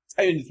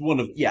I mean, it's one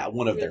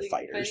of their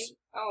fighters. Fighting?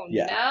 Oh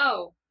yeah.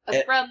 No!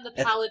 From the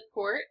Pallid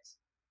Court?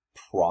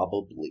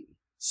 Probably.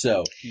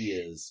 So he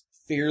is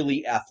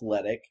fairly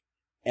athletic,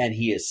 and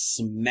he is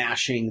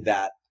smashing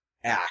that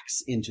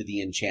axe into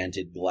the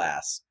enchanted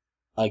glass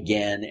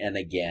again and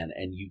again,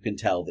 and you can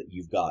tell that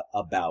you've got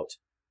about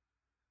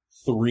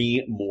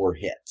 3 more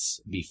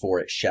hits before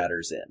it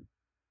shatters in.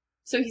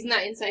 So he's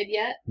not inside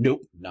yet?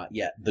 Nope, not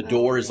yet. The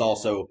door is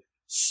also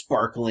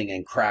sparkling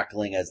and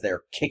crackling as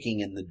they're kicking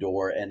in the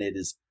door, and it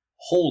is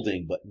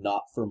holding, but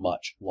not for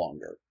much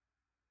longer.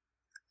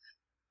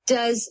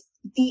 Does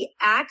the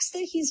axe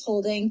that he's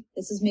holding,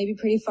 this is maybe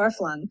pretty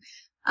far-flung,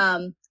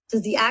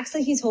 does the axe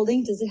that he's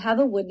holding, does it have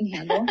a wooden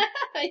handle?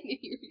 I knew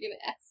you were going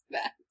to ask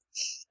that.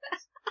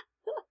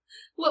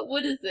 What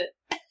wood is it?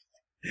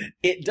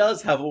 It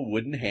does have a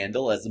wooden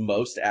handle, as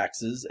most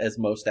axes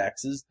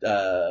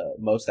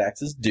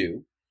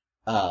do.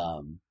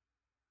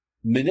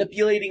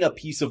 Manipulating a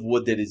piece of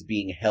wood that is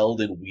being held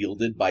and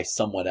wielded by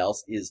someone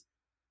else is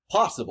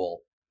possible.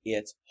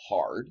 It's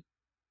hard,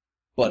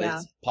 but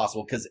it's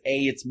possible because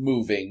A, it's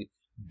moving,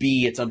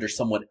 B, it's under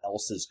someone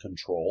else's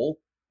control,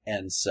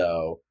 and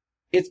so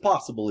it's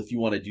possible if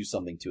you want to do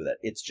something to that.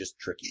 It's just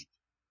tricky.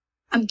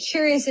 I'm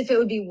curious if it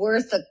would be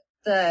worth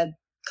the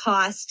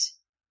cost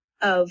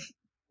of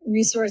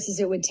resources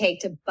it would take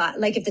to buy,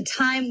 like if the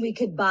time we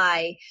could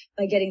buy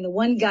by getting the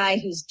one guy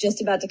who's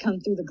just about to come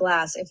through the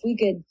glass,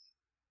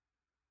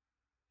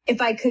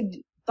 if I could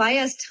buy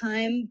us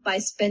time by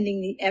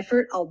spending the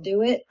effort, I'll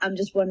do it. I'm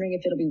just wondering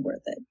if it'll be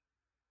worth it.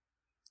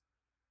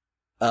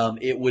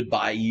 It would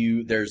buy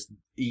you,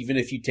 even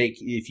if you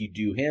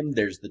do him,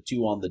 there's the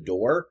 2 on the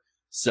door,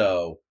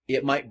 so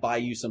it might buy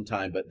you some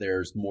time, but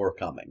there's more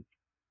coming.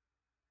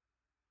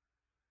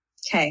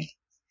 Okay.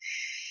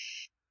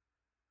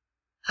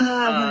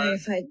 I'm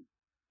wondering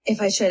if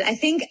I should. I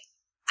think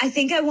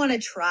I want to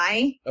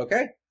try.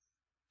 Okay.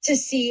 To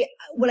see,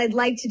 what I'd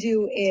like to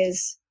do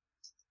is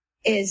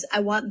I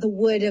want the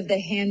wood of the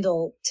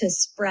handle to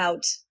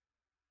sprout,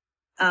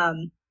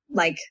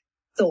 like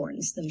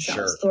thorns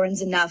themselves. Sure.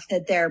 Thorns enough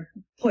that they're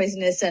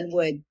poisonous and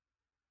would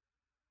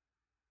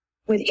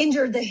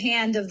injure the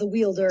hand of the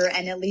wielder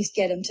and at least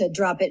get him to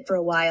drop it for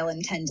a while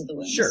and tend to the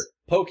wounds. Sure.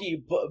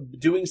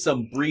 Doing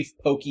some brief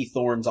pokey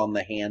thorns on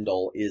the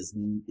handle is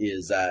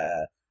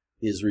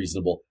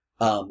reasonable.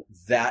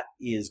 That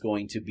is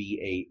going to be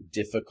a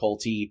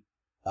difficulty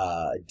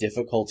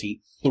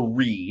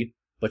 3,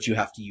 but you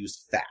have to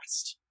use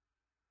fast.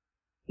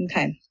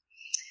 Okay.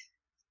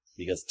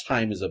 Because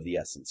time is of the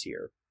essence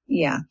here.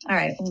 Yeah. All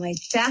right. Well, my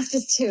fast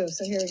is 2,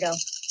 so here we go.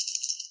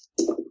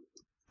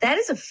 That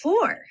is a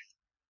 4.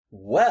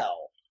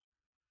 Well,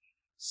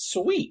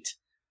 sweet.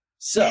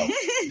 So,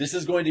 this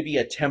is going to be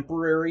a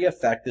temporary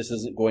effect. This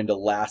isn't going to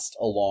last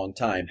a long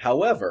time.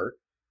 However,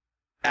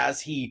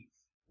 as he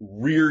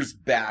rears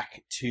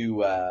back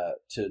to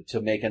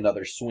make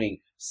another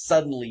swing,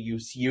 suddenly you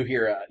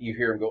hear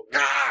him go,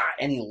 ah,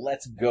 and he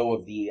lets go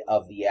of the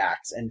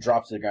axe and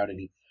drops to the ground,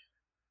 and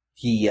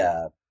he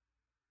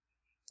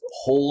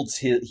holds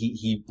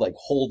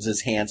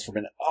his hands for a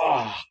minute.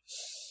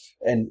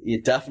 And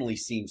it definitely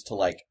seems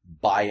to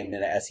buy a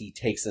minute as he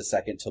takes a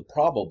second to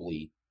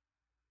probably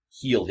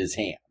heal his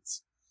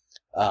hands,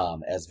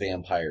 as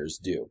vampires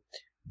do.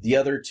 The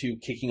other 2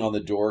 kicking on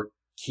the door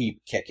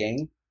keep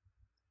kicking,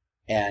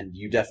 and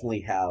you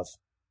definitely have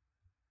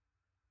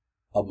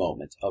a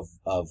moment of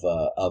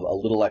a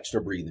little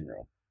extra breathing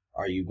room.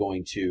 Are you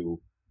going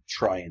to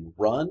try and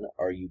run?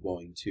 Are you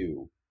going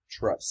to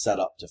set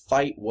up to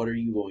fight? What are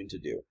you going to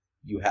do?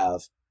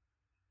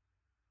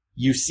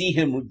 You see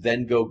him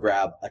then go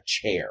grab a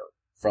chair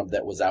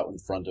that was out in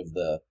front of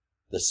the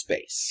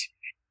space.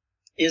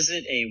 Is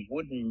it a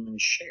wooden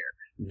chair?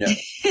 No,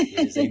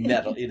 it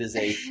is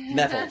a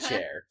metal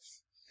chair.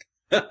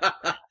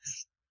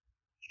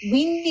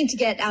 We need to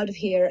get out of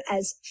here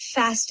as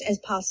fast as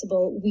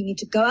possible. We need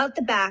to go out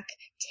the back,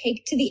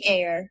 take to the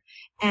air,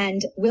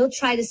 and we'll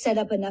try to set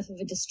up enough of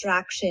a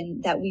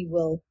distraction that we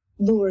will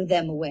lure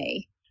them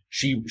away.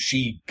 She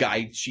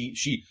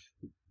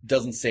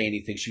doesn't say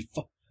anything.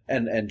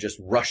 And just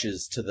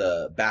rushes to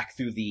the back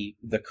through the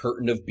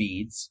curtain of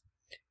beads,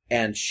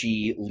 and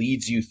she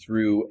leads you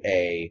through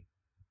a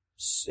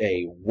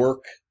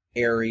work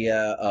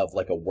area of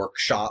a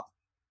workshop,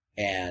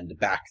 and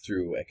back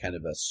through a kind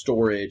of a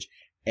storage,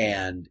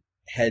 and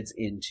heads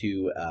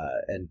into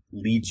and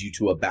leads you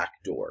to a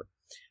back door.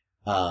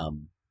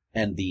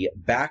 And the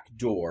back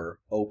door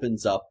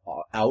opens up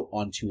out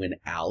onto an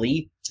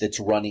alley that's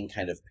running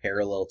kind of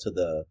parallel to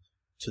the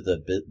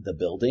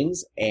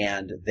buildings,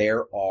 and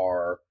there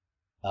are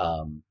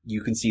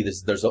you can see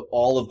this. There's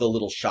all of the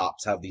little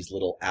shops have these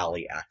little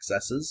alley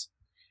accesses,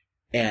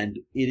 and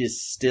it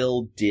is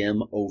still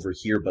dim over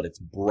here, but it's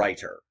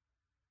brighter.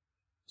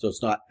 So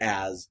it's not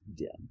as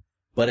dim,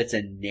 but it's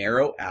a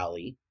narrow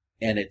alley,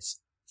 and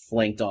it's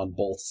flanked on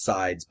both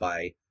sides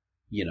by,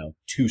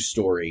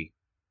 2-story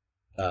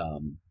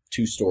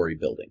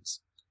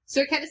buildings. So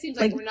it kind of seems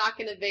like we're not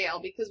going to veil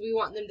because we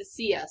want them to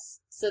see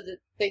us so that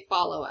they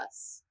follow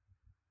us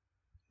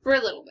for a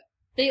little bit.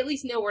 They at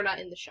least know we're not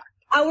in the shop.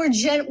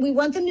 We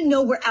want them to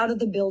know we're out of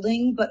the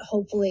building, but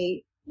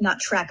hopefully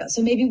not track us.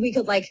 So maybe we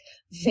could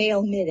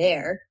veil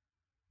midair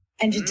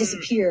and just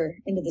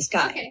disappear into the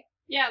sky. Okay.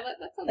 Yeah, that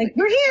sounds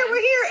we're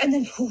here, and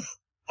then poof.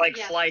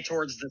 Fly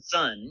towards the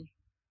sun,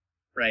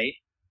 right?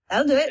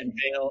 That'll do it. And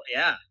veil,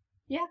 yeah.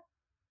 Yeah.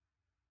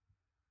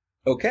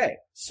 Okay,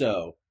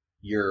 so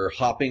you're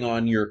hopping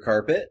on your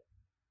carpet.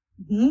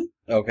 Mm-hmm.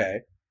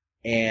 Okay,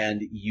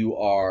 and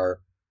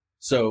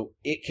so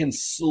it can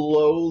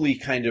slowly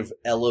kind of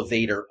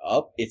elevator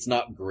up. It's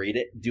not great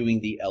at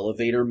doing the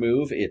elevator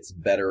move. It's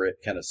better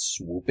at kind of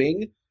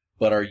swooping.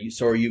 But are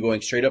you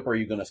going straight up, or are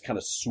you going to kind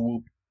of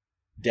swoop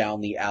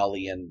down the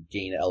alley and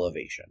gain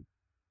elevation?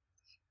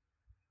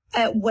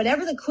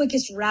 whatever the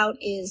quickest route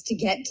is to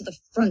get to the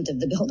front of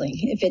the building.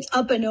 If it's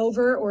up and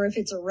over or if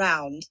it's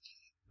around.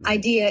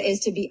 Idea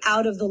is to be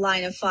out of the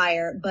line of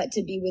fire, but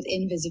to be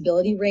within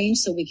visibility range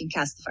so we can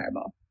cast the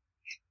fireball.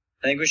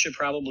 I think we should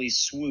probably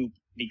swoop,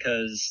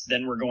 because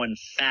then we're going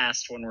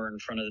fast when we're in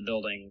front of the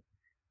building,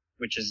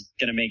 which is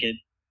going to make it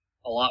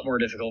a lot more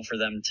difficult for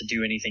them to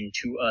do anything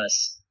to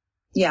us.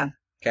 Yeah.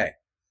 Okay.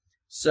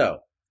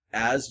 So,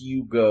 as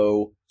you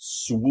go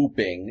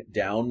swooping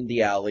down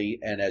the alley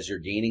and as you're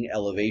gaining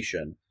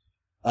elevation,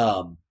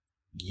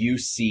 you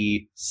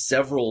see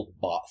several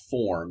bot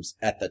forms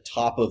at the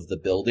top of the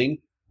building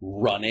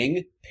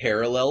running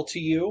parallel to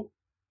you.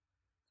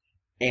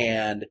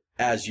 And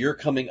as you're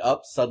coming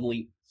up,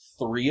 suddenly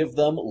 3 of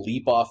them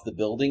leap off the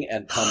building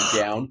and come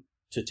down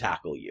to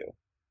tackle you.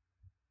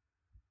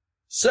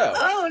 So,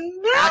 Oh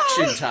no!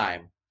 action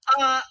time.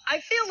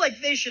 I feel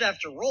like they should have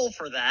to roll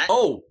for that.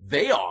 Oh,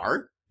 they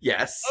are.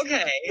 Yes.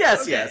 Okay.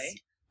 Yes, okay. yes.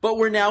 But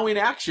we're now in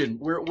action.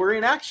 We're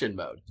in action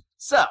mode.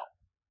 So.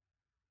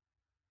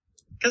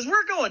 Because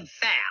we're going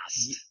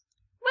fast.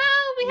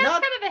 Well, we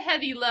have kind of a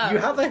heavy load. You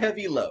have a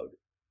heavy load.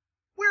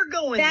 We're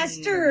going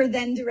faster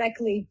than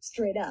directly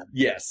straight up.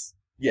 Yes.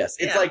 Yes.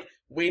 It's like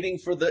waiting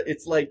for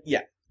it's like,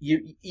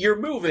 you're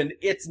moving.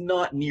 It's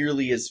not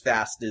nearly as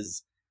fast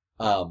as,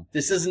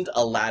 this isn't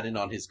Aladdin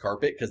on his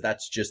carpet, because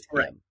that's just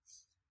him.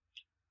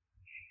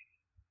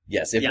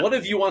 Yes, if one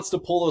of you wants to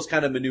pull those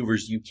kind of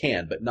maneuvers, you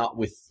can, but not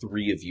with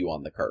 3 of you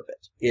on the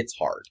carpet. It's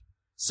hard.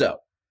 So,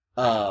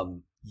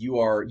 you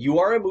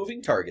are a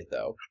moving target,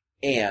 though.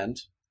 And,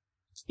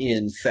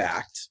 in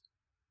fact,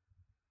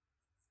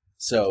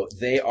 so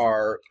they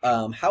are,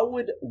 how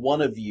would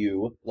one of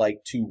you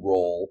like to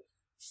roll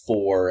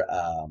for,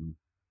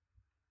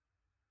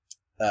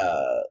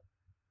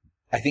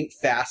 I think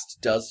fast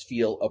does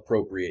feel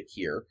appropriate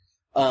here.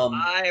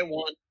 I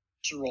want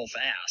to roll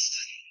fast.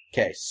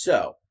 Okay,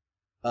 so,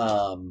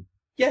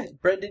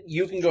 Brendan,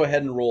 you can go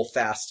ahead and roll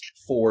fast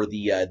for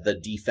the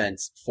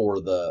defense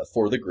for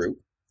the group.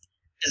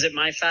 Is it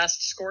my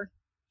fast score?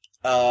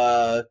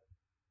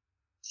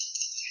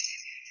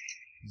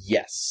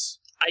 Yes.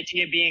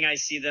 Idea being, I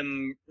see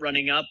them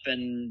running up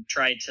and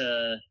try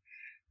to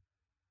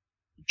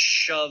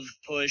shove,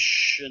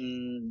 push,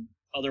 and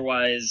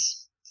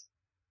otherwise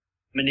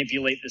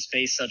manipulate the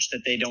space such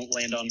that they don't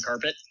land on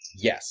carpet?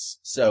 Yes.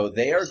 So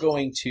they are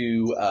going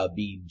to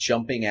be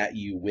jumping at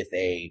you with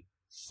a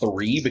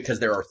 3, because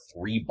there are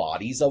 3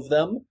 bodies of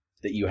them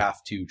that you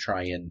have to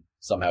try and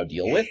somehow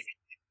deal with.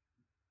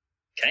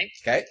 Okay.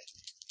 Okay.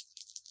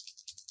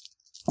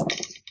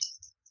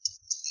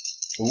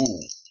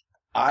 Ooh.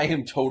 I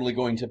am totally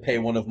going to pay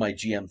one of my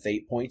GM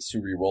fate points to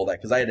re-roll that,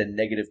 because I had a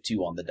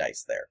 -2 on the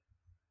dice there.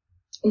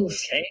 Oof.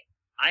 Okay.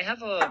 I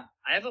have a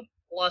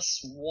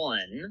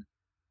 +1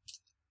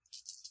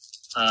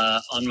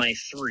 on my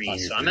 3,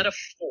 so I'm at a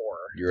 4.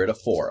 You're at a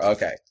 4.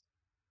 Okay.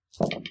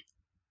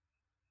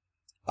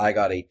 I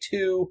got a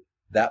 2.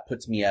 That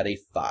puts me at a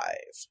 5.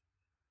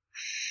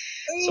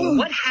 So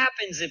what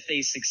happens if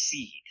they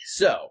succeed?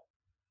 So,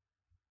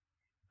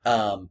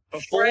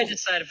 before I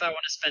decide if I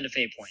want to spend a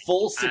fate point.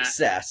 Full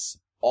success.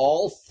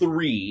 All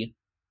 3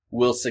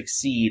 will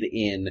succeed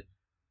in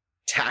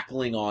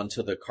tackling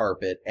onto the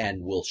carpet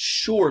and will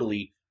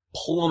surely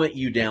plummet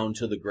you down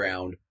to the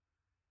ground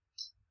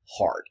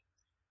hard.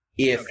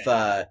 If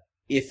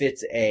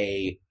it's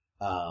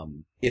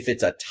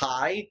a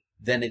tie,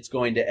 then it's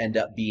going to end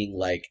up being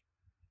like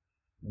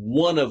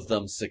one of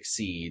them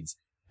succeeds,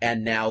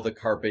 and now the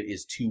carpet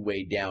is too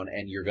weighed down,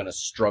 and you're going to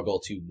struggle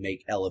to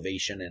make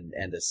elevation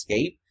and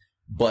escape.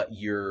 But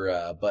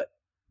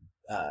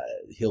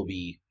he'll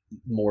be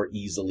more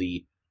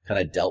easily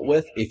kind of dealt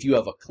with. If you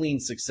have a clean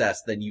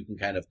success, then you can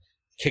kind of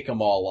kick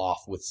them all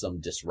off with some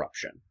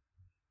disruption.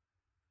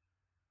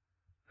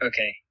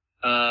 Okay.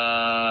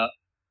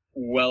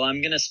 Well,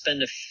 I'm going to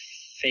spend a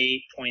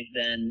fate point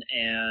then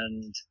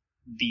and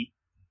beat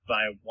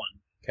by 1.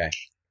 Okay.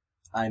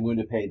 I'm going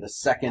to pay the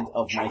second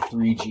of my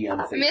 3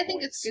 GM fate I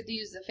think points. it's good to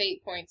use the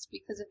fate points,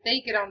 because if they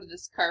get onto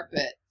this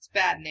carpet, it's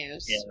bad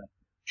news.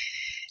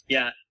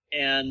 Yeah.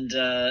 And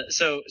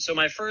so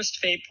my first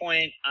fate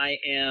point, I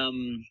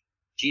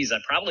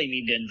probably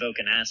need to invoke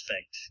an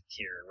aspect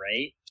here,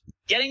 right?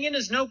 Getting in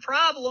is no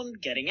problem.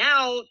 Getting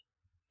out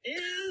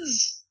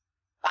is...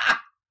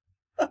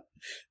 That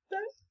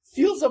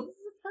feels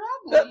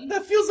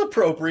that feels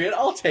appropriate.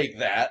 I'll take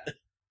that.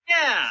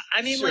 Yeah,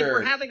 I mean, Sure. like,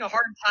 we're having a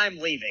hard time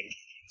leaving.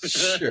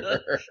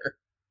 Sure.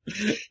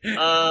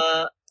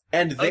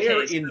 And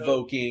they're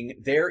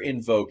invoking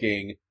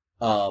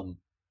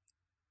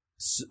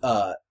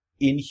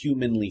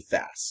inhumanly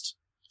fast.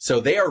 So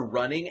they are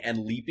running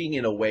and leaping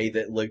in a way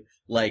that look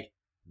like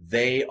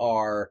they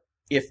are,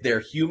 if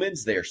they're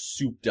humans, they're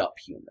souped up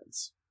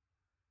humans.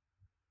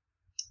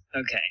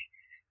 Okay.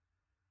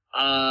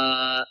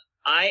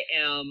 I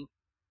am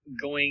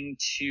going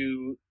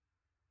to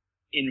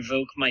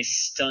invoke my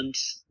stunt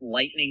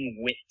Lightning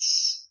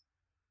Wits,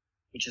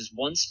 which is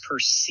once per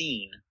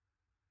scene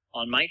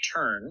on my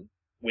turn,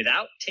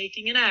 without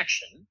taking an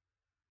action,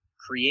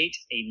 create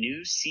a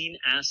new scene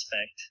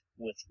aspect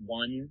with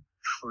one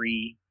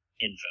free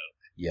invoke.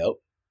 Yep.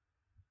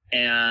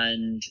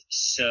 And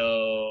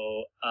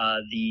so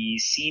the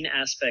scene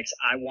aspect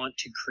I want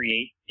to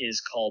create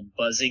is called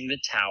Buzzing the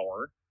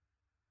Tower.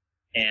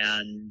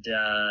 And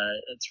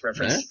it's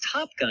reference to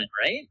Top Gun,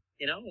 right?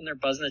 You know, when they're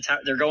buzzing the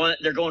tower,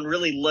 they're going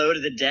really low to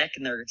the deck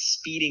and they're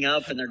speeding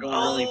up and they're going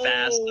really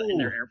fast in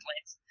their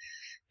airplanes.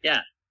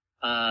 Yeah.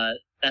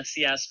 That's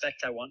the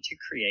aspect I want to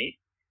create.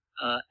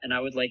 And I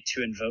would like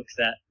to invoke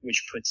that,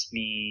 which puts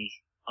me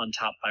on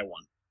top by 1.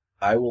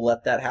 I will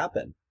let that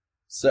happen.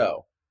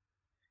 So,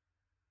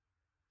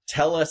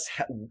 tell us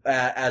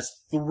as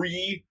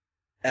three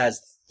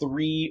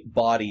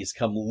bodies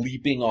come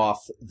leaping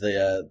off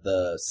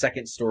the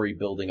second story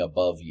building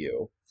above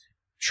you,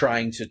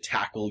 trying to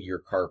tackle your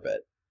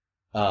carpet.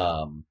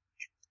 Tell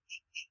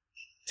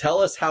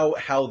us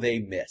how they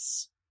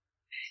miss.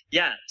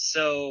 Yeah,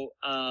 so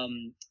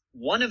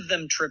one of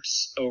them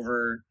trips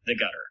over the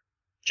gutter.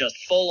 Just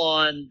full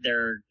on,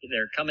 they're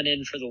coming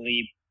in for the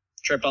leap,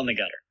 trip on the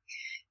gutter.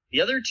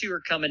 The other 2 are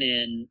coming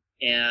in,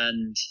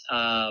 and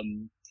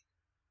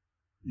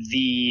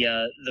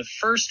the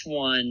first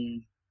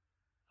one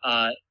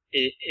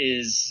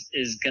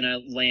is gonna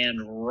land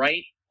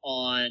right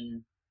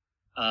on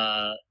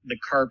the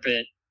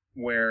carpet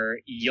where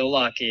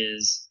Yolok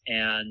is,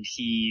 and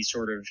he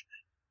sort of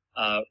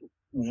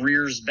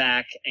rears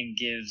back and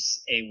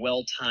gives a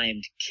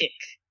well-timed kick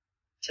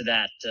to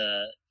that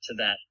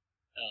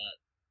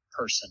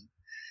person.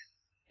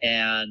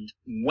 And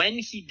when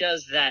he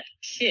does that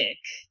kick,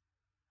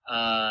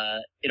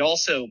 it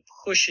also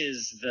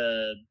pushes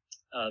the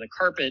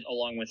carpet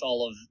along with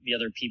all of the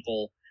other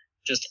people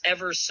just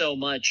ever so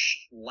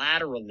much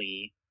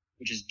laterally,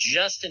 which is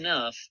just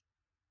enough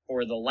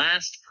for the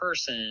last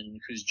person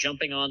who's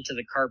jumping onto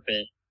the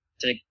carpet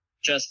to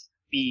just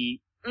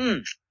be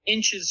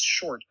inches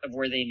short of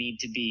where they need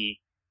to be.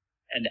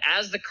 And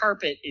as the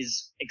carpet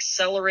is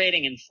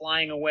accelerating and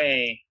flying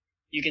away,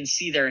 you can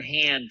see their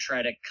hand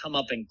try to come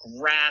up and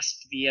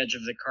grasp the edge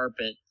of the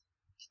carpet,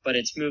 but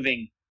it's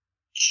moving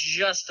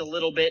just a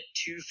little bit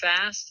too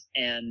fast,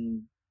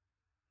 and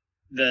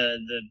the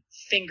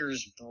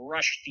fingers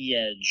brush the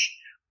edge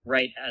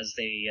right as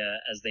they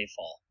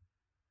fall.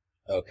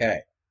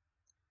 Okay.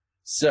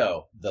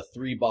 So, the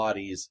 3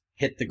 bodies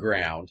hit the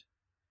ground,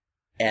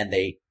 and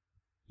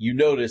you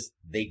notice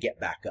they get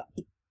back up.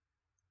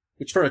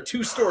 Which for a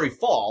 2-story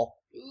fall,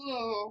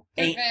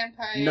 ain't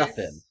vampires.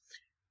 Nothing.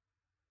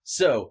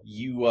 So,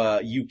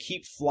 you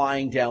keep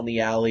flying down the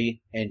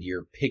alley, and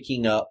you're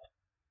picking up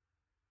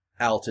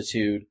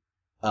altitude,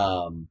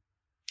 and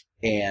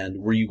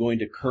were you going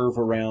to curve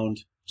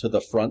around to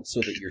the front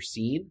so that you're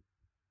seen?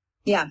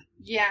 Yeah.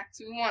 Yeah, because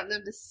we want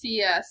them to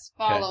see us,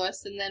 follow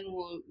us, and then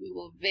we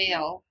will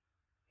veil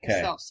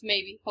ourselves,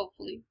 maybe,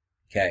 hopefully.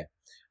 Okay.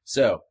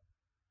 So,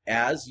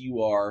 as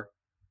you are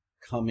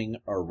coming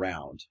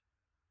around,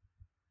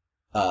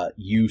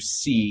 you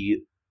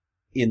see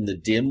in the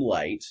dim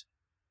light,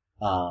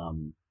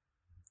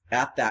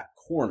 at that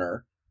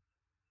corner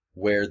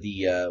where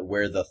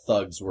the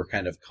thugs were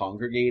kind of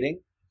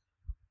congregating,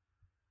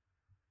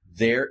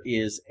 there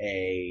is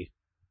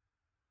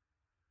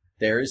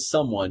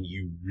someone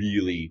you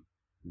really,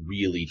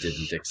 really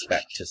didn't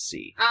expect to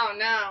see. Oh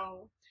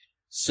no.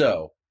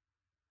 So,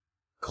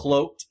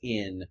 cloaked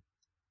in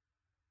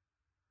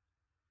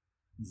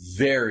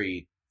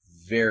very,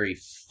 very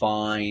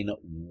fine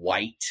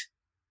white,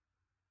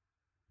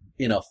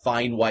 in a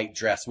fine white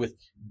dress with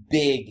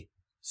big,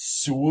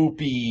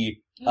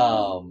 swoopy,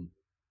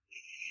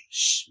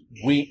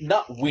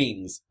 not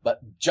wings, but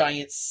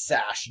giant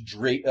sash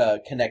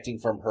connecting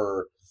from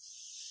her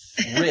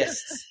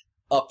wrists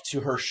up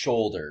to her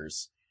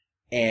shoulders.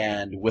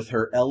 And with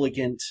her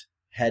elegant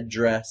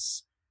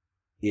headdress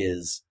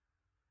is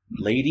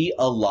Lady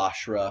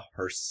Alashra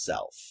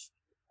herself.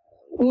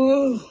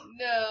 Ooh.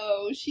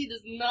 No, she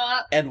does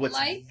not. And what's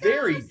like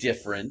very us.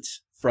 different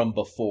from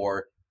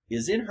before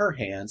is in her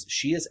hands,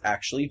 she is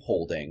actually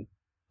holding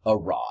a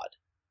rod.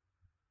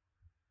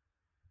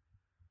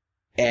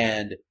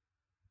 And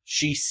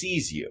she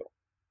sees you.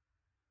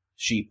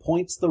 She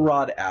points the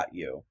rod at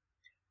you,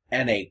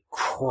 and a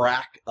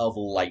crack of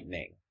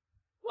lightning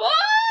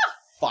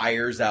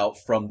fires out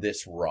from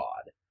this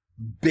rod.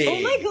 Big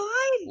Oh my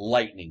god!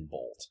 lightning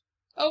bolt.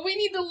 Oh, we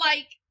need to, turn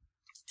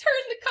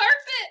the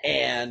carpet!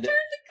 And Turn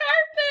the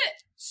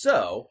carpet!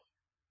 so,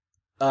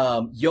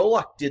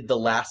 Yolok did the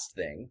last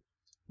thing.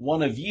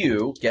 One of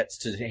you gets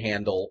to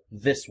handle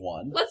this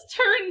one. Let's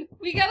turn.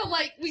 We gotta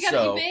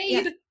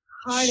evade. Yeah.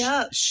 Hard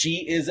up.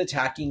 She is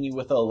attacking you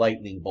with a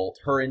lightning bolt.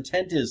 Her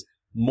intent is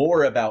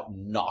more about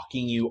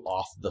knocking you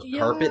off the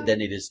carpet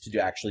than it is to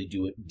actually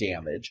do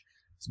damage.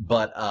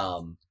 But,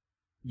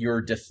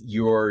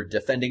 you're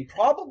defending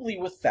probably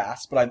with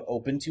fast, but I'm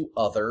open to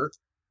other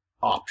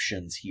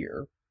options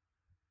here.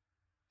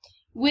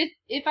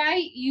 If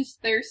I use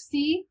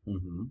thirsty,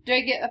 do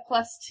I get a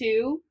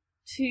 +2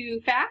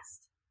 to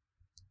fast?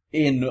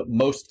 In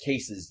most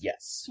cases,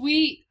 yes.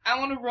 Sweet. I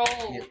want to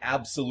roll. It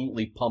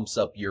absolutely pumps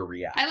up your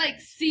reaction. I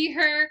see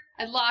her.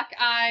 I lock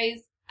eyes.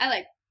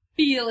 I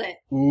feel it.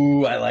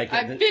 Ooh, I like it.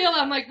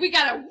 I'm like, we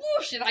gotta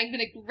whoosh, and I'm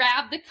gonna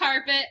grab the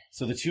carpet.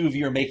 So the two of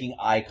you are making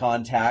eye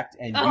contact,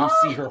 and you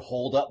see her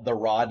hold up the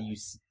rod.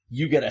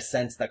 You get a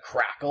sense the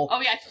crackle.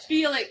 Oh yeah, I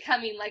feel it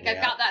coming. I've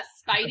got that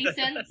spidey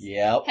sense.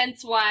 Yep.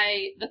 Hence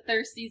why the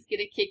Thirsty's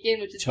gonna kick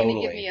in, which is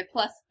gonna give me a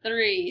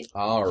 +3.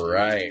 All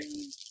right.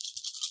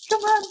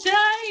 Come on,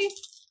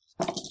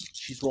 dice!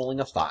 She's rolling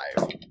a 5.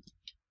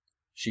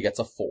 She gets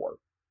a 4.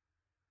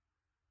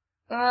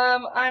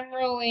 I'm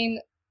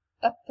rolling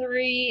a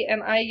 3,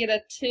 and I get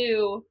a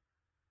 2.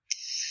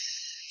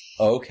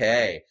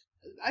 Okay.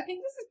 I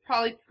think this is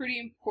probably pretty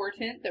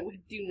important that we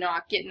do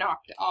not get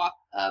knocked off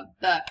of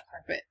the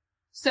carpet.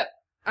 So,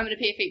 I'm gonna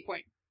pay a fate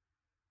point.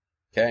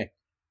 Okay.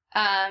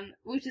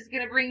 Which is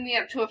gonna bring me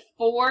up to a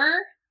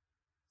 4,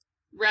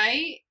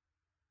 right?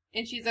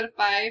 And she's at a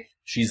 5.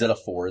 She's at a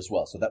 4 as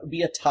well. So that would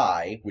be a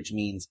tie, which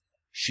means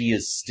she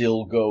is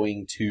still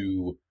going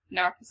to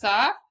knock us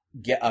off.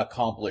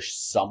 Accomplish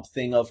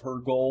something of her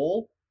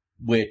goal,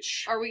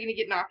 which... Are we going to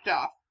get knocked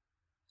off?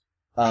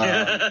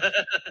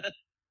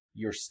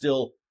 You're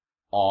still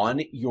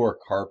on your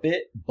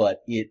carpet, but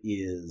it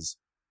is...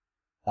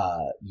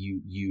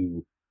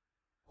 You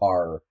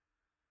are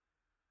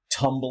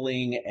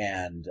tumbling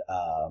and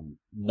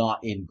not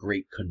in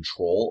great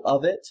control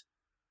of it.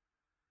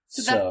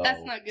 So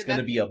that's not good. It's going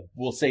to be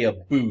we'll say a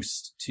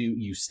boost to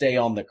you stay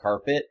on the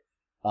carpet.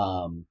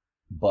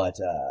 But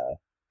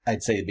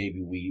I'd say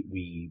maybe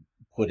we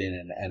put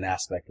in an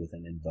aspect with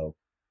an invoke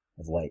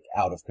of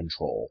out of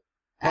control.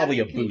 Probably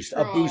a boost.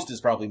 A boost is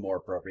probably more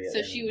appropriate.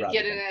 So she would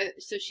get a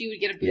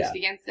boost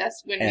against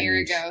us when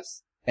Mira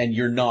goes. And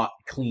you're not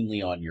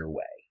cleanly on your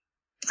way.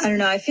 I don't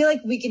know. I feel like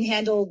we can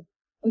handle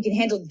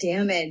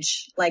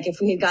damage. Like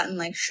if we had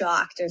gotten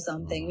shocked or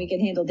something, we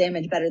can handle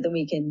damage better than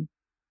we can.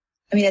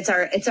 I mean, it's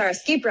our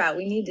escape route.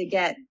 We need to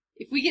get...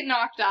 If we get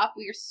knocked off,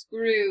 we're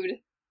screwed.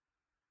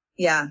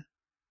 Yeah.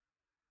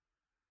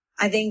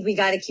 I think we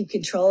gotta keep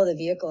control of the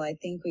vehicle. I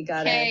think we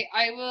gotta... Okay,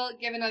 I will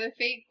give another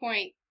fate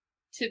point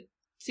to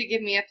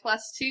give me a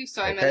 +2,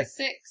 so I'm at a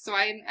 6, so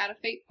I'm out of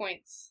fate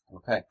points.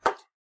 Okay.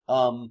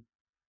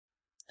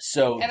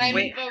 So... And I'm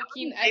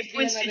invoking... How many fate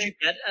points did you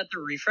get at the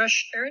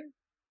refresh, Erin?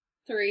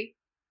 3.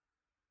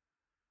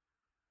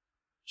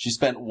 She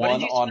spent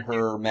 1 on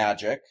her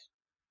magic.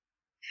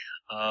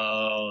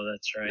 Oh,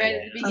 that's right. Right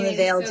at the beginning, on the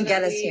veil to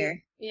get us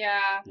here.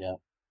 Yeah. Yeah.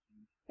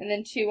 And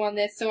then 2 on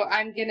this, so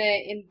I'm gonna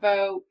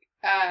invoke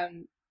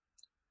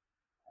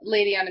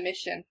Lady on a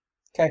Mission.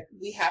 Okay.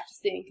 We have to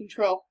stay in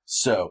control.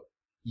 So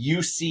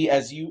you see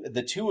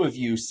the two of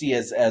you see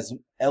as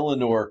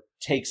Eleanor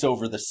takes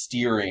over the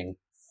steering,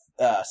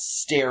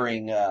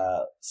 staring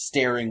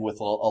with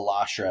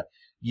Elasha,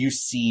 you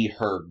see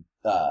her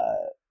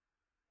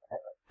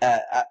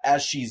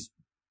as she's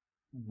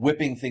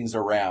whipping things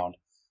around,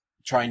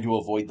 trying to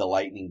avoid the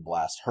lightning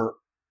blast. Her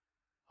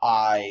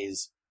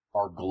eyes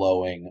are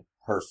glowing.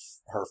 Her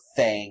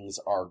fangs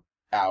are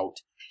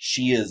out.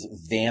 She is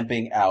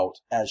vamping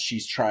out as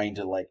she's trying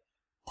to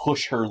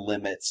push her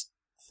limits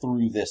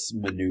through this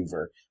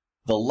maneuver.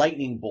 The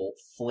lightning bolt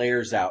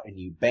flares out and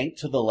you bank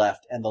to the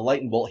left, and the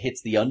lightning bolt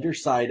hits the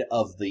underside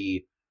of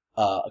the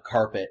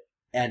carpet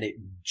and it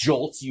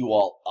jolts you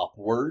all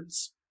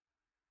upwards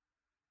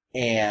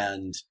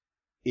and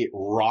it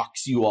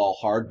rocks you all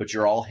hard, but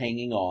you're all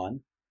hanging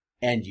on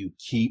and you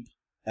keep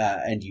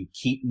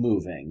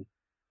moving,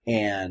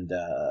 and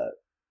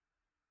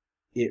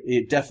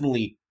it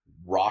definitely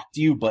rocked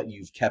you, but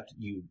you've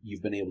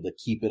been able to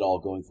keep it all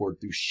going forward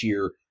through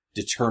sheer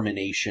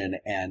determination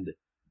and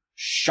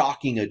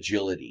shocking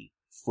agility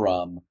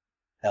from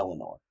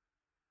Eleanor,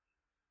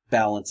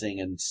 balancing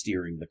and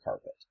steering the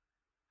carpet.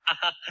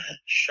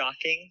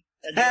 Shocking.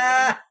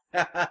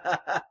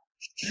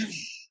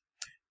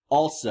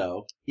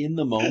 Also, in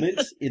the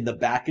moment, in the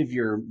back of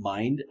your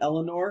mind,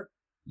 Eleanor,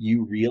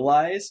 you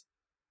realize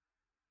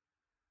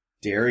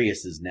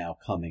Darius is now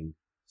coming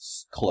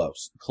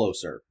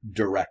closer,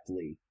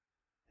 directly,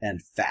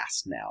 and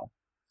fast now.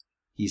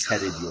 He's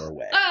headed your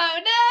way. Oh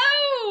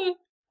no!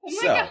 I'm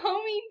So, like a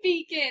homing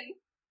beacon.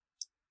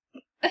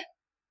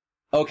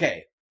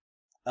 Okay.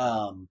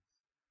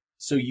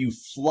 So you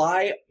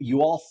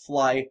all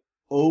fly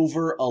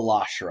over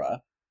Elashra.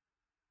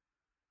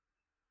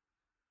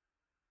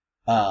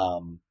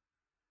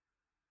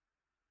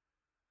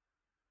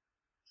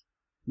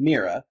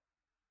 Mira,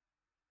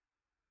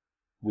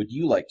 would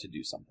you like to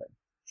do something?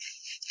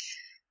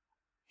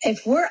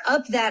 If we're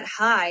up that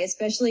high,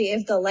 especially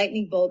if the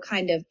lightning bolt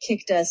kind of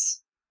kicked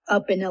us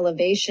up in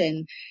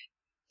elevation,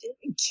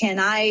 can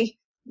I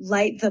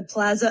light the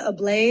plaza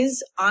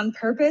ablaze on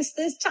purpose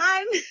this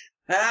time?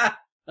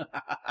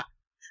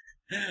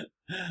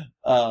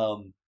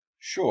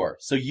 Sure.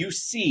 So you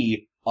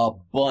see a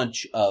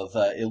bunch of,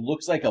 it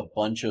looks like a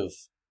bunch of,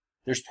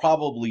 there's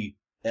probably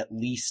at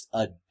least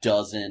a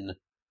dozen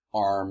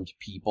armed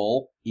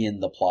people in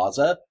the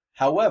plaza.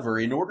 However,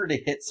 in order to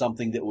hit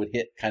something that would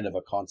hit kind of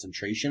a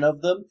concentration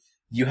of them,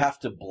 You have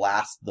to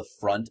blast the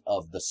front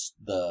of the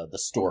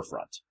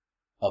storefront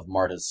of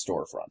Marta's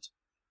storefront,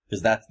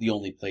 because that's the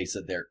only place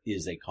that there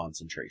is a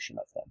concentration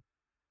of them.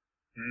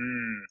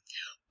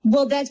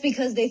 Well, that's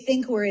because they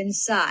think we're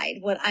inside.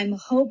 What I'm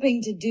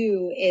hoping to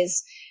do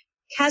is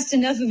cast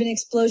enough of an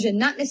explosion,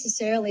 not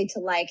necessarily to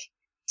like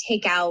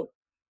take out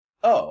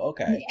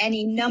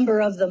any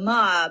number of the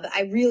mob.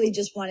 I really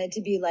just wanted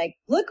to be like,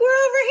 look, we're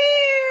over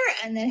here,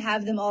 and then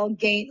have them all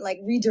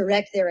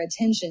redirect their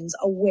attentions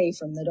away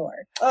from the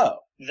door. Oh,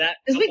 that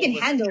because we can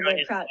handle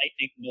the crowd.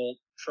 Lightning bolt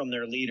from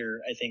their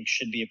leader, I think,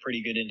 should be a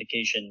pretty good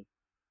indication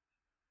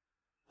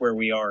where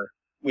we are,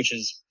 which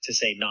is to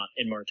say, not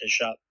in Marta's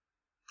shop.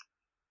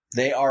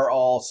 They are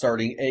all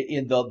starting.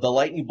 In the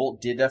lightning bolt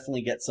did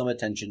definitely get some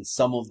attention.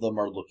 Some of them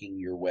are looking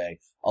your way.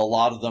 A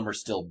lot of them are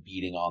still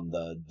beating on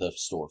the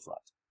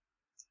storefront.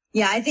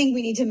 Yeah, I think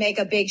we need to make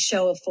a big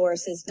show of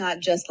force. It's not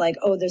just like,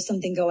 oh, there's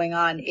something going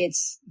on.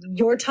 It's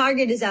your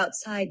target is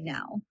outside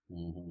now.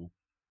 Mm-hmm.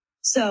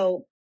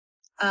 So,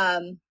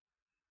 I'm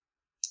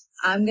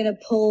gonna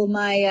pull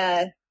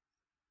my.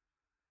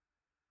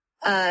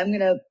 I'm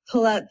gonna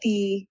pull out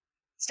the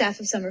Staff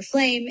of Summer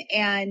Flame,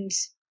 and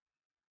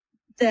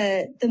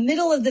the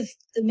middle of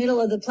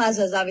the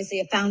plaza is obviously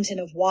a fountain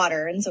of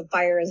water, and so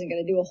fire isn't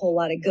going to do a whole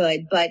lot of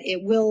good, but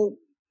it will,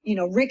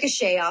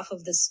 ricochet off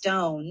of the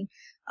stone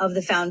of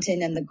the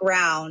fountain and the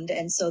ground,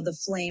 and so the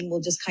flame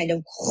will just kind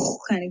of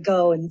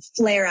go and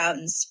flare out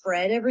and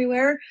spread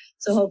everywhere.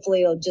 So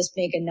hopefully it'll just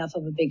make enough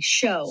of a big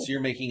show. So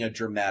you're making a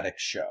dramatic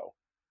show.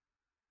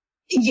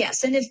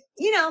 Yes, and if,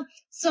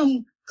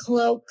 some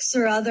cloaks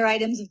or other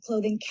items of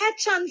clothing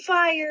catch on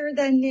fire,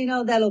 then,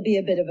 that'll be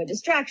a bit of a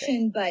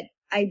distraction, but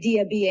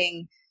idea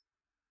being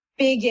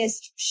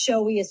biggest,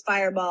 showiest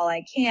fireball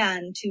I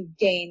can to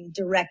gain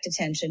direct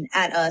attention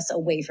at us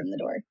away from the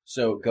door.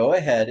 So go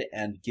ahead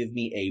and give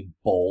me a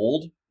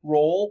bold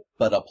roll,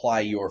 but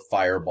apply your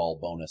fireball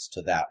bonus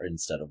to that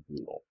instead of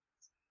brutal.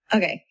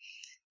 Okay.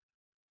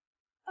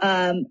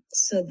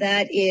 So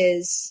that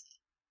is...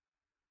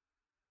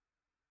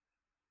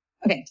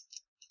 Okay.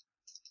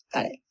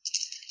 Got it.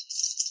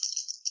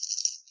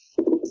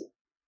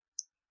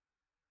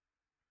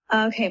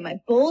 Okay, my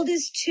bold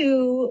is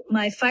 2.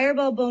 My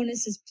fireball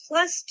bonus is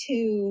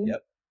 +2.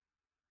 Yep.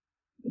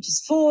 Which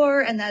is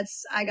 4, and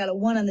I got a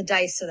 1 on the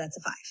dice, so that's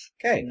a 5.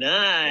 Okay.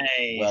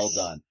 Nice. Well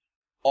done.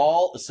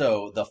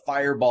 So the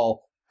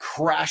fireball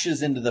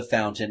crashes into the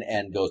fountain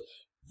and goes,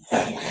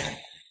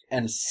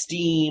 and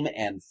steam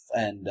and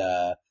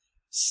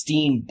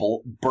steam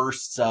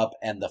bursts up,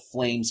 and the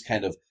flames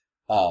kind of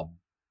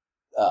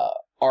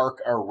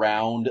arc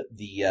around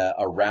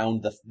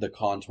the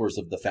contours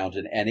of the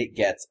fountain, and it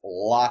gets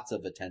lots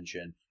of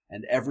attention,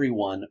 and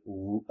everyone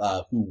who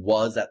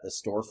was at the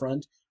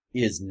storefront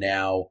is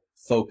now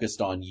focused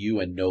on you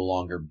and no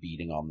longer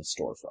beating on the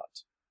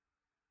storefront.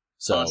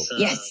 So awesome.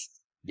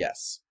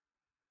 Yes.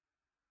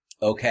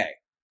 Okay.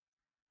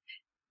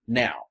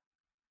 Now,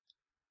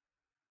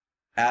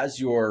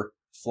 as you're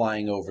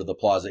flying over the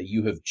plaza,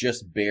 you have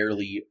just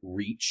barely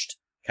reached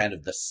kind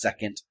of the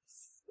second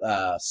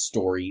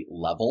story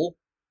level,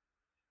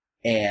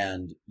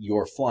 and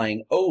you're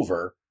flying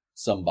over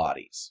some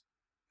bodies.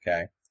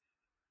 Okay.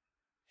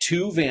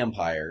 2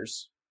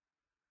 vampires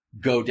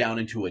go down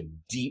into a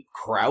deep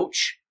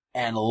crouch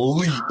and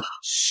leap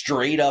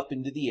straight up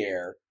into the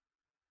air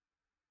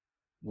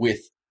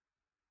with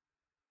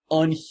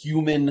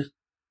unhuman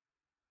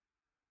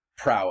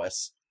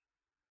prowess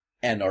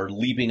and are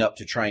leaping up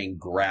to try and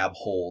grab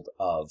hold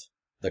of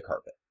the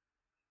carpet.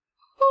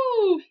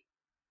 Whew.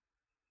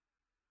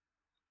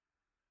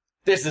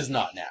 This is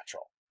not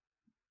natural.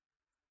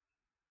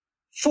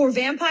 For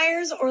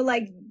vampires, or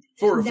like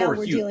we're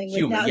dealing with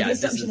human. the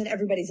assumption that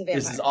everybody's a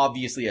vampire. This is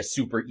obviously a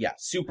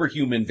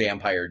superhuman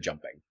vampire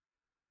jumping.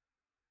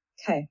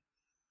 Okay.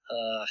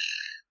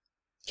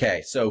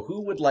 Okay, so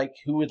who would like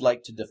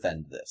to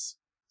defend this?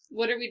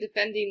 What are we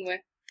defending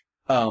with?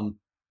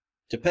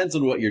 Depends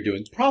on what you're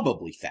doing.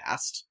 Probably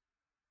fast.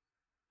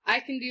 I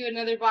can do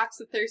another box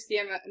of Thirsty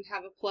Emma and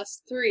have a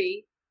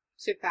 +3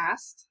 to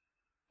fast.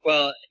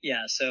 Well,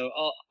 yeah. So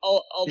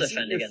I'll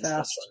defend against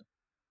fast? this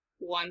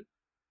one. 1.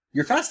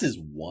 Your fast is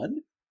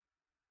 1?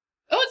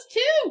 Oh, it's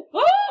 2!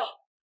 Oh!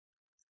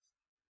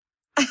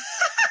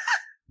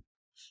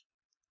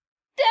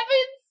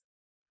 Devins!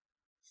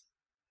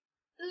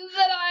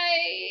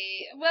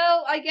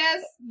 I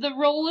guess the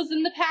roll is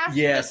in the past.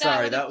 Yeah, but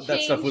sorry, that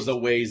stuff was a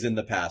ways in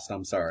the past.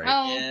 I'm sorry.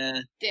 Oh,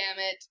 Yeah. damn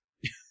it.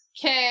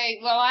 Okay,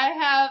 well,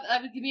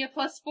 that would give me a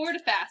 +4 to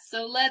fast,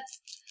 so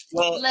let's...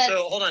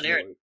 So hold on,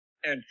 Aaron,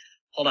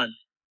 hold on.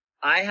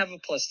 I have a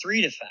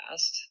 +3 to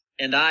fast,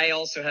 and I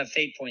also have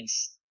fate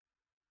points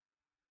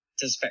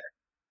to spare.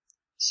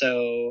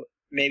 So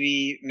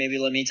maybe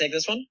let me take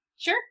this one?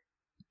 Sure.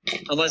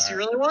 Unless you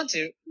really want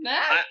to. Nah.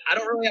 I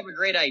don't really have a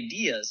great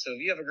idea, so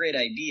if you have a great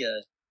idea...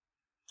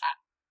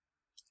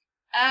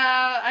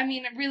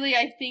 really,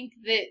 I think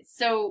that,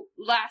 so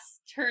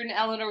last turn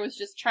Eleanor was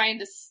just trying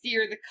to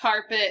steer the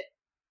carpet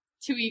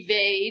to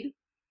evade.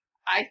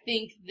 I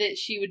think that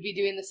she would be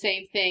doing the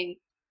same thing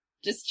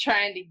just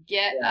trying to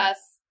get us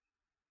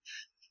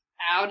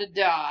out of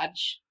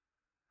Dodge.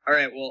 All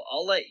right, well,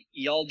 I'll let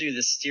y'all do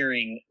the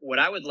steering. What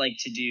I would like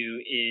to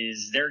do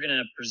is they're going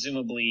to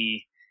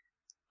presumably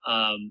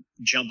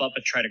jump up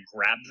and try to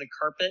grab the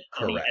carpet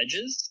on the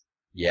edges.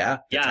 Yeah,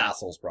 the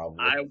tassels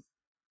probably.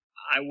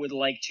 I would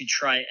like to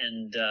try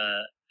and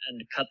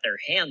cut their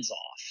hands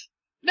off.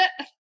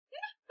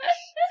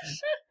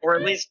 Or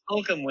at least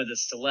poke them with a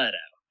stiletto.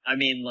 I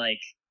mean, like,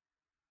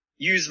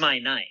 use my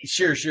knife.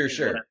 Sure.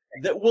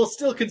 We'll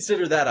still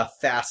consider that a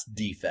fast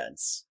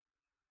defense.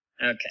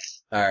 Okay.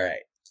 All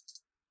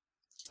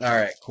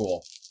right,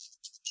 cool.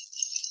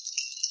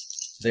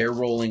 They're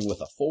rolling with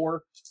a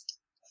 4.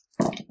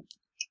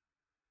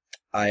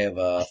 I have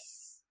a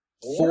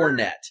 4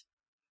 net.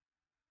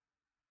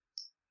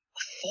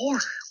 4?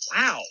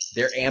 Wow.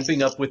 They're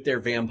amping up with their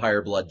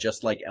vampire blood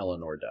just like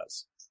Eleanor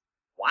does.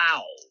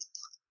 Wow.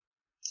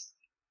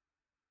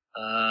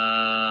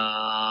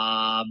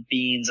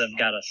 Beans, I've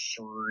got a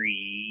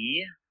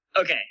 3.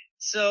 Okay,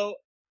 so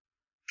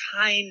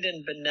kind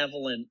and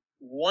benevolent,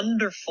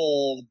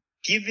 wonderful,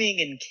 giving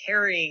and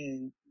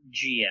caring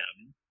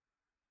GM.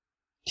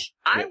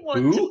 I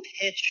want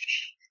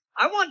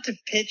to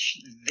pitch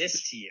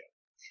this to you.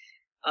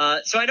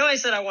 So I know I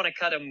said I want to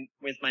cut him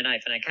with my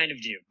knife, and I kind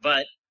of do,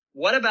 but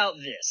what about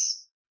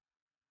this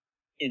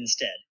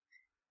instead?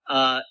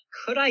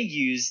 Could I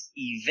use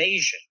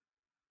evasion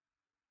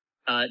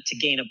to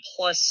gain a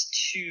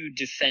 +2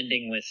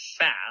 defending with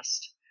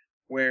fast,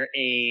 where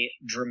a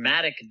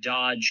dramatic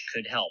dodge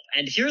could help?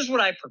 And here's what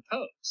I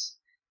propose.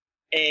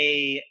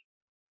 A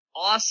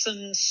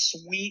awesome,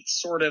 sweet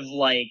sort of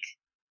like,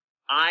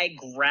 I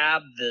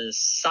grab the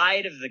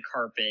side of the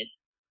carpet.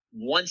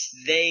 Once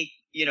they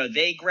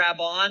grab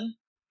on,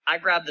 I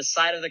grab the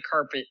side of the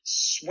carpet,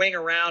 swing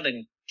around,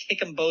 and kick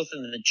them both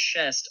in the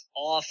chest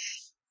off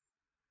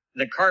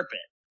the carpet.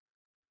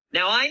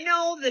 Now, I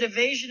know that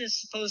evasion is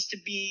supposed to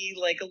be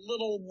like a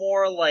little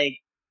more like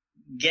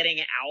getting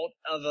out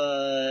of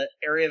a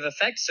area of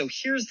effect. So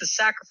here's the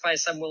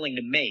sacrifice I'm willing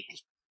to make.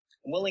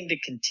 I'm willing to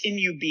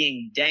continue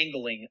being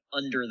dangling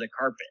under the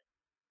carpet.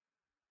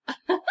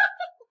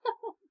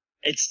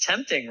 It's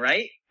tempting,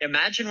 right?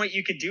 Imagine what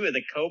you could do with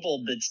a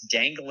kobold that's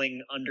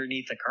dangling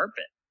underneath a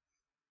carpet.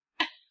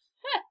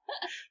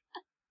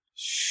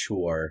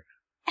 Sure.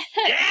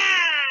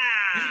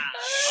 Yeah!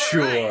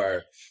 Sure.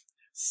 Right.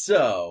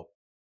 So,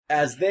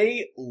 as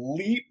they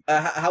leap,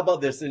 how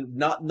about this? And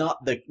not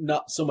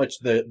so much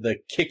the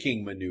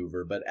kicking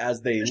maneuver, but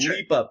as they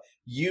leap up,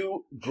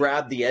 you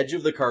grab the edge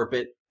of the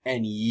carpet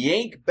and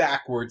yank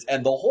backwards,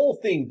 and the whole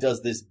thing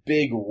does this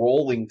big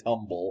rolling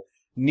tumble,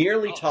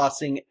 nearly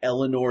tossing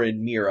Eleanor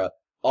and Mira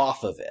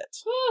off of it.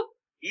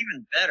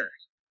 Even better.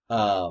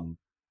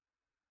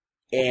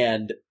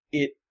 And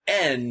it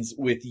ends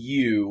with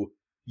you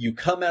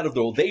come out of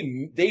the roll.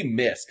 They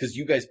miss because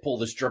you guys pull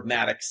this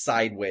dramatic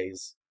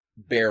sideways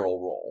barrel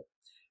roll.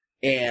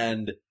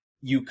 And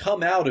you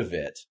come out of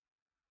it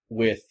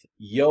with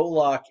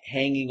Yolok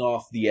hanging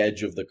off the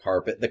edge of the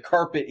carpet. The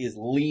carpet is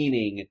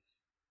leaning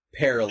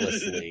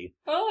perilously.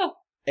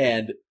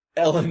 And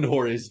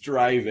Eleanor is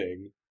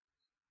driving.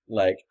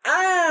 Like,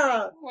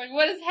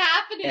 what is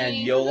happening? And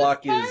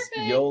Yolok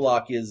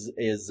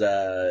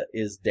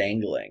is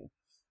dangling.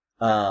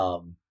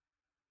 Lovely.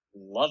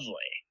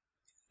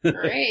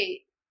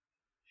 Great.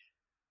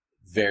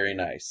 Very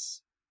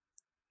nice.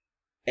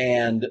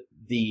 And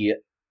I'm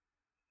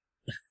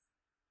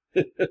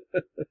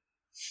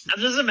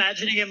just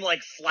imagining him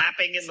like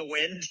flapping in the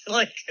wind,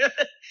 like,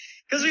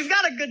 because we've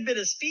got a good bit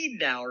of speed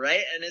now,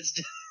 right? And it's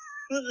just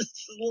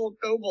this little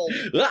kobold.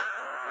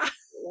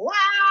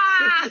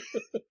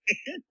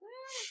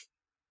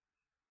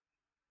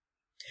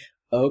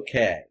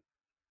 Okay.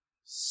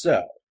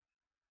 So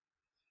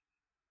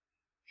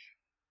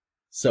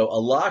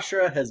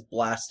Alashra has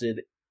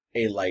blasted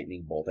a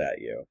lightning bolt at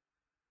you.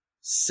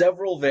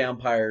 Several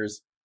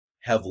vampires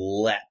have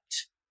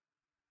leapt,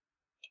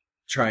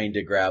 trying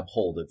to grab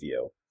hold of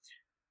you.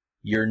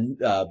 You're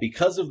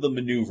because of the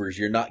maneuvers,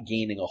 you're not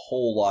gaining a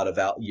whole lot of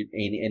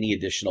any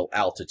additional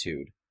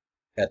altitude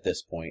at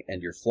this point,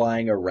 and you're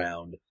flying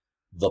around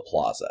the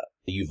plaza.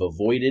 You've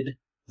avoided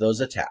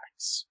those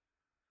attacks.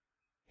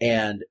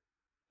 And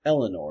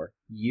Eleanor,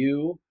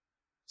 you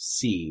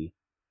see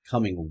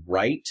coming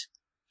right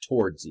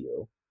towards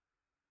you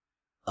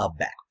a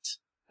bat.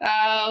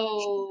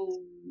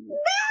 Oh.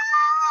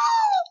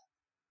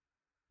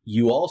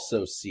 You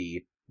also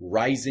see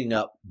rising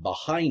up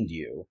behind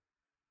you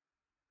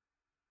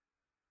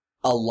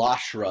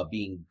Alashra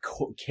being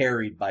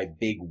carried by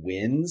big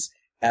winds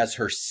as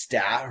her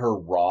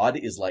rod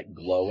is like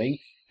glowing,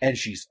 and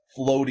she's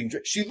floating.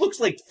 She looks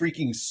like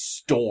freaking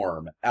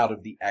Storm out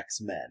of the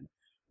X-Men,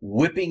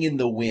 whipping in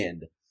the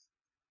wind.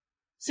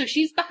 So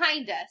she's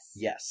behind us.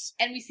 Yes.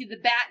 And we see the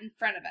bat in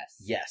front of us.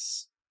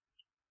 Yes.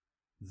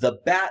 The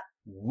bat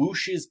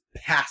whooshes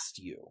past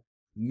you,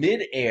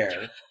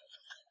 mid-air,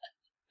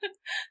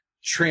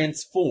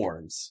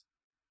 transforms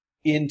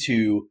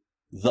into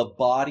the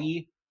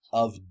body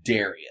of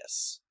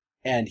Darius,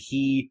 and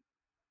he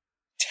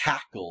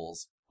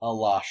tackles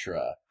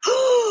Alashra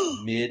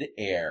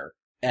mid-air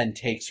and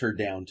takes her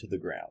down to the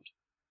ground.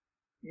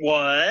 What?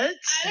 I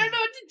don't know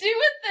what to do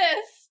with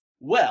this.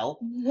 Well,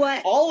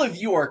 What? all of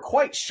you are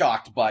quite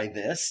shocked by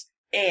this,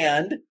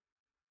 and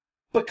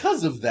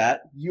because of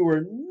that, you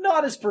are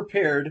not as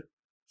prepared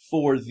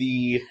for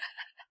the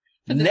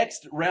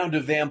next round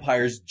of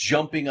vampires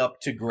jumping up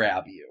to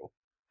grab you.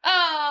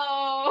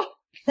 Oh.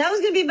 That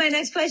was going to be my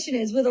next question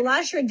is, with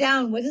Alashra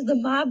down, what does the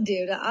mob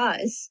do to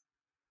us?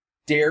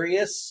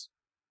 Darius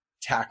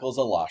tackles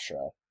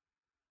Alashra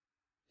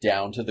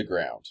down to the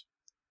ground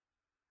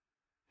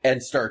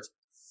and starts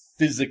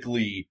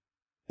physically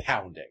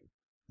pounding.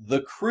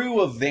 The crew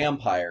of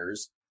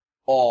vampires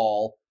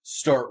all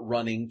start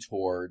running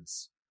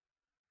towards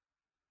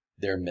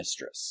their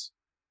mistress.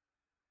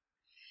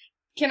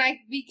 Can I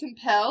be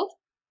compelled?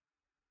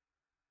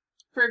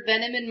 For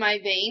venom in my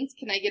veins,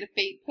 can I get a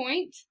fate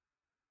point?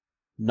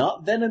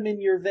 Not venom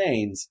in your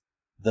veins,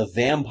 the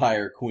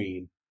vampire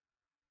queen.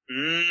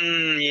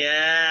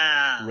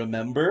 Yeah.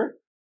 Remember?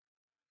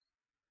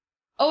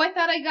 Oh, I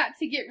thought I got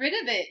to get rid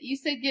of it. You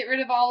said get rid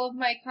of all of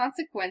my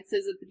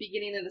consequences at the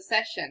beginning of the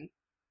session.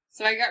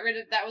 So I got rid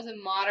of, that was a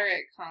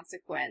moderate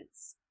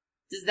consequence.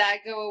 Does that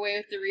go away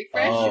with the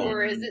refresh,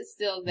 or is it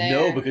still there?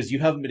 No, because you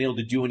haven't been able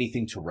to do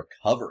anything to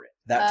recover it.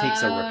 That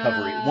takes a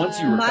recovery. Once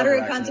you recover,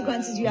 Moderate actually,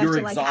 consequences, you have you're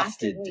to like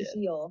exhausted. actively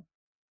heal.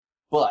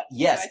 But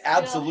yes, So I still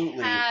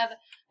absolutely. I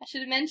should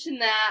have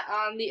mentioned that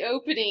on the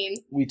opening.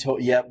 We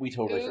totally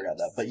forgot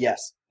that. But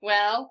yes,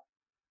 Well,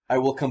 I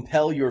will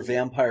compel your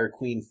vampire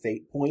queen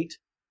fate point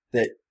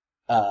that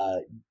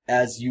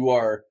as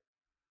you're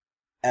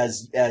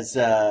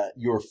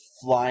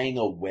flying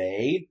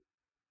away,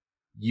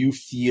 you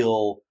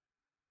feel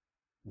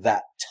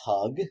that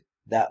tug,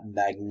 that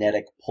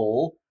magnetic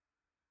pull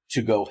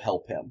to go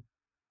help him.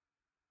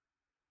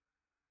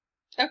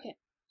 okay.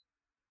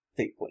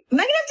 Fate point. Am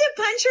I going to have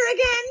to punch her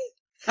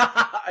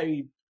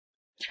again?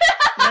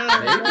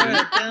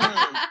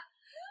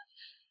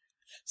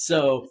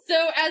 No.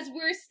 So as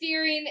we're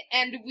steering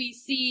and we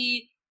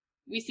see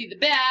the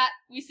bat,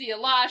 we see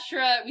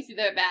Alashra, we see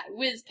the bat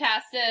whiz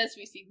past us,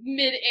 we see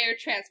mid-air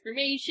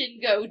transformation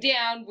go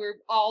down, we're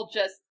all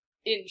just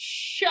in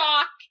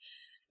shock.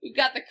 We've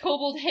got the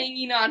kobold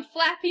hanging on,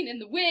 flapping in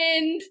the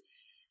wind,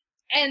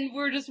 and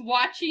we're just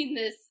watching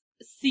this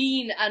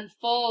scene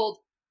unfold.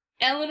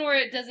 Eleanor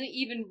doesn't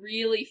even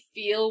really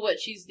feel what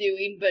she's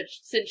doing, but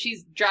since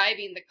she's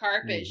driving the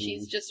carpet,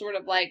 she's just sort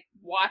of like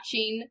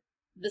watching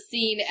the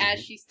scene as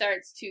she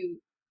starts to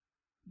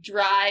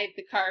drive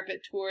the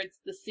carpet towards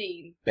the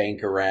scene.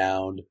 Bank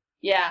around.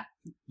 Yeah.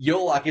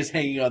 Yolok is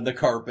hanging on the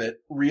carpet,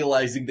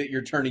 realizing that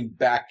you're turning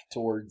back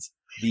towards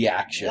the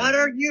action. What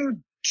are you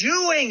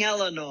doing,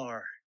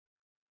 Eleanor?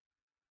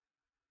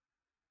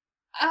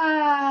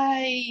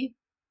 Oh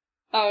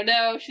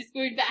no, she's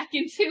going back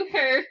into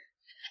her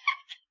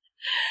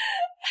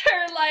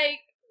like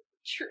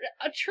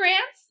a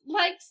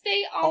trance-like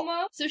state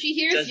almost. So she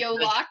hears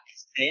Yolok.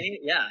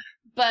 Yeah.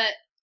 But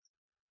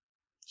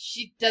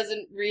she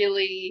doesn't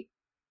really.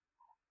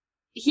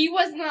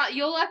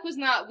 Yolok was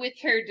not with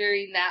her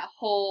during that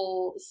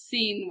whole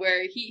scene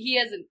where he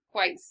hasn't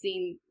quite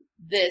seen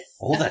this.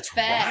 Oh, that's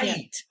effect.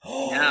 right.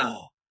 Yeah.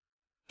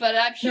 But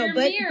I'm sure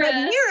but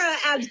Mira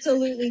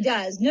absolutely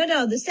does.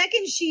 No. The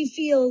second she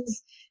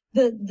feels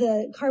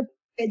the carpet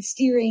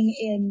steering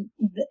in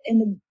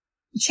the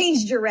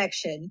change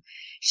direction,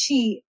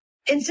 she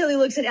instantly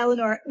looks at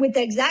Eleanor with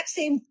the exact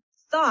same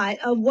thought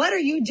of what are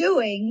you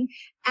doing,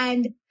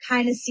 and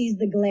kind of sees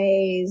the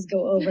glaze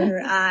go over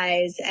her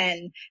eyes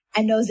and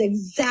knows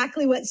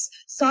exactly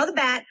saw the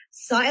bat,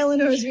 saw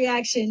Eleanor's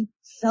reaction,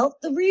 felt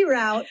the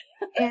reroute,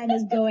 and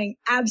is going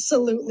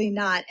absolutely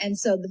not. And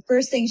so the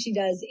first thing she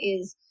does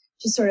is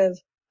just sort of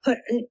put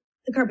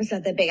the carpet's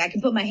not that big. I can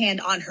put my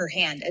hand on her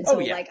hand. And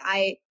so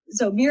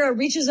so Mira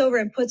reaches over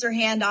and puts her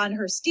hand on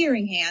her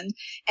steering hand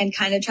and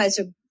kind of tries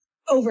to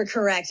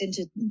overcorrect and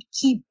to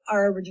keep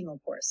our original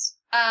course.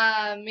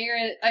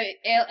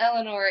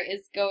 Eleanor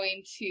is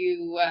going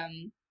to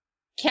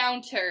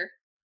counter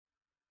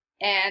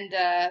and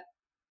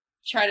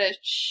try to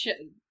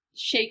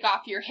shake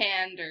off your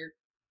hand, or.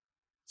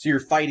 So you're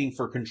fighting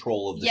for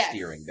control of the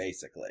steering,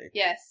 basically.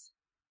 Yes.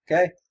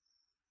 Okay.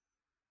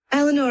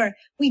 Eleanor,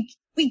 we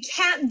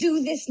can't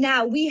do this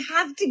now. We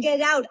have to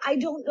get out. I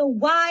don't know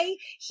why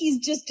he's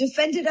just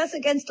defended us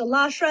against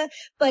Alashra,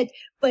 but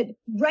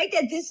right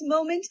at this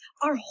moment,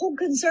 our whole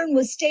concern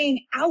was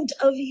staying out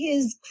of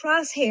his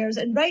crosshairs.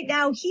 And right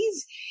now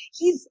he's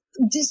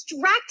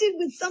distracted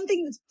with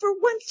something that's for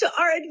once to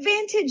our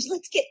advantage.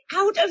 Let's get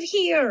out of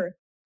here.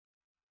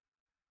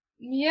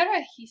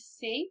 Mira, he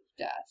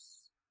saved us.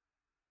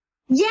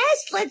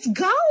 Yes, let's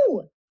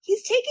go.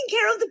 He's taking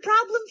care of the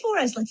problem for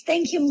us. Let's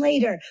thank him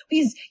later.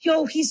 He's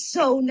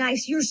so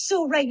nice. You're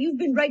so right. You've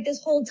been right this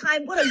whole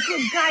time. What a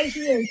good guy he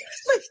is.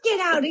 Let's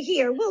get out of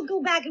here. We'll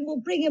go back and we'll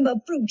bring him a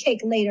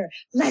fruitcake later.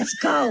 Let's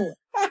go.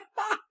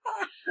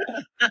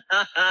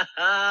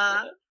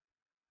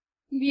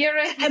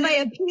 Mira, am I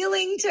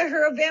appealing to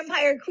her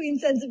vampire queen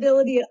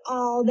sensibility at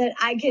all that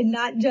I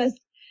cannot just,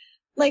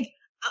 like,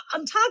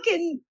 I'm trying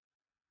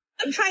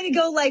to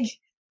go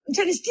I'm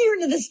trying to steer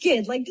into the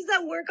skid. Does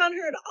that work on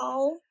her at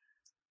all?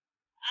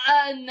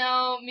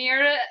 No,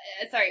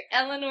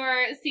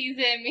 Eleanor sees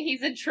him,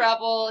 he's in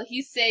trouble,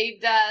 he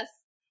saved us.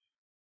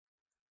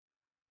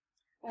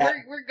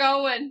 We're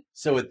going.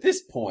 So at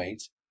this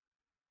point,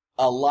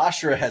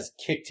 Alashra has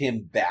kicked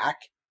him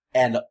back,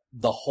 and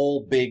the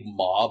whole big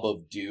mob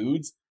of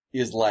dudes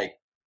is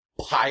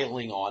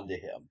piling onto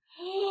him.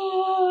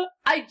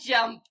 I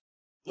jump.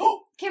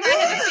 Can I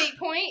have a fate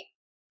point?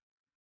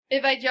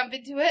 If I jump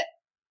into it?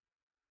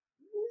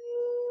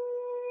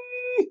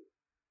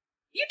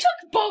 You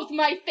took both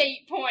my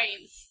fate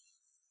points.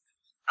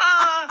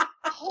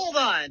 Hold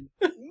on.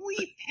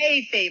 We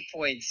pay fate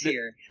points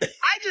here.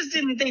 I just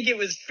didn't think it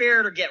was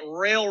fair to get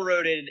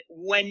railroaded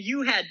when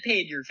you had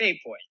paid your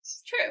fate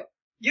points. It's true.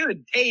 You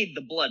had paid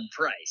the blood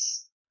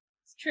price.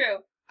 It's true.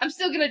 I'm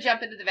still gonna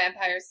jump into the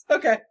vampires.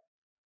 Okay.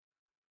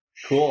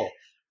 Cool.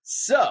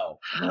 So.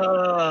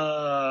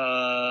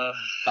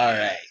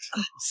 Alright.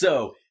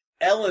 So,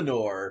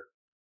 Eleanor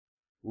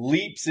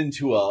leaps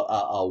into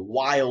a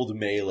wild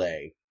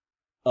melee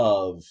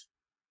of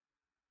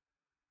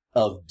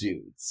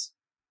dudes.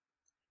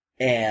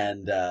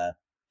 And,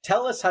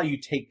 tell us how you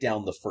take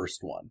down the first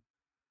one.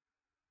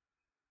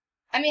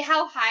 I mean,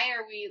 how high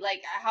are we?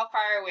 How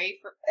far away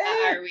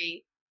are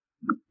we?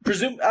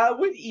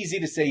 Easy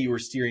to say you were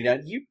steering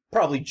down. You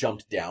probably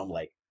jumped down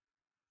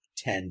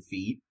 10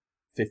 feet,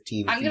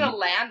 15 feet. I'm gonna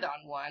land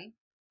on one.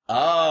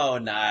 Oh,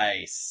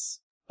 nice.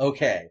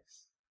 Okay.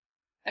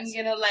 I'm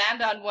gonna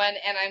land on one,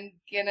 and I'm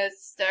gonna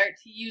start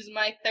to use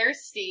my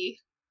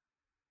thirsty.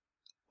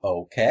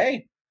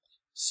 Okay.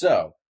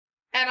 So.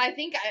 And I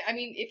think,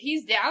 if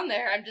he's down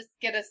there, I'm just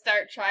gonna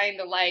start trying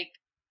to,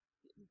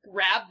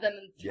 grab them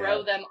and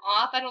throw them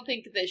off. I don't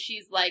think that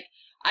she's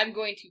I'm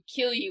going to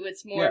kill you.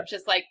 It's more of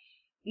just,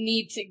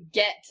 need to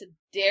get to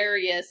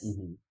Darius.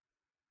 Mm-hmm.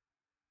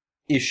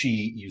 Is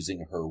she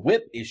using her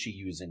whip? Is she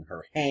using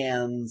her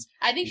hands?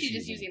 I think she's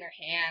just using her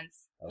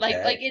hands.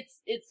 Okay.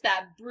 It's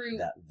that brute.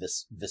 That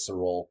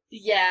visceral.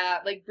 Yeah,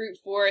 brute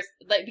force.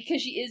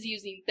 Because she is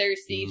using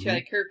thirsty. Mm-hmm.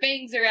 She, her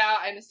fangs are out.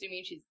 I'm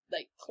assuming she's,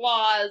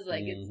 claws.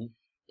 Mm-hmm.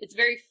 It's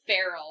very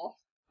feral.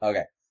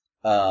 Okay.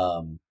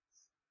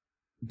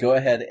 Go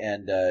ahead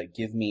and,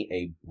 give me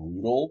a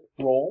brutal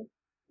roll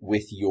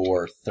with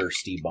your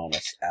thirsty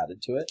bonus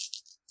added to it.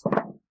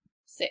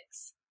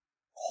 6.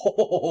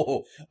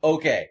 Oh,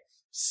 okay.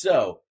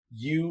 So,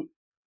 you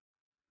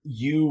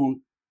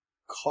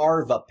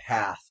carve a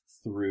path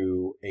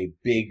through a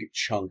big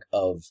chunk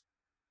of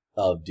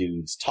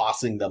dudes,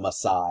 tossing them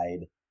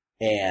aside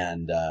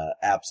and,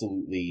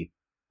 absolutely,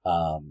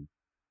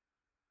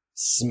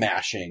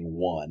 smashing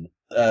one.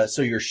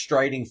 So you're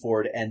striding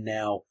forward, and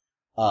now,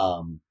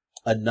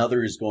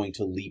 another is going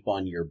to leap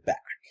on your back.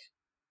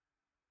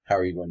 How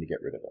are you going to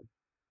get rid of him?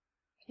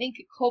 I think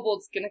a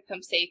kobold's gonna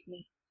come save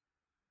me.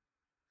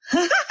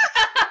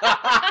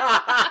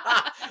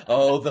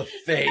 Oh, the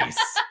face.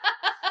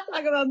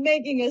 Talk about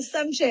making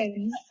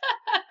assumptions.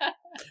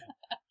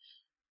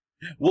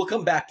 We'll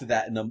come back to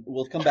that in a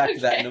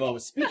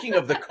moment. Speaking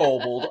of the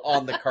kobold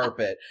on the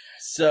carpet,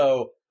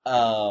 so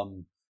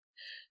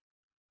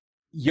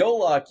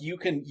Yolok, you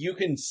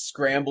can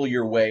scramble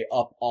your way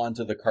up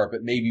onto the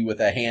carpet, maybe with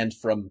a hand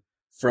from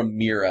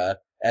Mira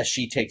as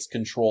she takes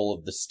control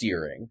of the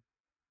steering.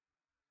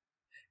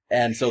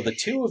 And so the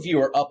two of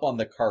you are up on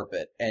the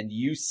carpet, and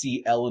you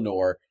see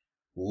Eleanor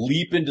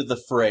leap into the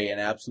fray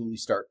and absolutely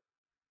start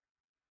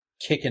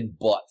kicking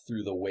butt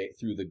through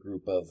the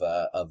group of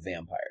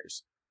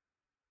vampires,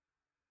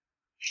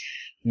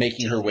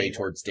 making her way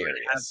towards Darius.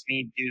 Have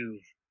me do,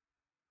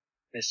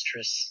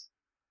 mistress.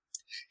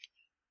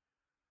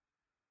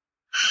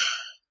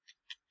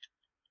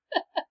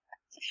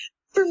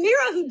 For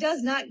Mira, who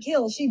does not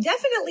kill, she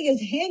definitely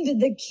has handed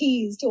the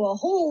keys to a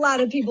whole lot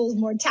of people's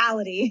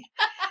mortality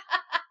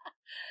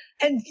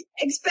and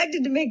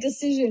expected to make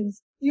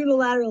decisions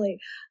unilaterally.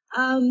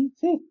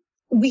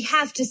 We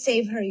have to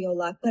save her,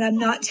 Yolok, but I'm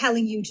not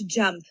telling you to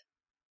jump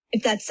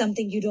if that's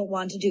something you don't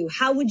want to do.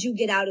 How would you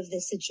get out of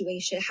this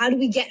situation? How do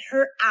we get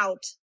her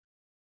out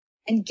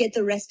and get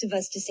the rest of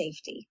us to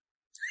safety?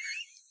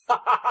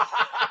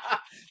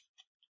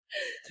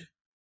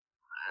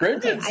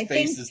 Brendan's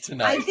faces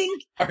tonight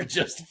are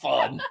just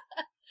fun.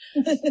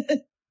 I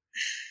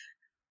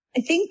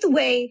think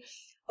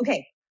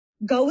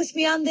go with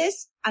me on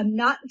this. I'm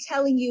not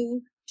telling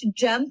you to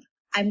jump.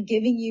 I'm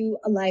giving you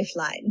a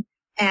lifeline.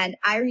 And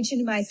I reach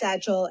into my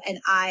satchel and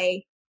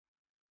I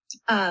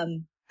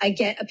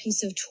get a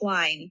piece of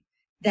twine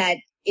that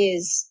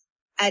is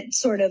I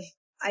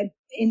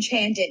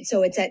enchant it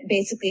so it's at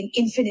basically an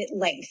infinite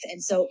length.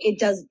 And so it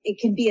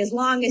can be as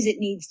long as it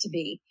needs to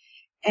be.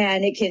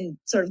 And it can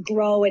sort of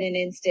grow in an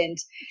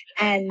instant.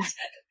 And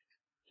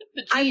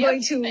I'm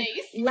going to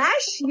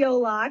lash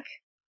Yolok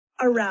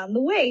around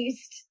the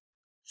waist.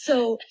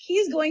 So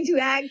he's going to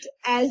act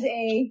as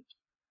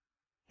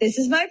this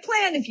is my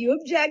plan. If you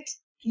object,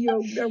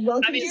 you're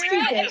welcome to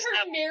speak it.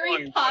 Her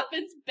Mary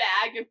Poppins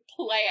bag of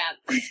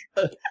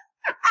plants.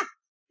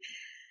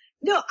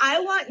 No, I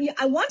want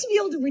to be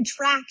able to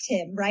retract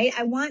him, right?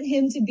 I want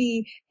him to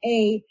be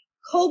a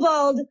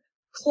kobold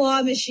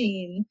claw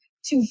machine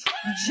to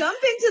jump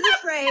into the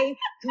fray,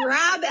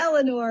 grab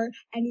Eleanor,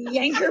 and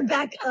yank her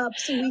back up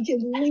so we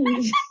can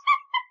leave.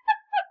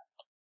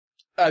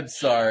 I'm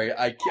sorry.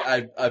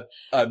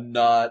 I'm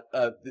not.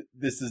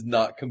 This is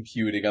not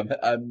computing. I'm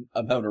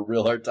having a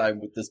real hard time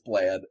with this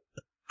plan.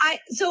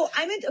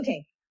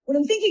 Okay. What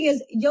I'm thinking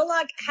is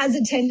Yolak has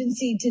a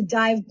tendency to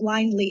dive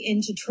blindly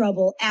into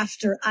trouble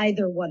after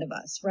either one of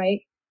us,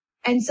 right?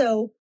 And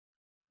so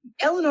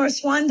Eleanor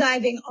swan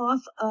diving off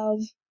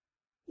of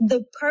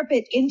the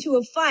carpet into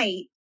a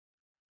fight,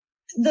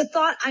 the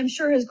thought I'm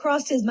sure has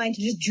crossed his mind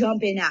to just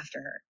jump in after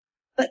her.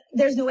 But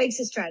there's no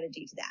exit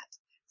strategy to that.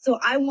 So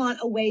I want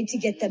a way to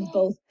get them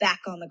both back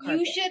on the carpet.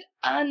 You should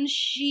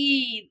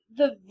unsheathe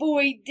the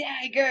void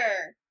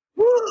dagger.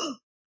 Do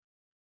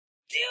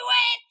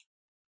it!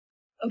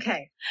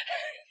 Okay.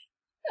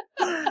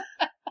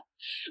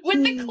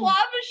 With the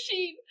claw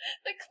machine.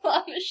 The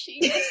claw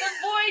machine is the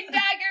void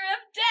dagger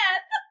of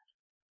death.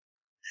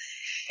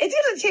 It's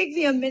going to take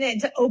me a minute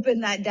to open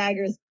that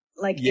dagger's,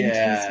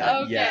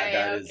 encasement.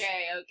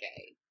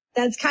 Okay.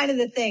 That's kind of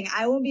the thing.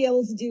 I won't be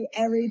able to do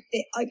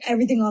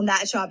everything on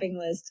that shopping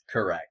list.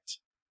 Correct.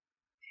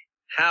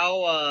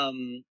 How,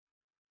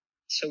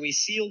 so we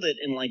sealed it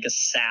in like a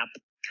sap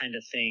kind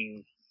of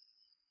thing.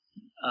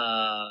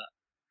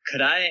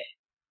 Could I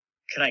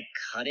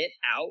cut it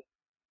out?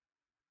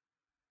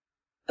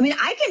 I mean,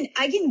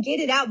 I can get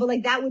it out, but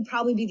that would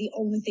probably be the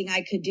only thing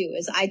I could do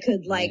is I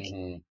could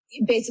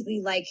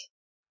basically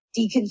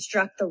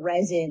deconstruct the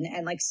resin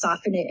and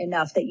soften it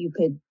enough that you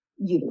could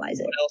utilize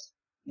it.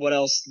 What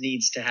else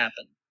needs to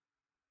happen?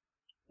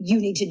 You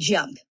need to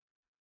jump.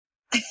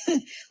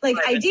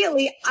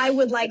 Ideally, I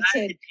would like to.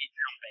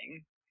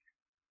 Jumping.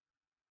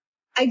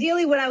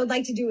 Ideally, what I would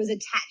like to do is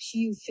attach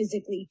you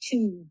physically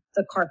to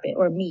the carpet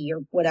or me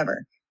or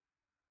whatever.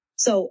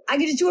 So I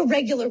could just do a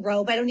regular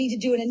rope. I don't need to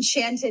do an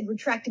enchanted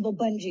retractable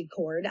bungee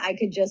cord. I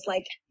could just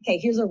okay,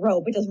 here's a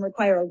rope. It doesn't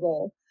require a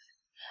roll.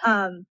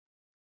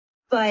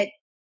 But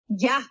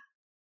yeah.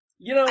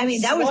 I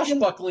mean, that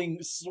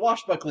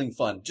swashbuckling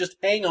fun. Just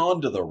hang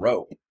on to the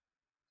rope.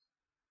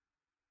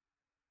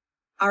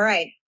 All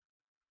right.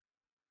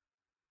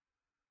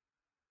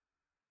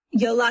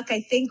 Yolak,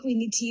 I think we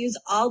need to use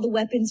all the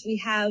weapons we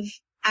have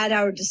at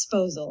our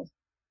disposal.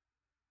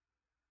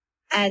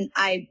 And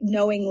I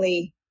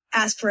knowingly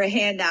ask for a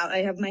handout. I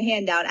have my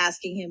hand out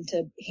asking him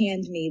to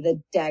hand me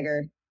the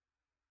dagger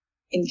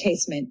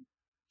encasement.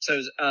 So,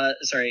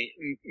 sorry,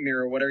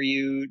 Mira, what are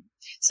you?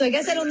 So I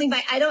guess I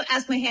don't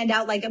ask my hand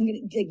out I'm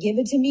going to give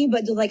it to me,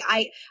 but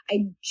I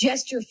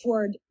gesture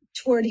forward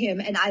toward him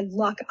and I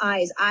lock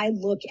eyes. I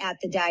look at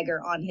the dagger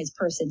on his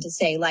person to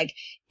say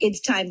it's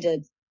time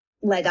to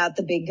let out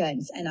the big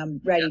guns and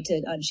I'm ready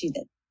to unsheath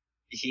it.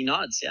 He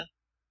nods, yeah.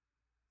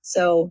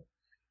 So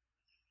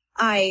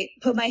I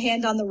put my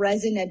hand on the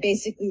resin and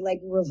basically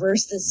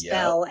reverse the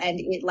spell and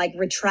it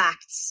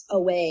retracts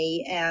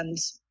away and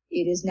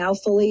it is now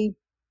fully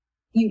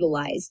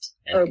utilized.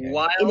 And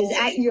while it is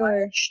at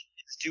your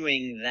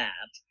doing that,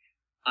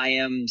 I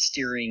am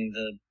steering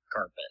the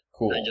carpet.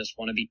 Cool. I just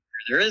want to be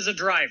clear. There is a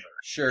driver.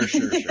 Sure.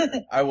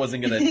 I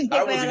wasn't gonna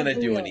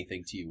do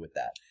anything to you with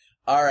that.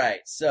 All right,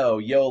 so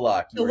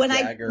Yolak, so when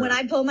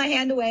I pull my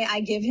hand away,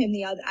 I give him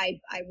the other. I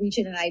reach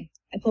in and I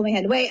pull my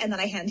hand away, and then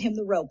I hand him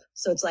the rope.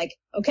 So it's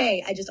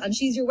okay, I just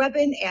unsheath your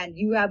weapon, and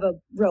you have a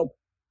rope.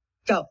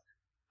 Go.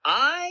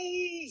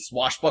 I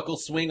swashbuckle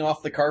swing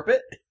off the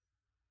carpet.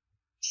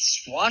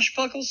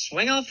 Swashbuckle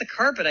swing off the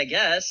carpet, I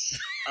guess.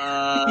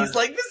 He's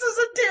like, this is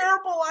a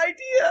terrible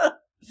idea.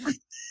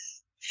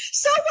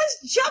 Someone's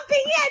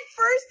jumping head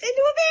first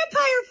into a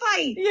vampire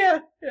fight.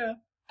 Yeah.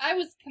 I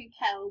was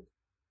compelled.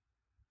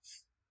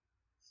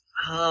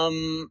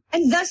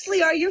 And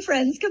thusly are your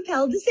friends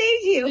compelled to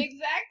save you.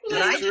 Exactly.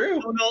 That's true.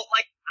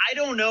 I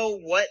don't know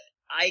what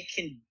I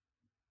can.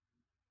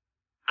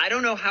 I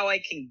don't know how I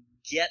can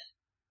get.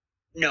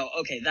 No,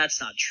 okay,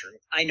 that's not true.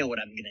 I know what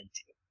I'm gonna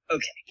do.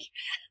 Okay.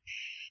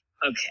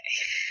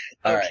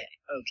 All right.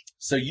 Okay.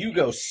 So you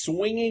go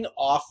swinging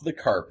off the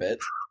carpet,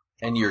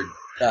 and you're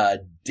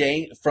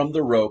from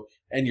the rope,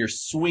 and you're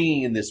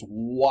swinging in this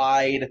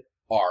wide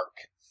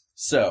arc.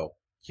 So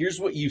here's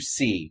what you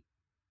see: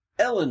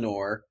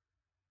 Eleanor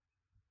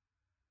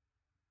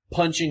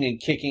punching and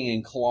kicking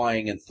and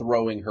clawing and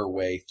throwing her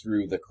way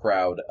through the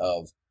crowd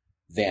of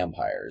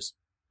vampires.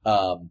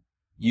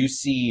 You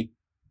see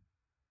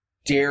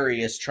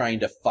Darius trying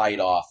to fight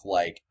off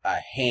a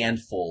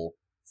handful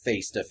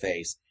face to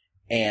face,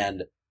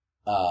 and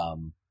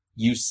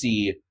you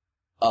see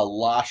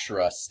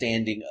Alashra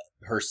standing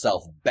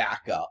herself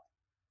back up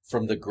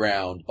from the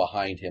ground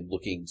behind him,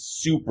 looking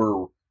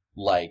super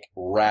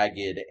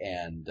ragged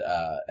and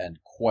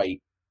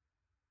quite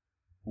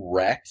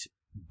wrecked,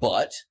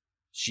 but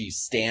she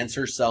stands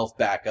herself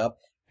back up,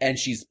 and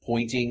she's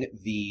pointing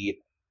the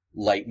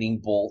lightning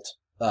bolt,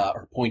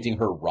 or pointing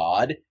her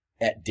rod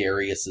at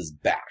Darius's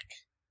back.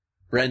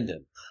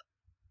 Brendan,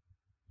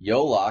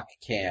 Yolak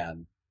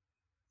can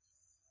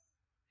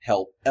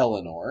help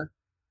Eleanor,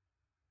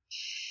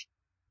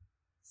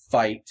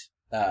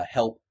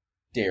 help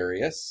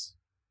Darius,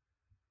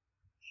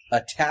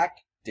 attack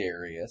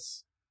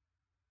Darius,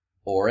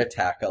 or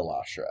attack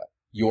Alashra.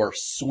 Your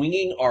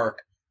swinging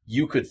arc,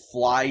 you could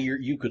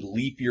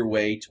leap your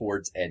way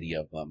towards any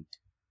of them.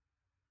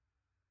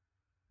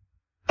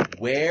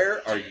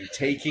 Where are you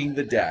taking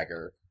the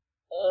dagger?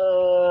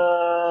 Oh,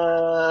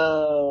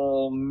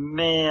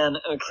 man.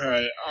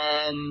 Okay.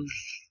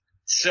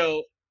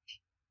 So,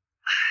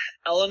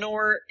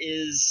 Eleanor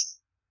is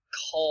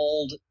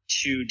called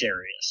to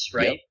Darius,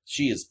 right? Yep,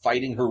 she is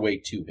fighting her way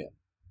to him.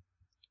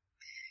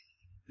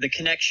 The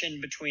connection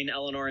between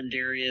Eleanor and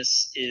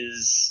Darius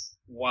is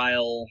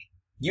while...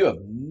 You have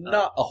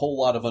not a whole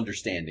lot of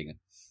understanding.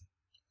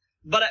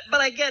 But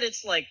I get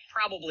it's, like,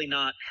 probably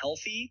not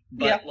healthy,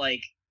 but,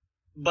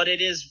 but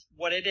it is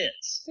what it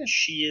is. Yeah.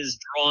 She is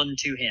drawn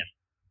to him.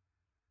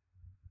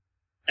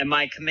 And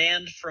my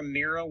command from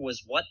Mira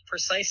was what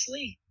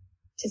precisely?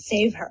 To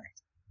save her.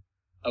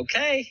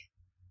 Okay.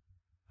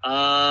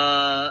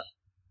 I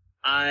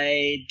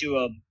do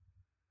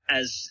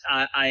I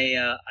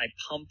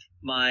pump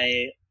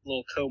my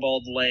little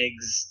kobold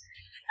legs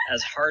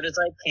as hard as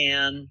I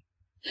can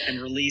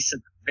and release at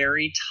the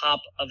very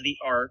top of the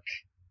arc.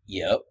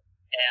 Yep.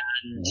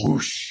 And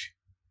whoosh.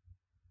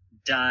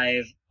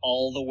 Dive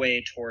all the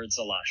way towards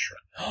Alashra.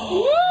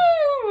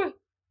 Woo!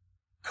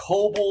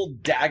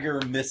 Kobold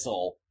dagger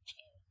missile.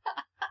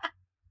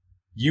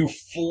 You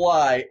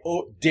fly.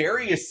 Oh,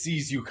 Darius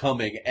sees you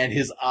coming, and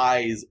his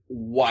eyes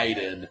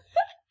widen.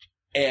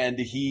 And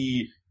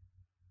he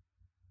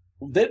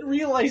then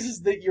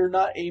realizes that you're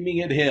not aiming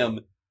at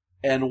him,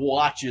 and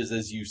watches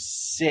as you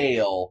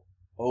sail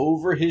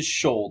over his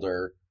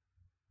shoulder,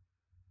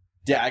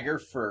 dagger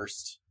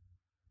first,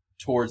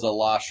 towards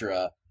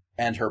Alashra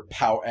and her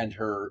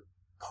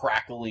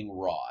crackling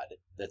rod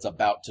that's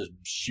about to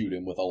shoot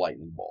him with a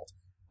lightning bolt.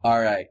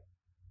 All right.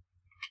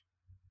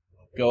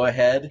 Go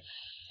ahead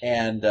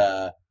and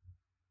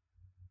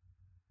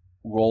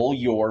roll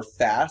your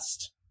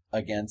fast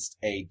against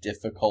a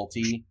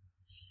difficulty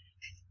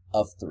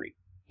of 3.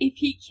 If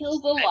he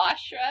kills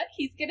Alashra,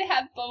 he's gonna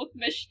have both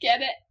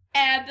Meshketa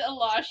and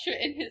Alashra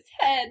in his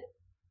head.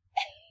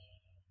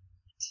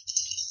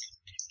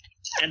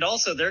 And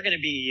also, they're gonna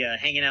be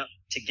hanging out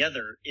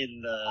together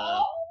in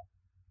the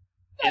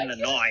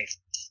night.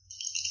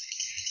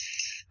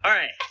 All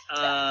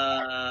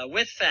right,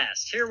 with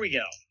fast, here we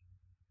go.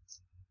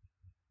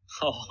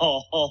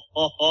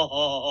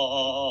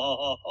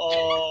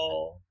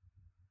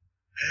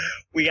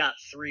 We got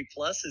 3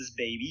 pluses,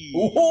 baby.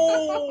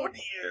 Oh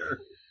dear.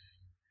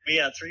 We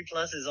got 3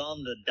 pluses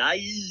on the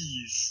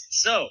dice.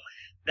 So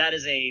that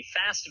is a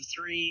fast of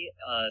 3,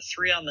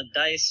 3 on the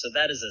dice. So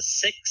that is a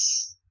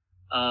 6,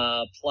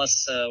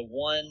 plus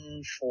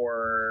 1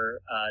 for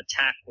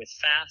attack with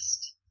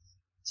fast.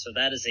 So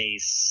that is a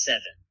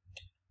 7.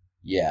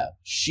 Yeah,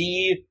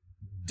 she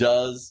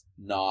does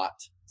not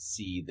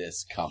see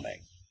this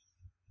coming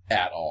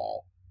at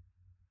all.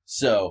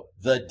 So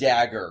the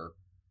dagger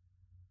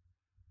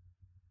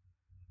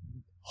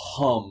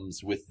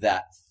hums with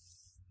that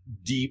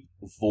deep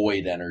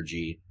void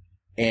energy,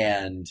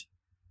 and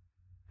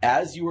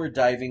as you are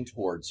diving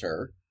towards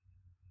her,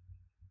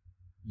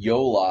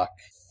 Yolok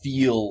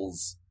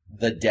feels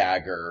the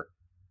dagger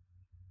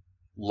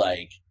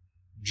like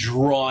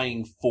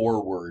drawing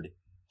forward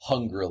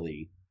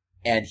hungrily,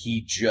 and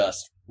he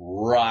just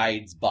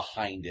rides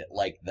behind it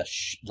like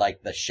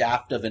the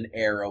shaft of an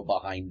arrow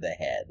behind the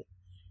head,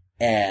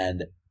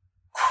 and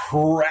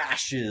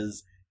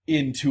crashes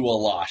into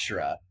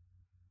Alashra,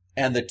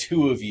 and the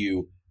two of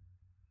you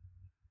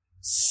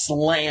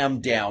slam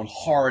down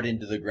hard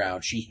into the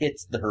ground. She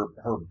hits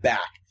her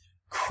back,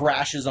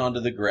 crashes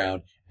onto the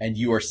ground, and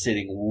you are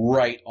sitting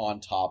right on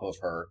top of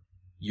her,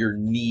 your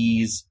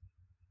knees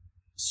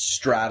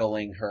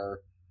straddling her,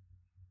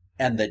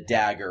 and the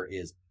dagger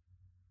is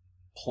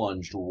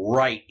plunged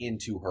right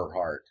into her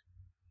heart,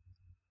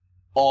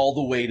 all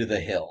the way to the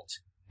hilt.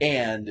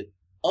 And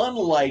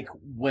unlike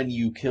when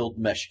you killed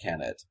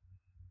Meshkenet,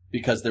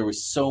 because there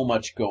was so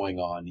much going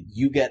on,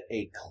 you get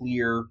a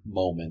clear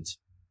moment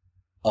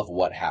of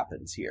what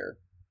happens here.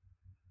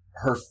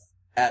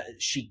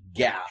 She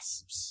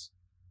gasps,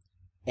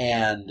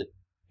 and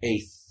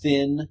a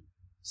thin,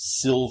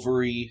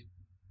 silvery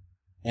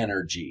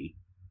energy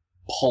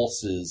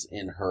pulses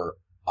in her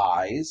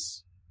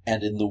eyes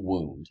and in the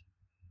wound.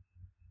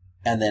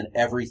 And then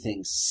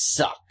everything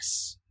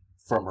sucks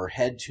from her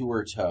head to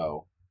her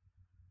toe.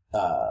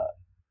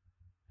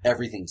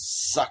 Everything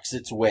sucks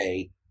its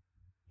way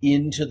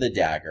into the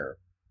dagger,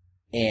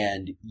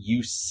 and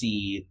you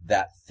see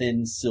that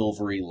thin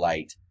silvery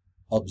light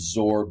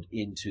absorbed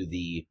into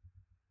the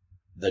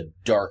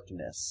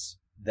darkness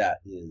that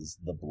is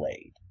the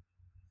blade.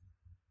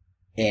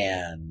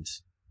 And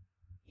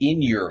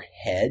in your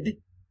head,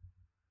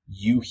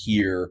 you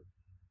hear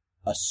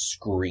a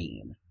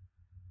scream,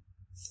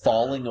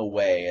 falling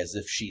away as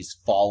if she's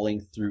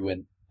falling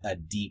through a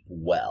deep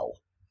well.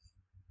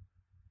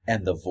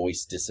 And the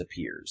voice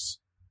disappears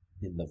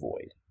in the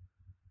void.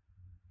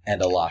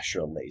 And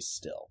Elastra lays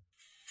still.